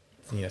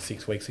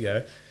 6 weeks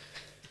ago.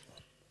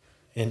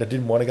 And I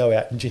didn't want to go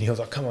out. And Ginny was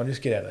like, come on,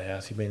 just get out of the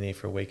house. You've been here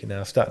for a week. And now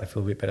I'm starting to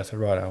feel a bit better. I said,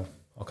 right,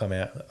 I'll come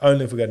out.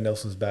 Only if we go to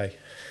Nelson's Bay.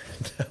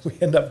 We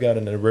end up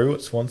going to Nauru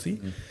at Swansea.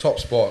 Top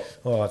spot.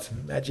 Oh, it's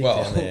magic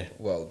down there.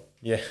 Well,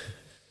 yeah.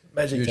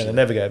 Magic usually. down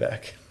there. Never go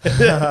back.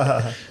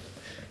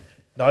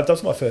 No, that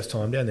was my first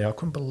time down there. I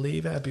couldn't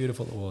believe how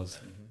beautiful it was.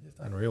 It's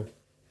unreal.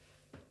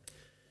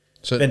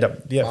 So end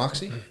up,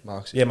 Marksy?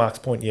 Yeah, Marks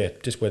Point, yeah.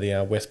 Just where the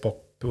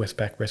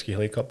Westpac rescue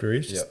helicopter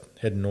is. Just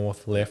head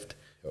north, left,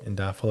 and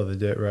follow the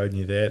dirt road, and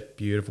you're there. It's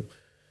beautiful.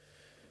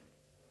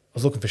 I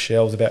was looking for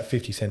shells about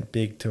 50 cent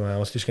big. I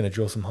was just going to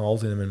drill some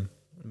holes in them and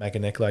make a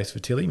necklace for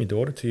Tilly, my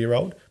daughter,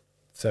 2-year-old.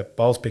 So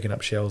I was picking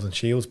up shells and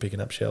she was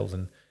picking up shells,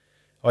 and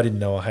I didn't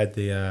know I had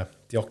the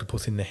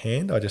octopus in the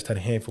hand. I just had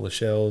a handful of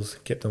shells,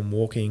 kept on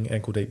walking,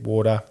 ankle deep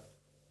water,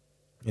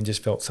 and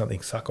just felt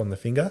something suck on the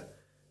finger.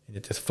 And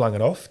it just flung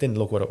it off. Didn't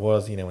look what it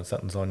was, when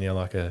something's on you,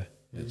 like a...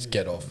 It's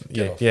get off.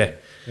 Yeah. Yeah.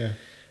 I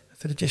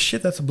said, just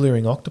shit, that's a blue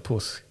ring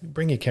octopus.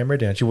 Bring your camera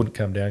down. She wouldn't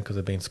come down because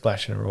I'd been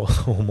splashing her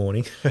all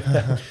morning.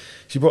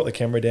 She brought the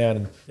camera down,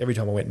 and every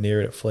time I went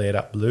near it, it flared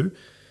up blue.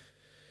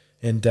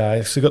 And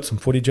so got some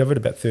footage of it,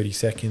 about 30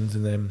 seconds,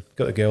 and then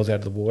got the girls out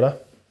of the water.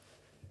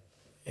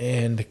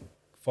 And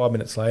 5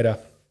 minutes later,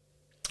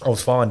 I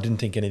was fine, didn't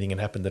think anything had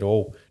happened at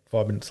all.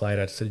 5 minutes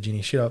later, I said to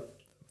Ginny, shit, I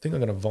think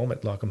I'm going to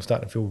vomit, like I'm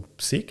starting to feel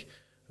sick.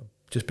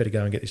 Just better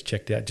go and get this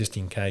checked out just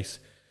in case.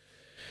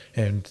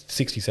 And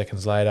 60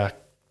 seconds later,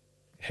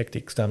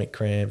 hectic stomach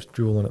cramps,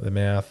 drooling at the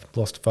mouth,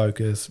 lost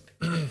focus.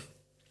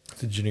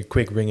 So Ginny,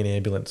 quick, ring an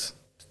ambulance.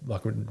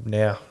 Like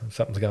now,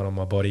 something's going on in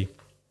my body.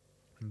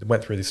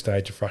 Went through this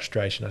stage of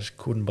frustration. I just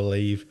couldn't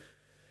believe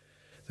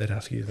that,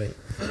 excuse me,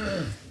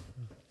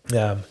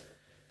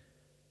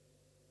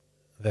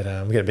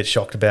 we get a bit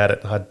shocked about it.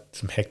 I had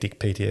some hectic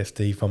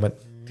PTSD from it,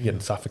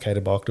 getting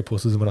suffocated by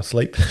octopuses when I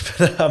sleep.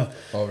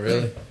 Oh,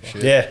 really?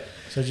 Shit. Yeah.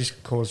 So it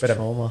just caused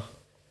trauma.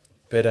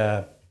 But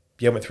I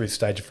went through the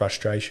stage of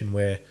frustration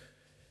where I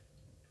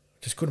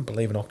just couldn't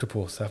believe an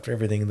octopus after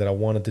everything that I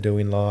wanted to do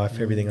in life,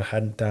 everything I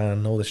hadn't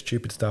done, all the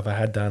stupid stuff I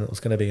had done. It was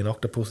going to be an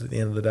octopus at the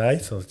end of the day.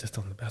 So I was just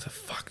on the bus. I said,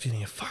 fuck,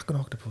 Ginny, a fucking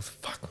octopus.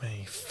 Fuck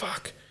me.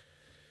 Fuck.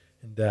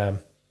 And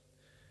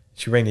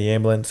she rang the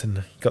ambulance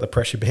and got the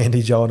pressure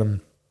bandage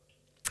on,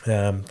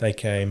 and they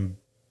came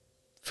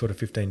sort of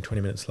 15,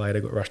 20 minutes later,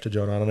 got rushed to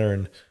John Hunter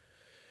and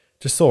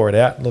just saw it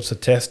out. Lots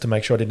of tests to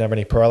make sure I didn't have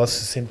any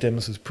paralysis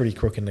symptoms. It was pretty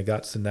crook in the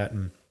guts and that.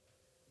 And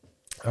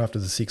after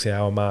the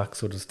 6-hour mark,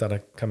 sort of started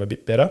to come a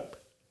bit better,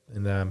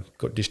 and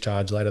got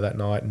discharged later that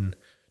night, and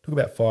took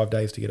about 5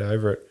 days to get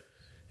over it.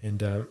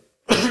 And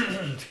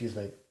excuse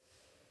me.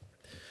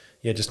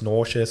 Yeah, just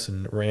nauseous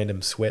and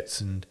random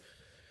sweats, and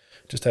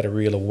just had a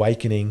real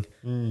awakening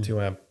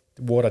to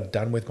what I'd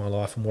done with my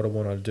life and what I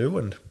wanted to do,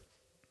 and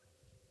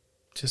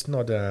just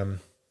not to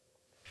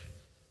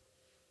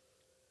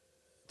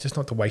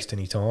waste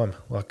any time.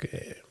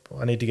 Like,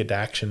 I need to get to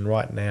action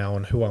right now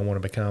on who I want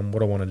to become,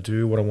 what I want to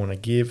do, what I want to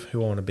give,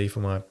 who I want to be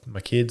for my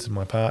kids,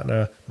 my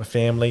partner, my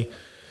family,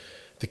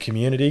 the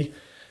community.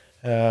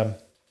 So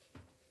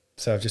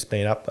I've just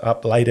been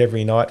up late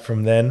every night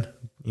from then,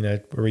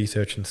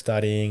 researching,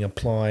 studying,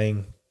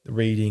 applying,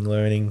 reading,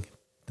 learning,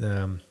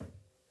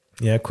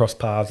 cross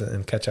paths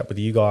and catch up with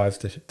you guys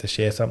to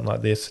share something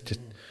like this,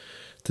 just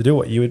to do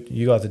what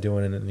you guys are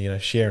doing,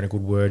 and sharing a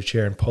good word,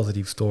 sharing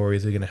positive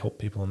stories that are going to help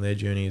people on their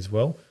journey as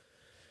well.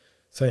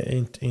 So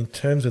in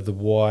terms of the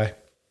why,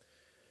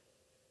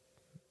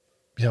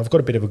 I've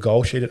got a bit of a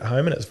goal sheet at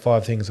home, and it's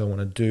 5 things I want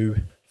to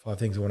do, 5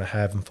 things I want to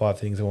have, and 5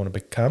 things I want to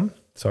become.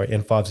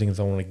 And 5 things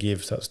I want to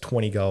give. So it's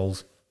 20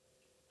 goals.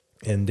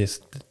 And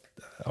this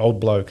old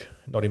bloke,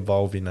 not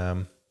involved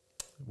in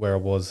where I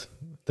was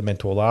the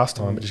mentor last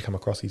time, but just come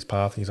across his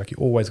path. And he's like, you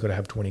always got to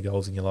have 20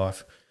 goals in your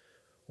life.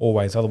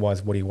 Always.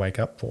 Otherwise, what do you wake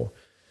up for?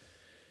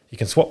 You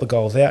can swap the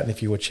goals out, and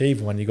if you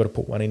achieve one, you've got to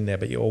put one in there,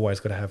 but you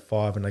always got to have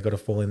 5, and they've got to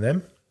fall in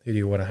them. Who do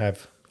you want to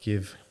have,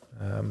 give,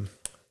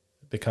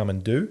 become,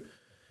 and do?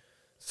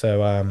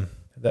 So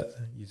that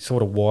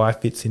sort of why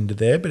fits into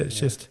there, but it's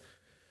just,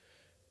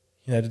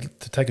 to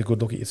take a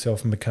good look at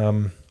yourself and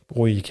become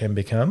all you can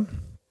become.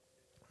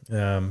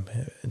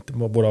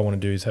 What I want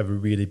to do is have a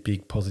really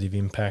big positive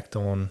impact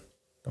on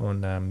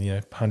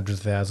hundreds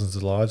of thousands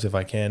of lives if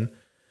I can.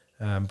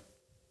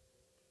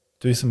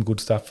 Do some good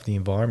stuff for the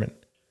environment.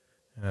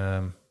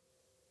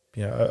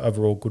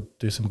 Overall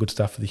do some good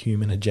stuff for the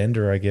human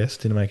agenda, I guess,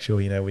 to make sure,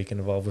 we can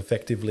evolve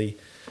effectively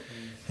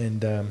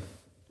and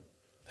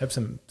have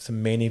some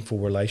meaningful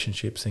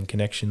relationships and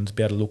connections,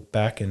 be able to look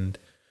back, and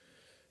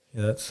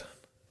that's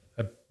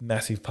a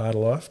massive part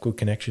of life. Good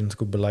connections,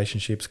 good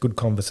relationships, good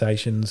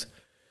conversations,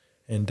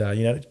 and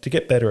to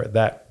get better at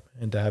that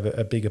and to have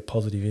a bigger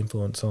positive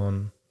influence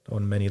on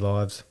many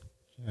lives.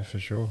 Yeah, for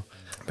sure.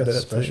 But that's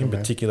special, in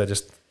particular,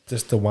 just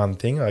the one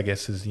thing, I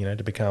guess, is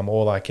to become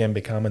all I can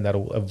become, and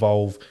that'll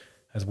evolve,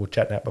 as we were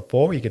chatting about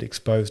before. You get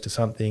exposed to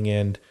something,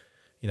 and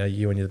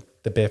you and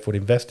the barefoot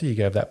investor, you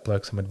give that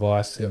bloke some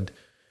advice, and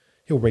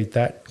he'll read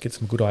that, get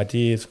some good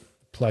ideas,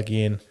 plug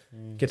in,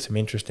 get some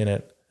interest in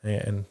it,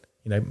 and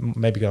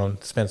maybe go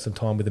and spend some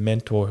time with a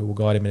mentor who will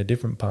guide him in a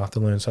different path to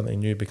learn something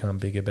new, become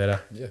bigger,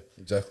 better. Yeah,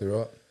 exactly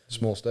right.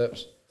 Small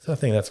steps. So I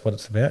think that's what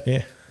it's about.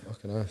 Yeah.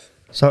 Fucking oath.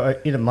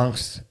 So in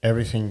amongst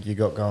everything you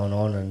got going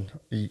on, and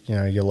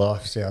your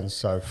life sounds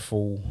so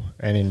full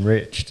and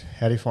enriched,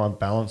 how do you find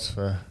balance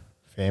for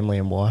family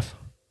and wife?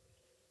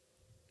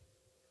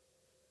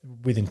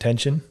 With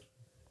intention,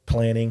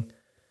 planning.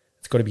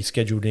 It's got to be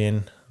scheduled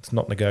in. It's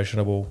not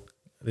negotiable.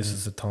 This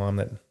is the time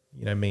that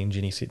me and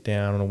Ginny sit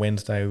down on a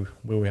Wednesday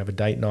where we have a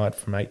date night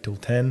from 8 till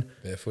 10.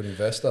 Barefoot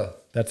investor.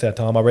 That's our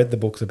time. I read the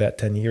books about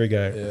 10 years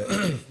ago.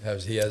 Yeah.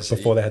 He has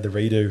before they had the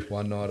redo.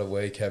 One night a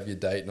week, have your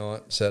date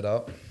night set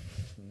up.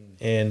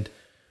 And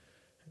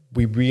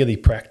we really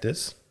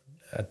practice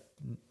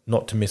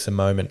not to miss a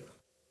moment.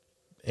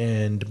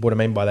 And what I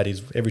mean by that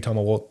is every time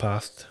I walk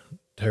past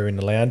her in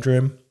the lounge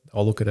room,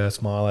 I'll look at her,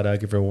 smile at her,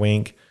 give her a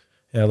wink,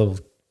 a little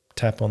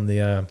tap on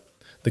the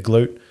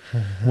glute,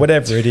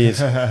 whatever it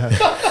is.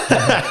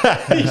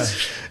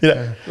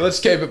 Let's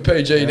keep it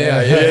PG now.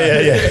 Yeah.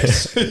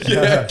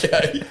 Yeah,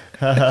 okay.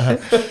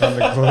 On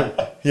the glute.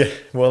 Yeah,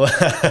 well,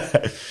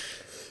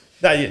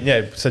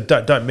 so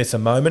don't miss a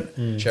moment.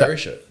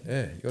 Cherish it.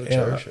 Yeah, you got to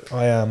cherish it.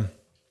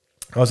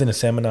 I was in a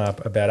seminar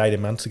about 18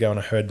 months ago, and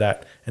I heard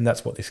that, and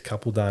that's what this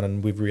couple done,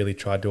 and we've really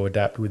tried to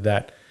adapt with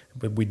that.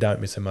 But we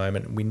don't miss a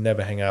moment. We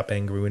never hang up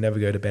angry. We never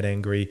go to bed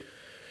angry.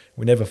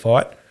 We never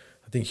fight.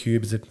 I think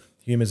humour's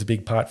a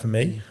big part for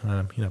me.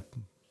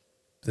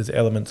 There's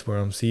elements where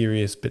I'm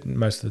serious, but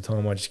most of the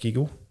time I just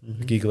giggle.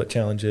 Mm-hmm. Giggle at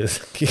challenges,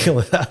 giggle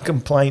at our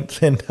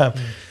complaints, and I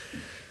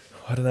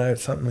don't know,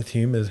 it's something with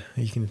humour.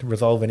 You can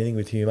resolve anything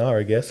with humour,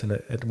 I guess, and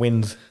it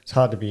wins. It's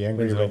hard to be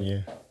angry when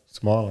you're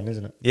smiling,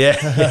 isn't it?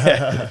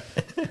 Yeah.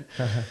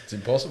 It's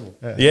impossible.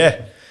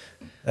 Yeah.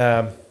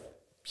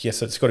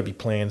 So it's got to be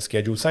planned,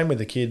 scheduled. Same with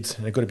the kids.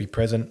 They've got to be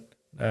present.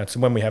 So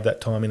when we have that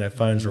time,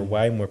 phones are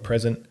away and we're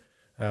present.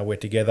 We're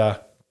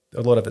together.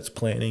 A lot of it's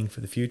planning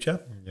for the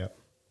future. Yeah.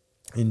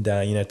 And,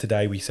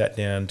 today we sat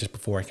down just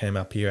before I came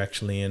up here,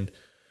 actually, and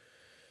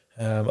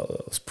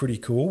it was pretty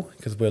cool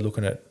because we're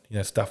looking at,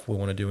 stuff we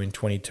want to do in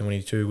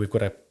 2022. We've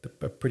got a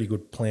pretty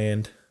good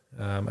planned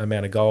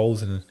amount of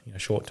goals and,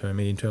 short-term,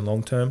 medium-term,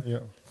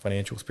 long-term,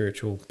 financial,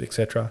 spiritual,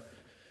 etc.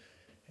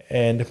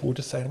 And we're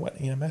just saying,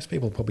 most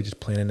people are probably just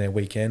planning their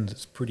weekends.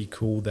 It's pretty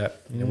cool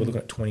that we're looking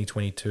at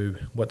 2022.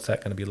 What's that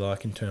going to be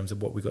like in terms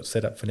of what we've got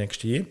set up for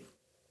next year?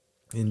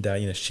 And,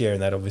 sharing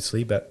that,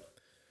 obviously, but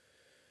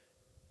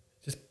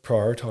just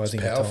prioritising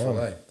It's powerful,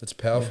 the time. It's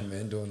powerful,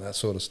 man, doing that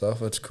sort of stuff.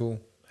 That's cool.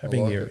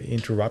 Having your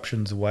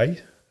interruptions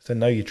away. So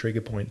know your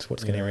trigger points,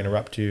 what's going to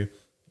interrupt you.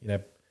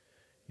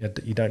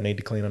 You don't need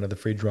to clean under the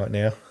fridge right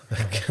now.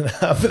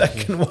 That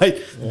can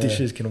wait.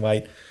 Dishes can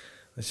wait.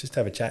 Let's just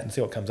have a chat and see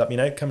what comes up.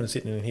 Come and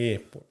sit in here.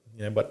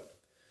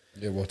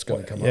 What's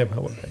going to come up?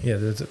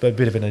 There's a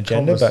bit of an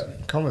agenda,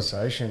 but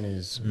conversation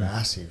is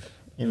massive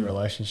in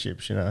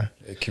relationships.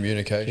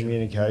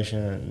 Communication,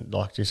 and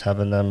like just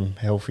having them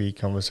healthy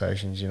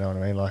conversations. You know what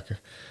I mean? Like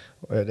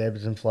it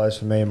ebbs and flows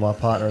for me and my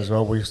partner as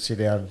well. We sit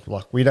down.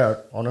 Like we don't.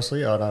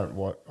 Honestly, I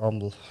don't.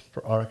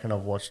 I reckon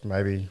I've watched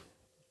maybe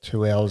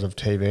 2 hours of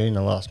TV in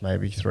the last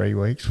maybe 3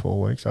 weeks,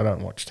 4 weeks. I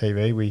don't watch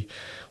TV.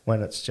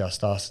 When it's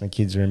just us and the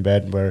kids are in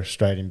bed, we're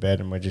straight in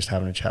bed and we're just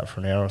having a chat for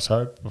an hour or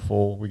so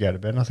before we go to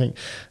bed. And I think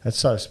it's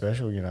so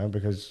special,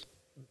 because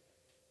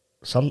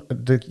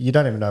you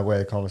don't even know where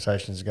the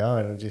conversation's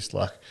going. And just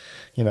like,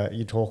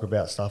 you talk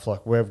about stuff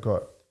like we've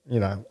got,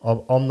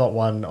 I'm not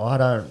one, I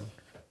don't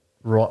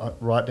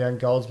write down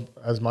goals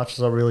as much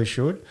as I really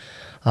should.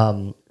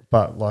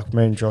 But like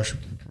me and Josh,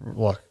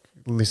 like,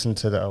 I listened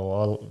to the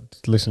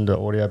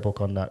audiobook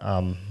on that,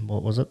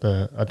 what was it,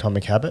 the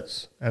Atomic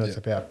Habits, and it's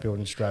about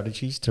building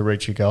strategies to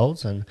reach your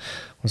goals, and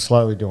we're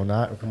slowly doing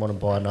that. We want to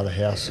buy another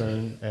house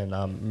soon and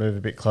move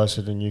a bit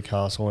closer to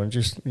Newcastle, and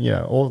just,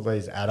 all of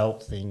these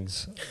adult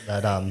things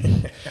that,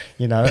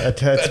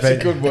 That's a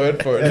good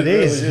word for it. It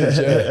is. Really is,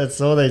 yeah.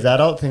 It's all these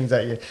adult things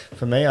that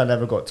for me, I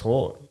never got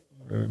taught.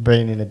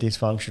 Being in a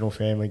dysfunctional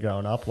family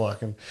growing up,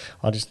 and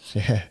I just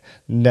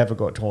never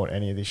got taught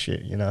any of this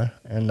shit,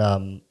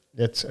 and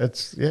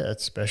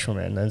it's special,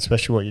 man, and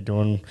especially what you're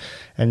doing,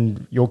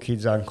 and your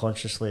kids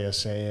unconsciously are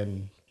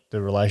seeing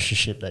the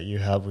relationship that you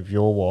have with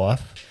your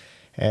wife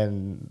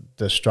and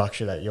the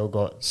structure that you've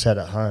got set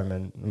at home,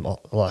 and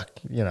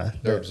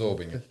they're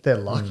absorbing it. They're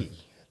lucky.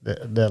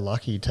 They're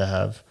lucky to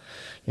have,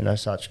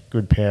 such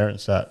good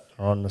parents that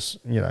are on this,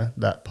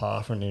 that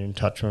path and they're in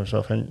touch with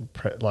themselves, and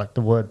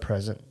the word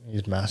present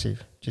is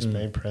massive. Just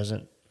being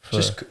present.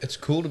 It's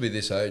cool to be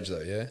this age though,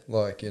 yeah.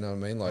 Like, you know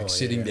what I mean? Like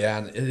sitting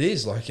down, it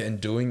is like,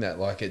 and doing that,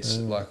 like it's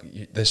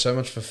there's so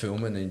much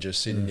fulfillment in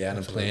just sitting down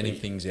and planning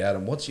things out.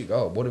 And what's your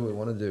goal? What do we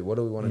want to do? What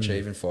do we want to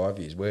achieve in 5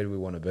 years? Where do we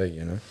want to be?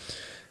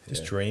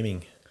 Just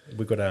dreaming.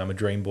 We've got a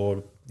dream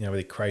board,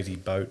 with crazy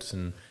boats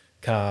and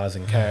cars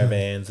and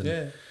caravans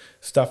and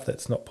stuff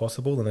that's not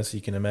possible unless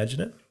you can imagine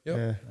it. Yep.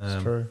 Yeah,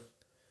 it's true.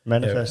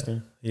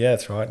 Manifesting. Yeah,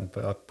 that's right. And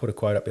I put a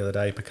quote up the other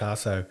day,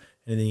 Picasso,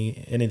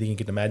 anything you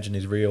can imagine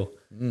is real.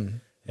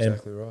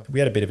 Exactly right. We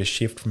had a bit of a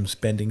shift from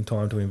spending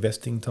time to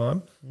investing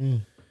time.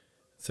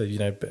 So,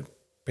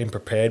 being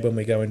prepared when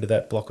we go into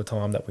that block of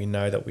time that we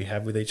know that we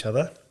have with each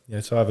other.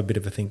 So I have a bit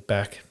of a think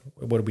back.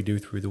 What do we do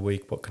through the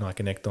week? What can I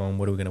connect on?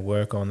 What are we going to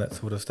work on? That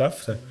sort of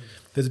stuff. So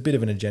there's a bit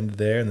of an agenda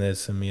there, and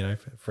there's some,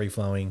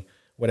 free-flowing,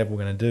 whatever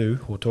we're going to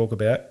do or talk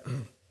about.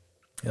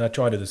 And I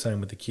try to do the same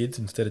with the kids.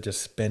 Instead of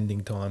just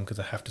spending time because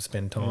I have to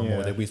spend time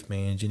or they're with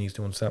me and Ginny's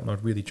doing something,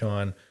 I'd really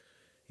try and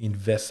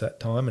invest that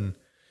time and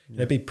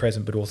be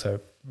present, but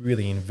also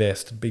really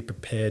invest, be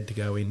prepared to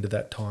go into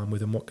that time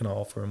with them. What can I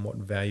offer and what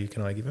value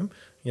can I give them?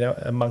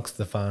 Amongst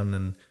the fun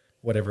and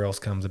whatever else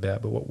comes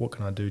about, but what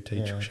can I do,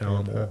 teach or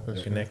show them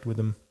or connect with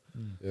them?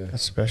 Yeah.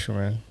 That's special,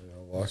 man. Yeah, I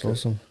like That's it.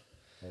 awesome.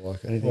 I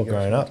like it. Anything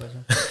growing up.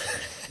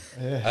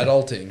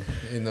 Adulting,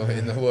 in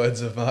the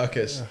words of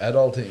Marcus.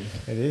 Adulting.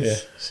 It is.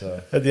 Yeah.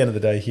 So At the end of the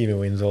day, humour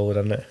wins all,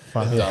 doesn't it? it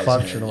does,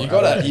 Functional.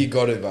 man. You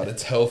got to, but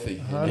it's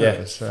healthy.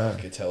 100%.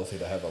 Fuck, it's healthy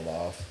to have a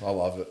laugh. I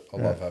love it. I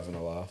love having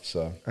a laugh.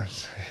 So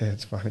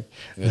It's funny.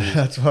 It is.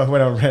 That's why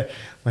when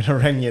I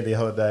rang you the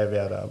other day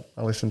about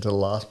I listened to the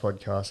last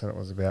podcast and it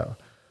was about,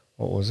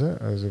 what was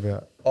it? It was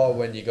about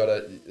when you got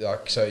to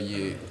so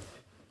you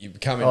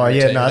become in Oh,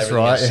 routine yeah, and no, that's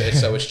everything right. is set,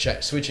 so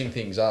it's switching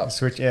things up.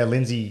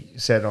 Lindsay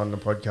said on the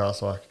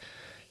podcast, like,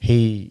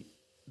 he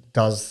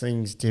does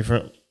things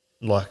different.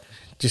 Like,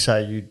 just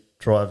say you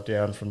drive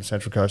down from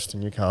Central Coast to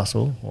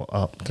Newcastle or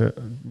up to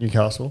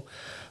Newcastle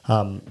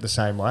the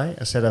same way.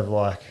 Instead of,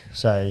 like,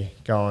 say,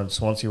 going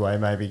Swansea way,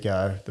 maybe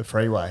go the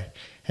freeway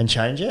and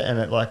change it. And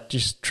it, like,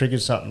 just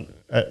triggers something.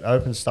 It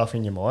opens stuff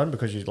in your mind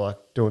because you're, like,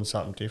 doing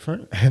something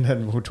different. And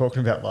then we were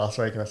talking about last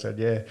week and I said,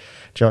 yeah,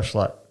 Josh,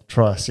 like,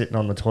 try sitting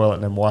on the toilet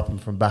and then wiping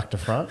from back to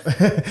front.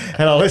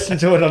 And I listened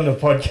to it on the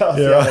podcast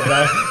the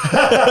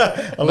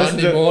other day.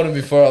 Monday morning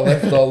before I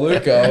left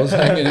Luca, I was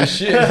hanging his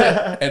shit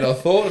and I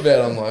thought about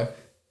it. I'm like,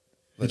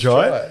 let's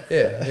try it.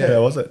 Yeah.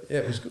 How was it? Yeah,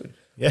 it was good.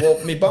 Yeah.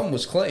 Well, my bum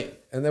was clean.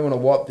 And then when I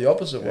wiped the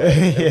opposite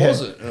way, it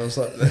wasn't. And I was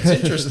like, that's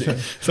interesting.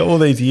 So all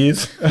these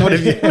years, what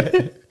have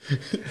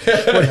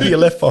you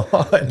left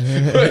behind?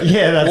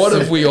 Yeah, that's What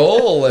it. have we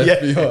all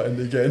left behind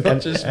again?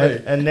 Not just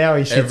me. And now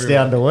he sits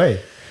down to wee.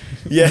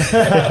 Yeah.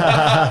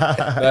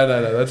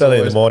 No. That's It's only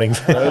in always, the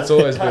mornings. that's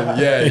always been,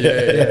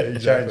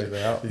 exactly.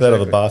 That or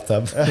the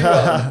bathtub.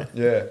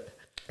 Yeah.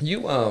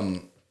 You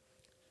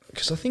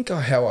because I think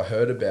how I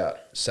heard about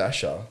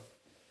Sasha,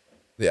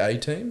 the A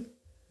team.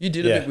 You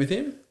did a bit with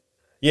him.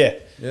 Yeah.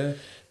 Yeah.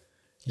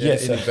 Yeah, In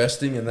so-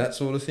 investing and that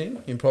sort of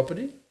thing in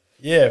property.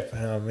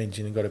 Yeah, me and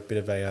Ginny got a bit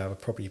of a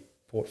property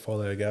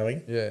portfolio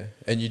going. Yeah,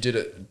 and you did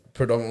it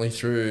predominantly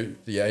through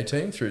the A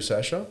team, through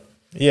Sasha.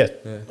 Yeah.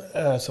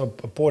 So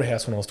I bought a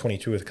house when I was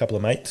 22 with a couple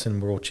of mates, and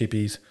we're all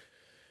chippies.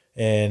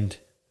 And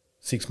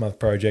 6-month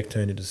project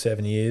turned into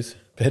 7 years.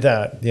 But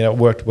it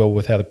worked well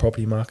with how the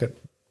property market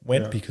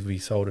went because we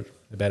sold it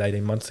about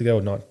 18 months ago,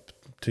 or not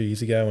 2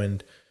 years ago,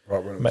 and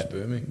Right when it was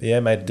booming.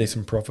 Yeah, made a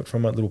decent profit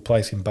from it. Little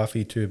place in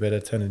Buffy, 2-bedder,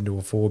 turned into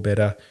a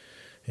 4-bedder,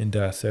 and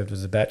served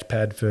as a batch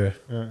pad for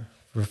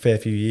a fair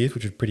few years,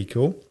 which was pretty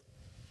cool.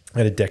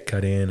 Had a deck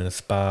cut in and a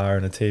spa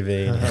and a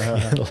TV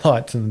and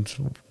lights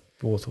and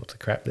all sorts of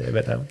crap there.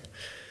 But You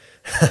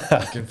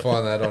can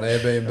find that on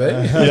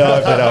Airbnb. yeah, I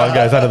bet one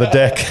goes under the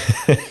deck.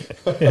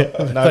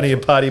 Plenty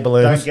of party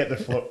balloons. Don't get the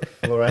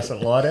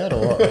fluorescent light out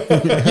or what?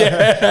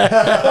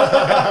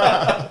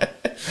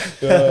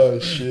 Oh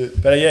shit!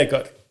 But yeah,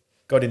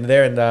 got in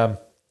there, and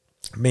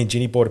me and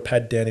Ginny bought a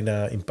pad down in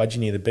Budgie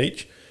near the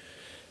beach.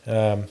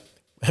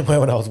 And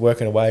when I was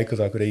working away, because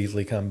I could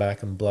easily come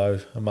back and blow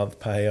a month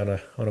pay on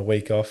a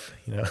week off,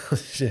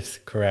 it's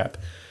just crap.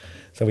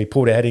 So we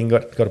pulled out in,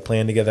 got a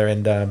plan together,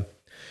 and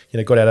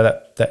got out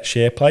of that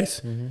share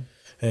place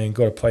and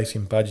got a place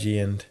in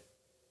Budgie. And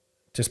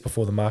just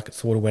before the market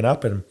sort of went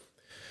up, and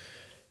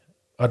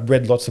I'd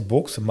read lots of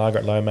books of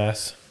Margaret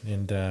Lomas,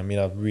 and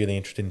really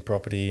interested in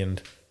property and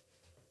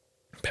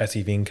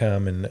passive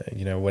income and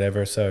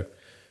whatever. So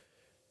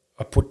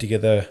I put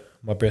together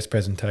my best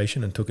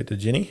presentation and took it to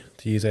Ginny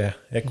to use our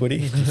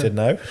equity. She said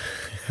no.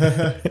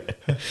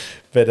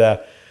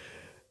 But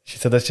she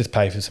said, let's just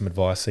pay for some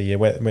advice. So, yeah,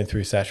 went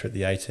through Sasha at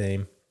the A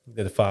team.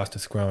 They're the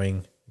fastest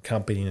growing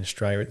company in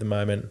Australia at the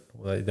moment.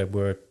 Well, they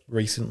were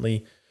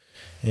recently.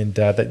 And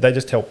they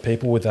just help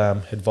people with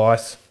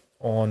advice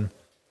on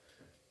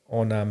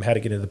how to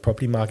get into the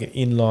property market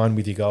in line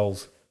with your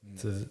goals.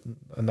 So there's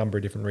a number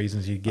of different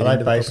reasons you get Are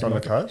into they the based on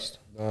property the market. coast?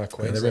 No,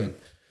 Queensland.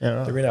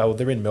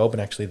 They're in Melbourne,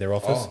 actually, their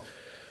office. Oh.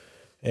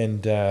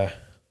 And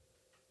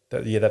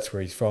that's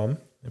where he's from,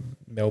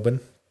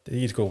 Melbourne.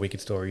 He's got a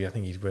wicked story. I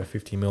think he's worth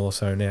 50 mil or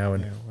so now,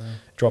 and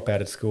drop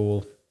out of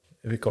school.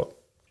 We got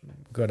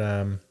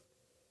lucky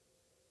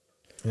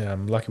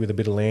with a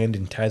bit of land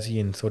in Tassie,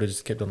 and sort of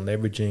just kept on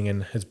leveraging,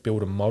 and has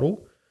built a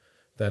model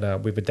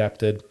that we've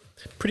adapted.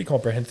 Pretty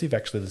comprehensive,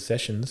 actually, the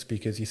sessions,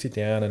 because you sit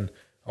down, and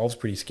I was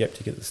pretty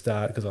skeptic at the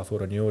start because I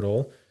thought I knew it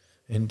all,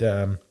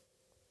 and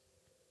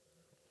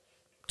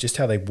just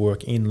how they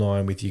work in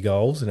line with your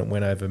goals, and it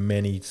went over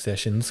many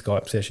sessions,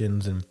 Skype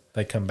sessions, and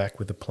they come back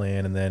with a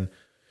plan, and then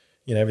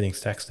everything's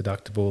tax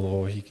deductible,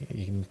 or you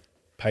can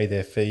pay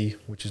their fee,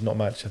 which is not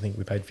much. I think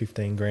we paid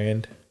 15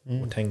 grand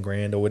or 10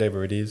 grand or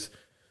whatever it is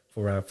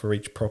for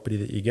each property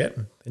that you get,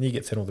 and you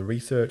get sent all the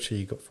research, so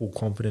you got full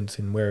confidence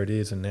in where it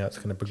is and how it's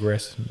going to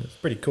progress. And it's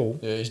pretty cool.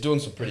 Yeah, he's doing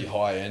some pretty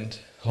high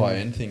end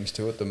things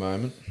too at the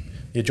moment.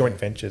 Yeah, joint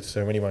ventures,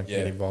 so anyone can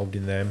get involved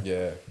in them.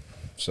 Yeah.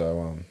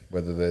 So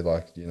whether they're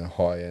like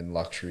high end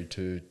luxury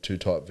two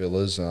type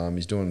villas,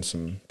 he's doing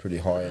some pretty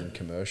high end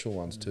commercial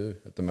ones too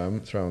at the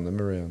moment, throwing them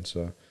around.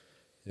 So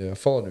yeah, I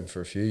followed him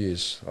for a few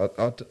years. I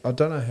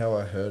don't know how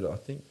I heard it. I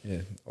think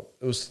it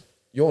was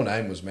your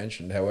name was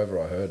mentioned. However,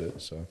 I heard it.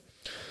 So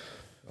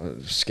I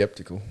was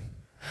skeptical.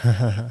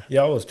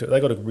 Yeah, I was too. They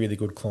got a really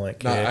good client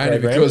care only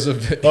program. because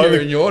of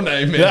hearing your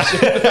name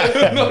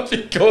mentioned, not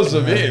because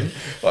of him.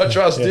 I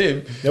trust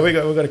him. Yeah, we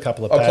got a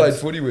couple of I pads. played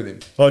footy with him.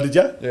 Oh, did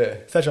you? Yeah.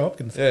 Sasha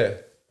Hopkins. Yeah.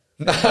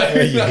 No,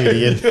 You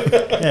idiot.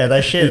 Yeah,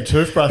 they shared a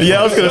toothbrush. Yeah,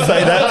 I was going to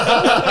say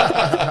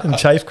that. And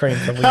chafe cream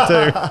probably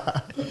too.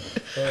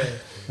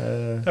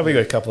 We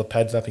got a couple of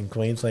pads up in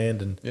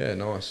Queensland, and yeah,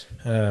 nice.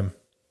 they're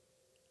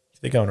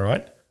going all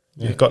right.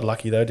 Yeah. Got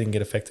lucky though, didn't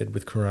get affected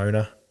with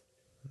Corona,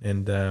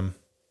 and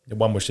the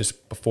one was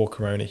just before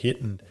Corona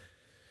hit, and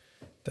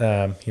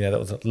that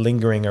was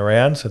lingering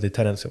around. So the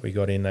tenants that we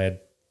got in, they had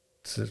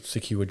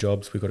secure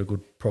jobs. We got a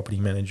good property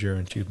manager,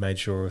 and she made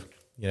sure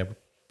we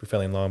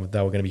fell in line with they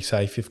were going to be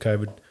safe if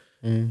COVID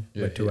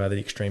went to the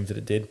extremes that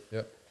it did.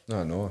 Yep.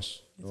 No, nice.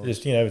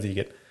 Just as you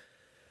get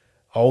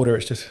older,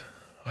 it's just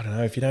I don't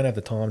know, if you don't have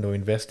the time to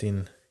invest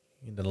in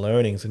the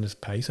learnings, and just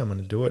pay someone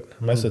to do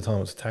it. Most of the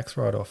time, it's a tax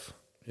write off.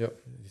 Yep.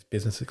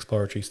 Business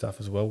exploratory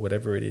stuff as well,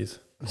 whatever it is.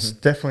 It's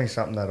definitely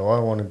something that I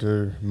want to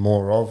do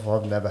more of.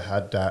 I've never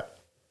had that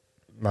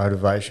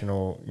motivation,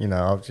 or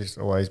I've just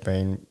always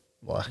been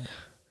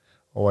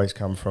always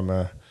come from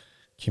a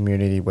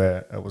community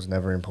where it was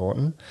never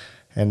important.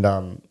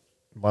 And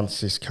once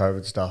this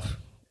COVID stuff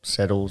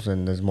settles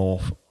and there's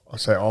more,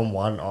 I'm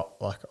one,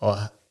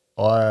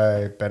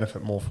 I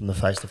benefit more from the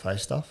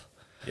face-to-face stuff.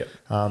 Yep.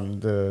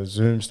 The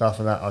Zoom stuff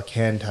and that, I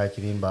can take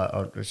it in,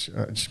 but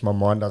just my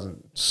mind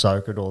doesn't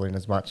soak it all in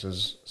as much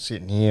as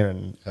sitting here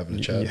and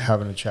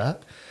having a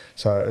chat.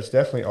 So it's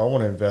definitely, I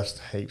want to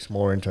invest heaps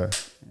more into,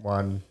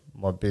 one,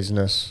 my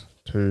business,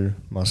 two,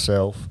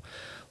 myself.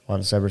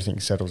 Once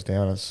everything settles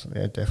down, it's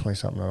definitely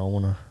something that I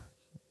want to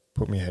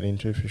put my head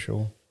into for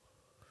sure.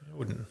 I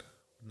wouldn't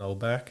hold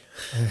back.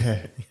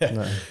 Yeah.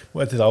 No.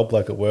 Well, this old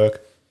bloke at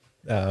work,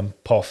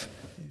 Poff.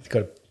 He's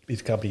got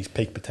his company's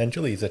peak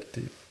potential. He was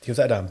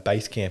at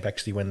base camp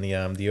actually when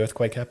the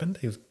earthquake happened.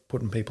 He was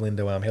putting people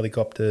into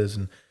helicopters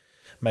and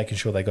making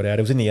sure they got out.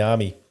 He was in the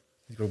army.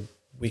 He's got a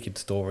wicked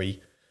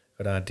story.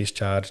 Got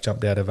discharged,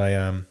 jumped out of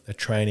a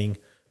training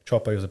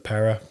chopper. He was a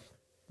para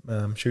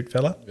shoot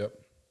fella. Yep.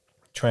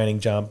 Training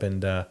jump,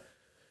 and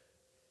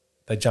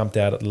they jumped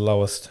out at the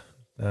lowest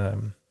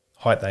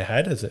height they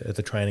had as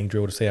a training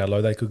drill to see how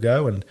low they could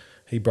go, and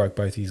he broke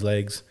both his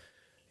legs.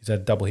 He's had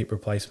a double hip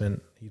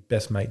replacement. His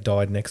best mate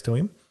died next to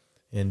him,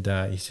 and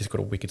he's just got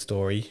a wicked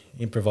story.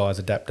 Improvise,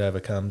 adapt,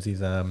 overcomes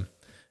is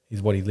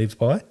what he lives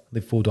by.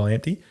 Live full, die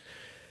empty.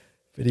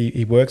 But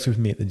he works with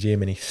me at the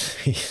gym, and he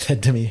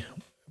said to me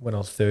when I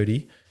was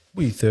 30,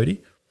 "Were you 30?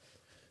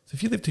 So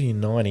if you live till you're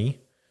 90,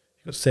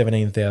 you've got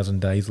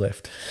 17,000 days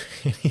left."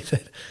 And he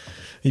said,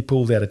 he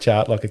pulls out a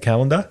chart like a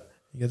calendar.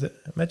 He goes,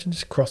 "Imagine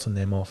just crossing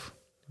them off.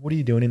 What are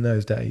you doing in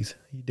those days?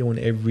 You're doing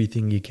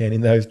everything you can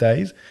in those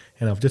days."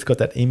 And I've just got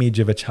that image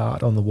of a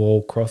chart on the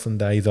wall, crossing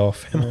days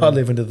off. Am I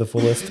living to the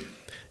fullest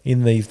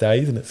in these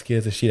days? And it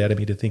scares the shit out of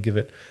me to think of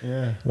it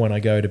when I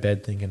go to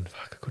bed thinking,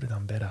 fuck, I could have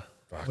done better.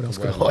 What else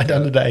could I have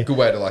done today? Good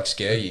way to like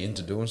scare you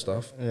into doing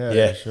stuff.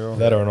 Yeah, sure.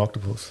 That or an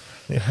octopus.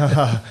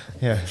 Yeah.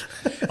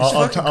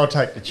 I'll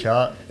take the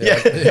chart. Yeah.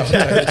 I'll take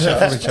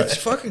the chance. It's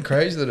fucking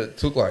crazy that it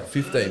took like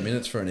 15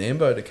 minutes for an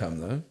ambo to come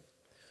though.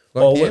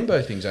 Like the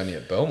ambo thing's only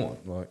at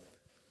Belmont. Like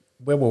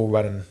where we were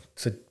running,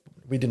 so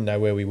we didn't know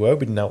where we were.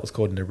 We didn't know it was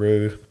called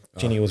Nauru.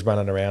 Ginny was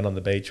running around on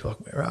the beach. We're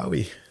like, where are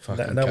we?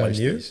 fucking No one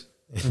knew. coasties.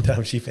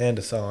 And she found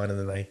a sign, and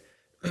then they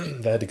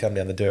had to come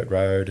down the dirt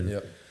road.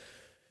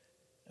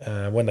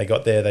 And when they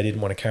got there, they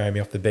didn't want to carry me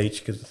off the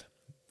beach because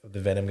of the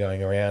venom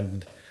going around.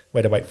 And we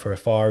had to wait for a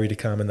fiery to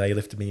come, and they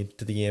lifted me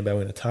to the Ambo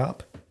in a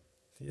tarp.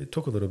 It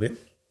took a little bit.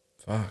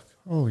 Fuck.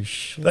 Holy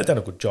shit. They've done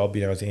a good job,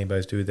 as the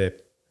Ambos do. They're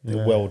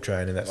well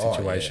trained in that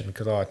situation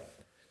because I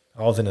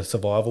was in a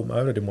survival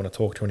mode. I didn't want to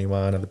talk to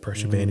anyone. I had the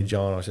pressure bandage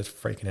on. I was just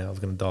freaking out. I was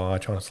going to die,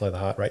 trying to slow the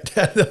heart rate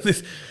down. There was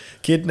this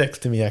kid next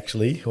to me,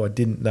 actually, who I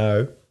didn't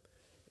know.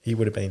 He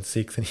would have been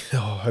 6, and he said,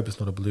 "Oh, I hope it's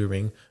not a blue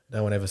ring.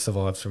 No one ever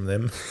survives from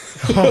them."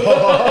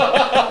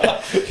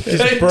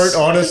 Just brute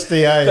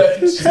honesty, eh?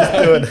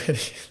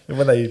 And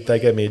when they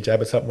gave me a jab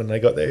or something when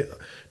they got there,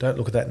 "Don't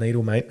look at that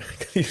needle, mate."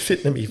 He's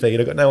sitting at my feet.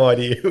 I've got no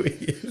idea who he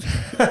is.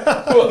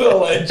 What a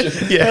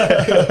legend.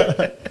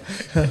 Yeah.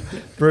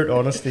 Brute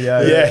honesty,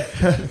 eh?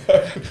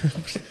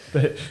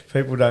 Yeah.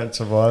 People don't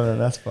survive,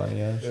 and that's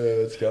funny, eh? Yeah,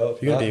 let's go.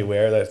 You got to be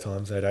aware of those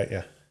times, though, don't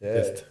you? Yeah.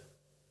 Just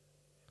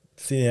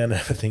sit down and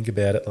have a think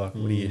about it. Like,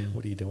 what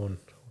are you doing?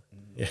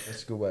 Yeah.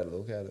 That's a good way to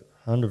look at it.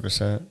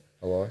 100%.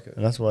 I like it.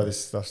 And that's why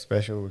this stuff's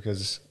special,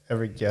 because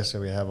every guest that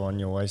we have on,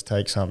 you always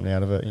take something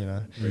out of it,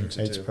 Brings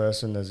it Each to-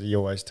 person, you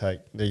always take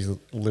these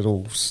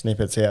little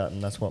snippets out,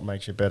 and that's what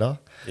makes you better.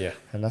 Yeah.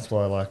 And that's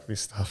why I like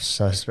this stuff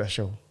so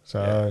special.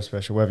 So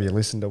special. Whether you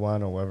listen to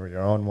one, or whether you're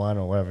on one,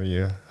 or whether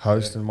you're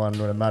hosting one,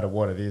 no matter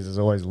what it is, there's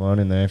always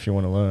learning there if you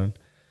want to learn.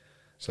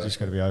 Exactly. Just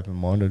got to be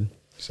open-minded.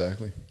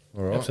 Exactly.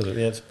 All right.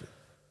 Absolutely. Yeah,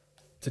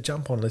 to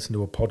jump on and listen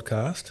to a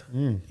podcast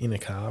in a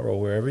car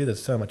or wherever,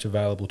 there's so much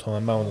available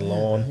time, mowing the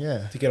lawn.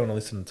 Yeah. To get on and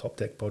listen to Top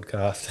Deck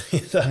podcast.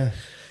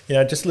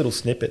 Just little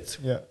snippets.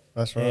 Yeah,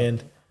 that's right.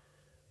 And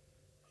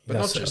But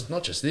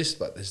not just this,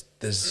 but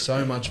there's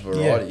so much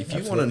variety. If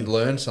you want to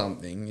learn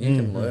something, you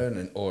can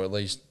learn or at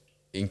least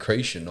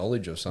increase your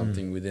knowledge of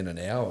something within an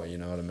hour. You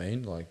know what I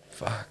mean? Like,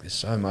 fuck, there's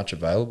so much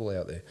available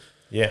out there.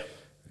 yeah.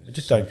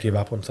 Just don't give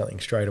up on something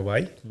straight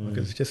away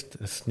because it's just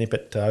a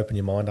snippet to open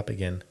your mind up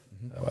again.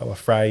 A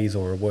phrase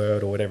or a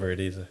word or whatever it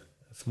is, a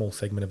small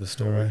segment of a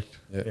story.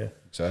 Yeah, Yeah.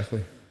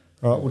 exactly.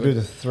 All right, we'll do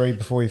the 3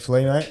 before you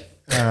flee, mate.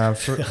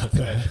 Three. No.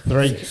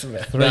 You're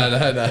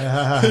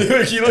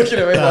looking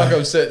at me like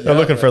I'm setting I'm you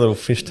looking up, for a little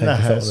fish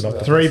tank or something.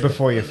 No, 3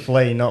 before you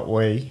flee, not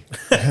we.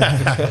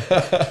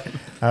 I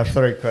have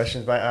 3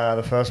 questions, mate.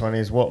 The first one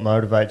is, what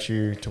motivates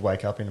you to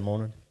wake up in the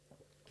morning?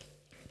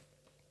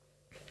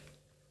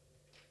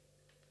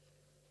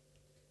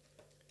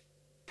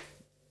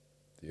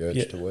 The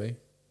urge to wee.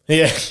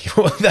 Yeah,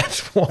 well, that's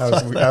why.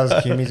 That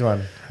was Kimmy's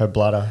one, her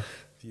bladder.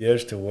 The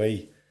urge to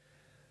wee.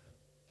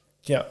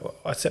 Yeah,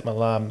 I set my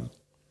alarm.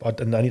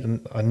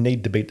 I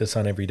need to beat the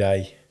sun every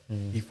day.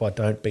 If I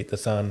don't beat the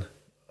sun,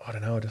 I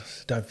don't know. I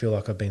just don't feel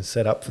like I've been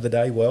set up for the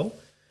day well.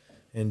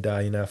 And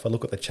if I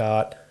look at the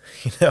chart,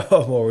 I'm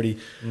already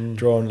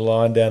drawing a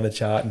line down the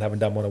chart and haven't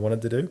done what I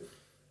wanted to do.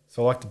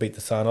 So I like to beat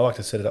the sun. I like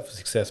to set it up for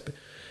success. But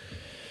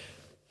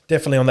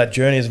definitely on that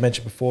journey, as I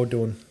mentioned before,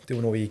 doing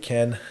all you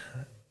can.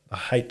 I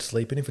hate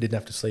sleeping. If I didn't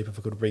have to sleep, if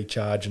I could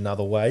recharge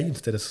another way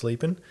instead of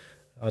sleeping,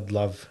 I'd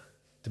love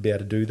to be able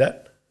to do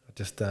that. I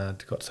just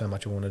got so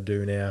much I want to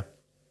do now.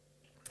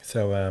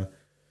 So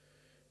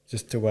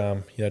just to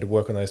to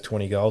work on those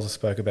 20 goals I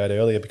spoke about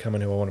earlier, becoming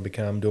who I want to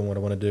become, doing what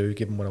I want to do,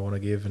 giving what I want to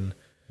give, and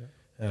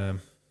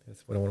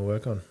that's what I want to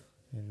work on.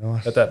 Yeah,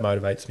 nice. But that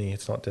motivates me.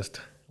 It's not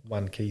just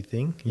one key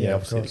thing. Yeah, of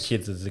obviously the course.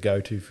 kids is a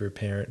go-to for a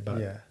parent, but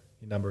Yeah.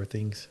 a number of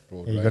things.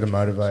 You got to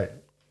motivate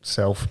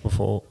self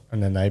before,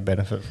 and then they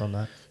benefit from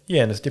that.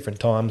 Yeah, and it's different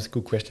times.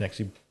 Good question,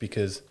 actually,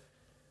 because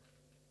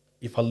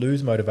if I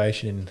lose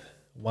motivation in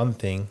one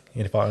thing,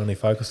 and if I only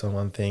focus on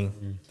one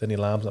thing, then the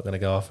alarm's not going to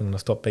go off, and I'm going to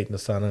stop beating the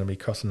sun, and I'll be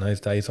crossing those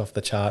days off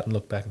the chart and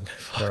look back and go,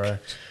 fuck.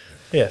 Correct.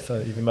 Yeah, so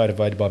you've been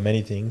motivated by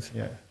many things.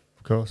 Yeah,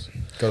 of course.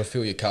 Got to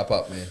fill your cup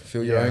up, man.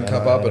 Fill your Yeah, own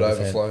cup up, it 100%.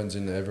 overflows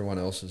into everyone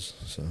else's.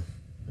 So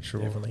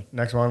Sure. Definitely.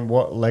 Next one,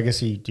 what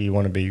legacy do you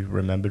want to be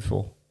remembered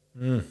for?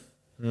 Jeez,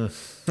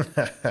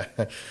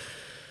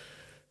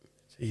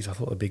 I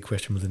thought the big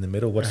question was in the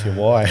middle. What's your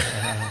why?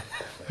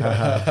 you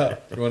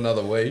want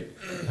another week?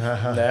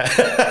 Nah.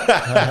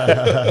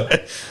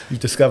 You've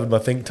discovered my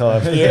think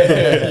time.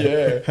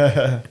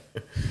 Yeah.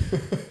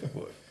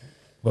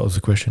 What was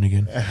the question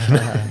again?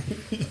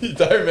 You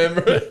don't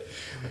remember it?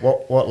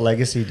 What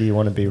legacy do you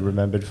want to be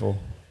remembered for?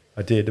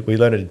 I did. We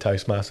learned it in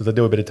Toastmasters. I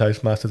do a bit of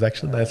Toastmasters,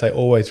 actually. They say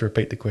always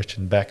repeat the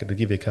question back. It'll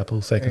give you a couple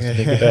of seconds to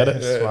think about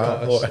it. Yeah,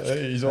 Smart. nice. Yeah,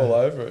 he's all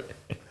over it.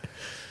 I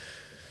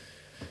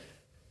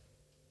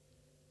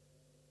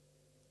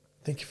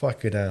think if I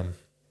could,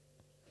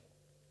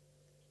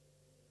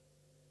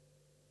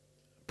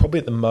 probably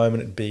at the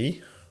moment it'd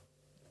be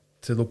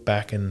to look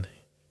back, and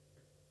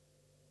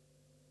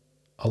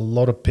a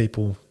lot of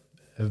people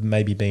have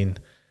maybe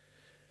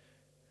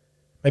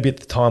at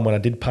the time when I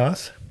did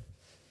pass,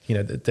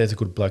 there's a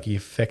good bloke. He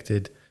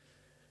affected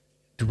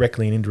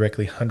directly and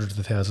indirectly hundreds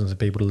of thousands of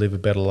people to live a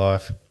better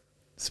life,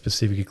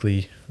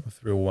 specifically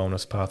through a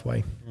wellness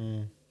pathway.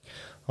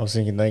 I was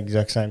thinking the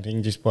exact same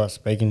thing just by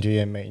speaking to you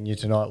and meeting you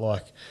tonight.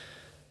 Like,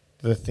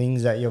 the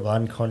things that you've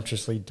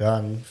unconsciously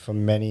done for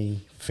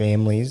many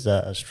families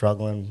that are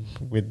struggling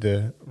with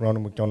the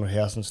Ronald McDonald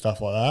House and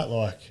stuff like that,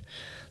 like,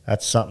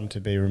 that's something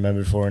to be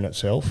remembered for in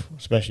itself,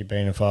 especially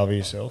being a father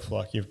yourself.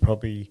 Like, you've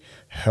probably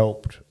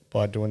helped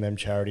by doing them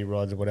charity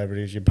rides or whatever it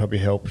is. You've probably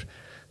helped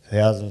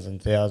thousands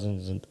and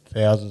thousands and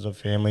thousands of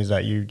families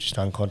that you just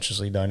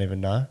unconsciously don't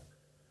even know.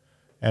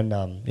 And,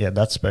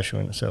 that's special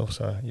in itself.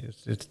 So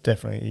it's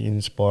definitely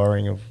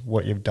inspiring of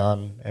what you've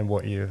done and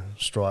what you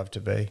strive to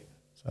be.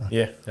 So,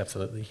 Yeah,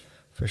 absolutely.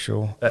 for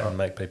sure. That would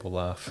make people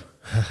laugh.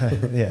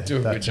 Yeah, Do a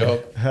that good too.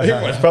 job.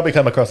 It's probably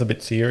come across a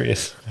bit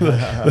serious,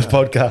 this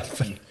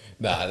podcast.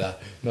 Nah,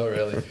 not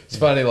really. It's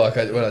funny, like,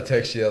 when I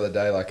text you the other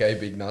day, like, hey,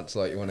 big nuts,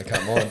 like, you want to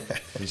come on?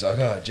 He's like,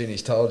 oh,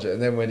 Ginny's told you.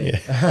 And then when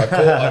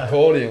I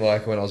called him,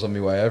 like, when I was on my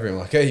way over, him,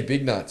 like, hey,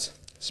 big nuts,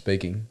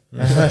 speaking.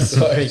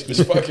 So it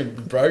just fucking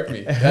broke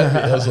me.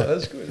 I was like,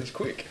 that's good, it's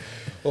quick.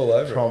 All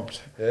over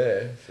Prompt.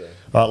 it. Yeah. So.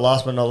 All right,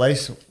 last but not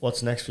least,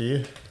 what's next for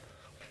you?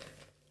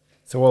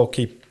 So I'll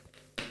keep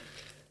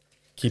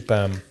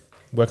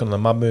working on the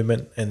mum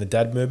movement and the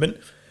dad movement.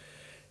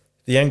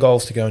 The end goal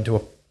is to go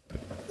into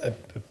a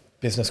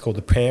business called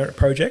the Parent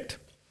Project,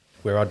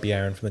 where I'd be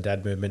Aaron from the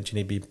dad movement,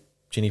 Ginny be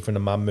Ginny from the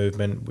mum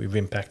movement. We've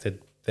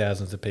impacted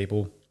thousands of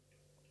people.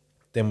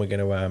 Then we're going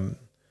to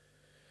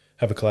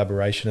have a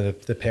collaboration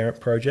of the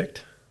Parent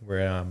Project,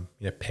 where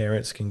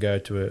parents can go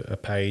to a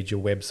page, a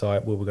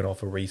website where we're going to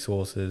offer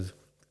resources,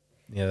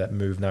 that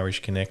Move,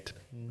 Nourish, Connect.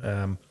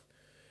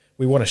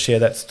 We want to share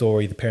that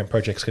story. The Parent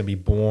Project's going to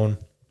be born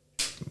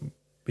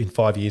in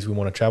 5 years. We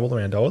want to travel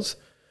around Oz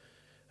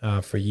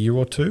for a year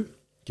or two,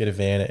 get a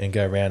van and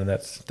go around, and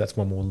that's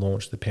when we'll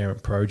launch the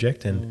Parent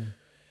Project. And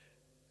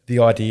the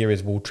idea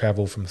is we'll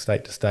travel from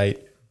state to state,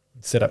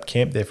 set up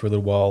camp there for a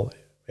little while,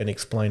 and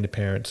explain to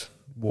parents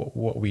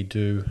what we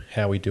do,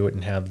 how we do it,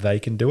 and how they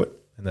can do it.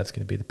 And that's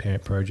going to be the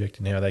Parent Project,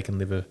 and how they can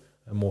live a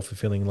more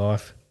fulfilling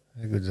life.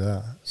 How good's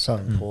that? So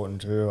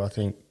important too, I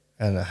think,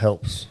 and it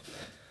helps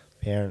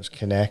parents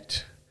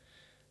connect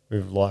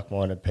with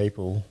like-minded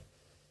people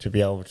to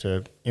be able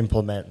to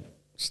implement.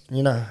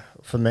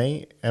 For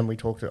me, and I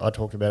talked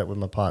about it with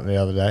my partner the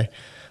other day.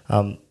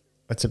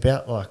 It's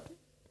about like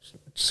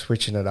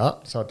switching it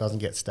up so it doesn't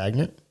get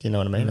stagnant. Do you know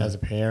what I mean? As a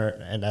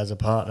parent and as a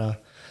partner.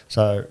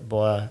 So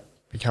by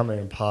becoming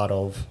a part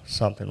of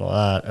something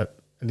like that,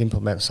 it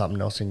implements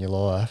something else in your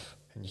life,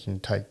 and you can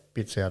take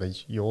bits out of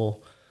your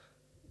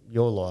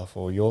life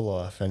or your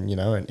life and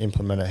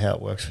implement it how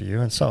it works for you.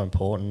 And it's so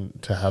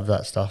important to have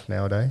that stuff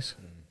nowadays.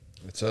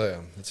 It's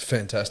a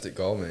fantastic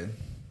goal, man.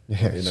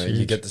 Yeah,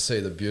 you get to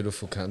see the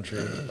beautiful country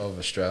of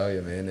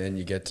Australia, man, and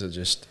you get to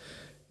just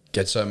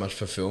get so much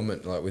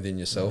fulfillment like within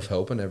yourself,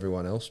 helping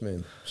everyone else,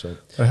 man. So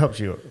it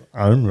helps your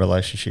own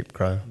relationship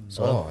grow.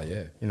 So,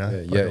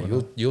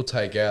 you'll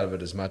take out of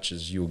it as much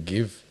as you'll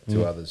give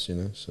to others,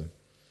 So,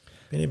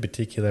 and in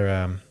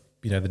particular,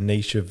 the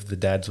niche of the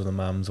dads or the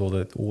mums or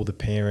the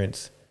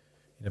parents,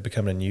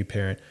 becoming a new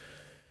parent.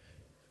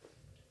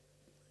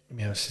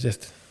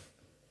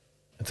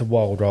 It's a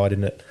wild ride,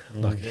 isn't it?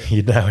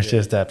 It's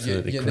just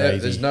absolutely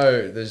crazy.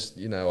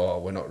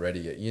 We're not ready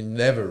yet. You're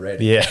never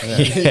ready.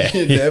 Yeah.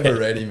 You're never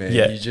ready, man.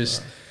 Yeah. You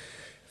just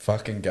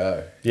fucking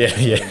go. Yeah,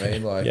 You know what I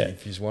mean? Like,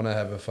 if you want to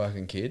have a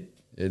fucking kid,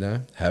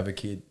 have a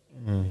kid.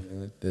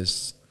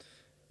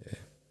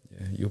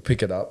 You'll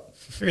pick it up.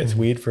 I think it's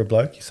weird for a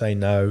bloke. You say,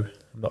 no,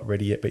 I'm not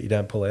ready yet, but you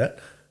don't pull out.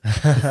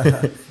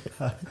 I've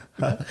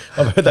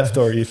heard that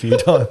story a few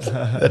times. Is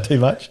that too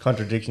much?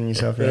 Contradicting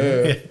yourself.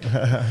 Really.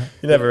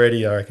 You're never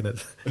ready, I reckon.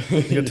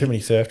 You've got too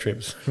many surf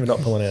trips. We're not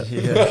pulling out.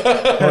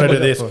 I want to do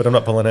this, but I'm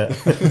not pulling out.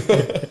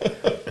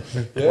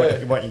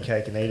 You want your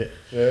cake and eat it.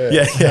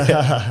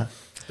 Yeah.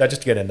 No,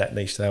 just to get in that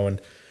niche though, and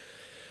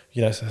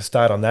so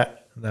start on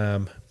that.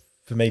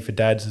 For me, for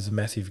dads, there's a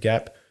massive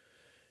gap,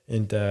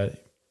 and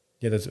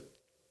there's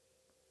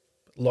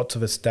lots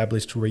of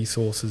established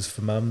resources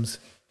for mums.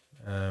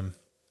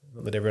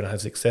 Not that everyone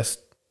has access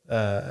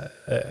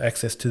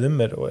to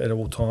them at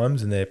all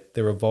times, and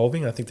they're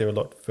evolving. I think they're a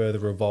lot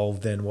further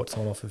evolved than what's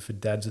on offer for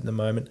dads at the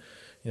moment.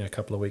 A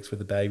couple of weeks with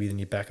the baby, then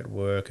you're back at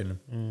work, and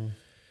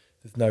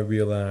there's no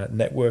real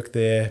network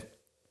there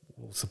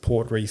or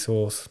support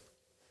resource,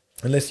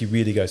 unless you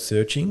really go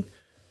searching.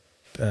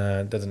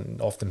 It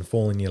doesn't often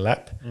fall in your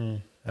lap.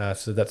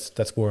 So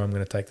that's where I'm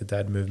going to take the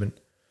dad movement,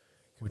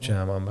 which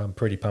I'm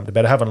pretty pumped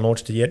about. I haven't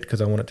launched it yet because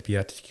I want it to be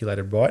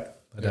articulated right.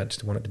 I don't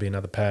just want it to be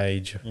another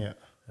page. Yeah.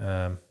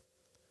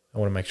 I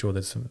want to make sure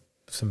there's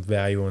some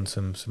value and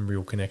some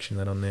real connection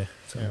that on there.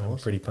 So I'm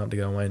pretty pumped to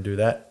go away and do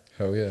that.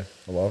 Hell yeah,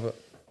 I love it.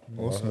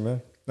 Awesome,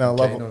 man. No, I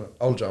love it.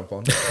 I'll jump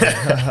on.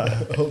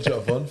 I'll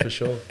jump on for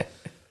sure.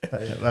 I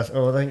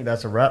think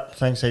that's a wrap.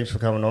 Thanks heaps for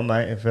coming on,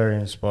 mate. It's very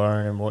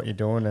inspiring in what you're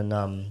doing,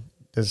 and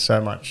there's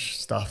so much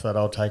stuff that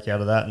I'll take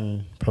out of that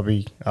and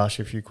probably ask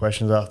you a few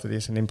questions after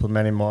this and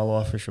implement in my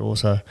life for sure.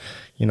 So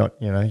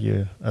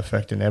you're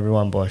affecting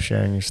everyone by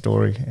sharing your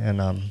story,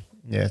 and I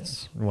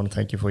want to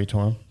thank you for your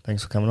time.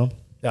 Thanks for coming on.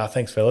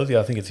 Thanks, fellas.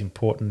 I think it's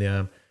important.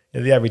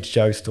 The average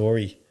Joe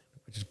story,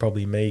 which is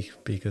probably me,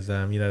 because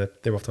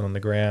they're often on the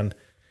ground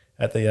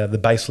at the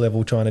base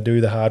level trying to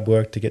do the hard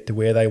work to get to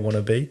where they want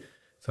to be.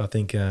 So I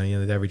think the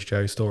average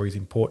Joe story is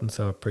important.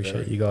 So I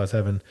appreciate you guys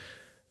having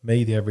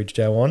me, the average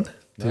Joe, on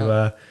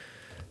to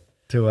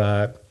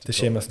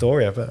share my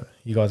story. But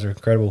you guys are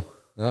incredible.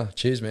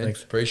 Cheers, man.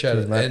 Thanks. Appreciate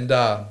it. Mate. And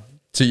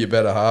to your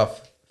better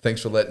half,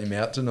 thanks for letting him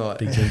out tonight.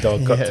 Big Jim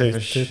dog got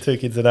two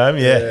kids at home.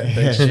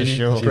 Thanks. for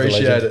sure.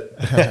 Appreciate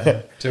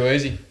it. Too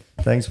easy.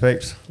 Thanks,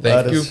 peeps.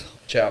 Thank Laters. you.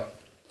 Ciao.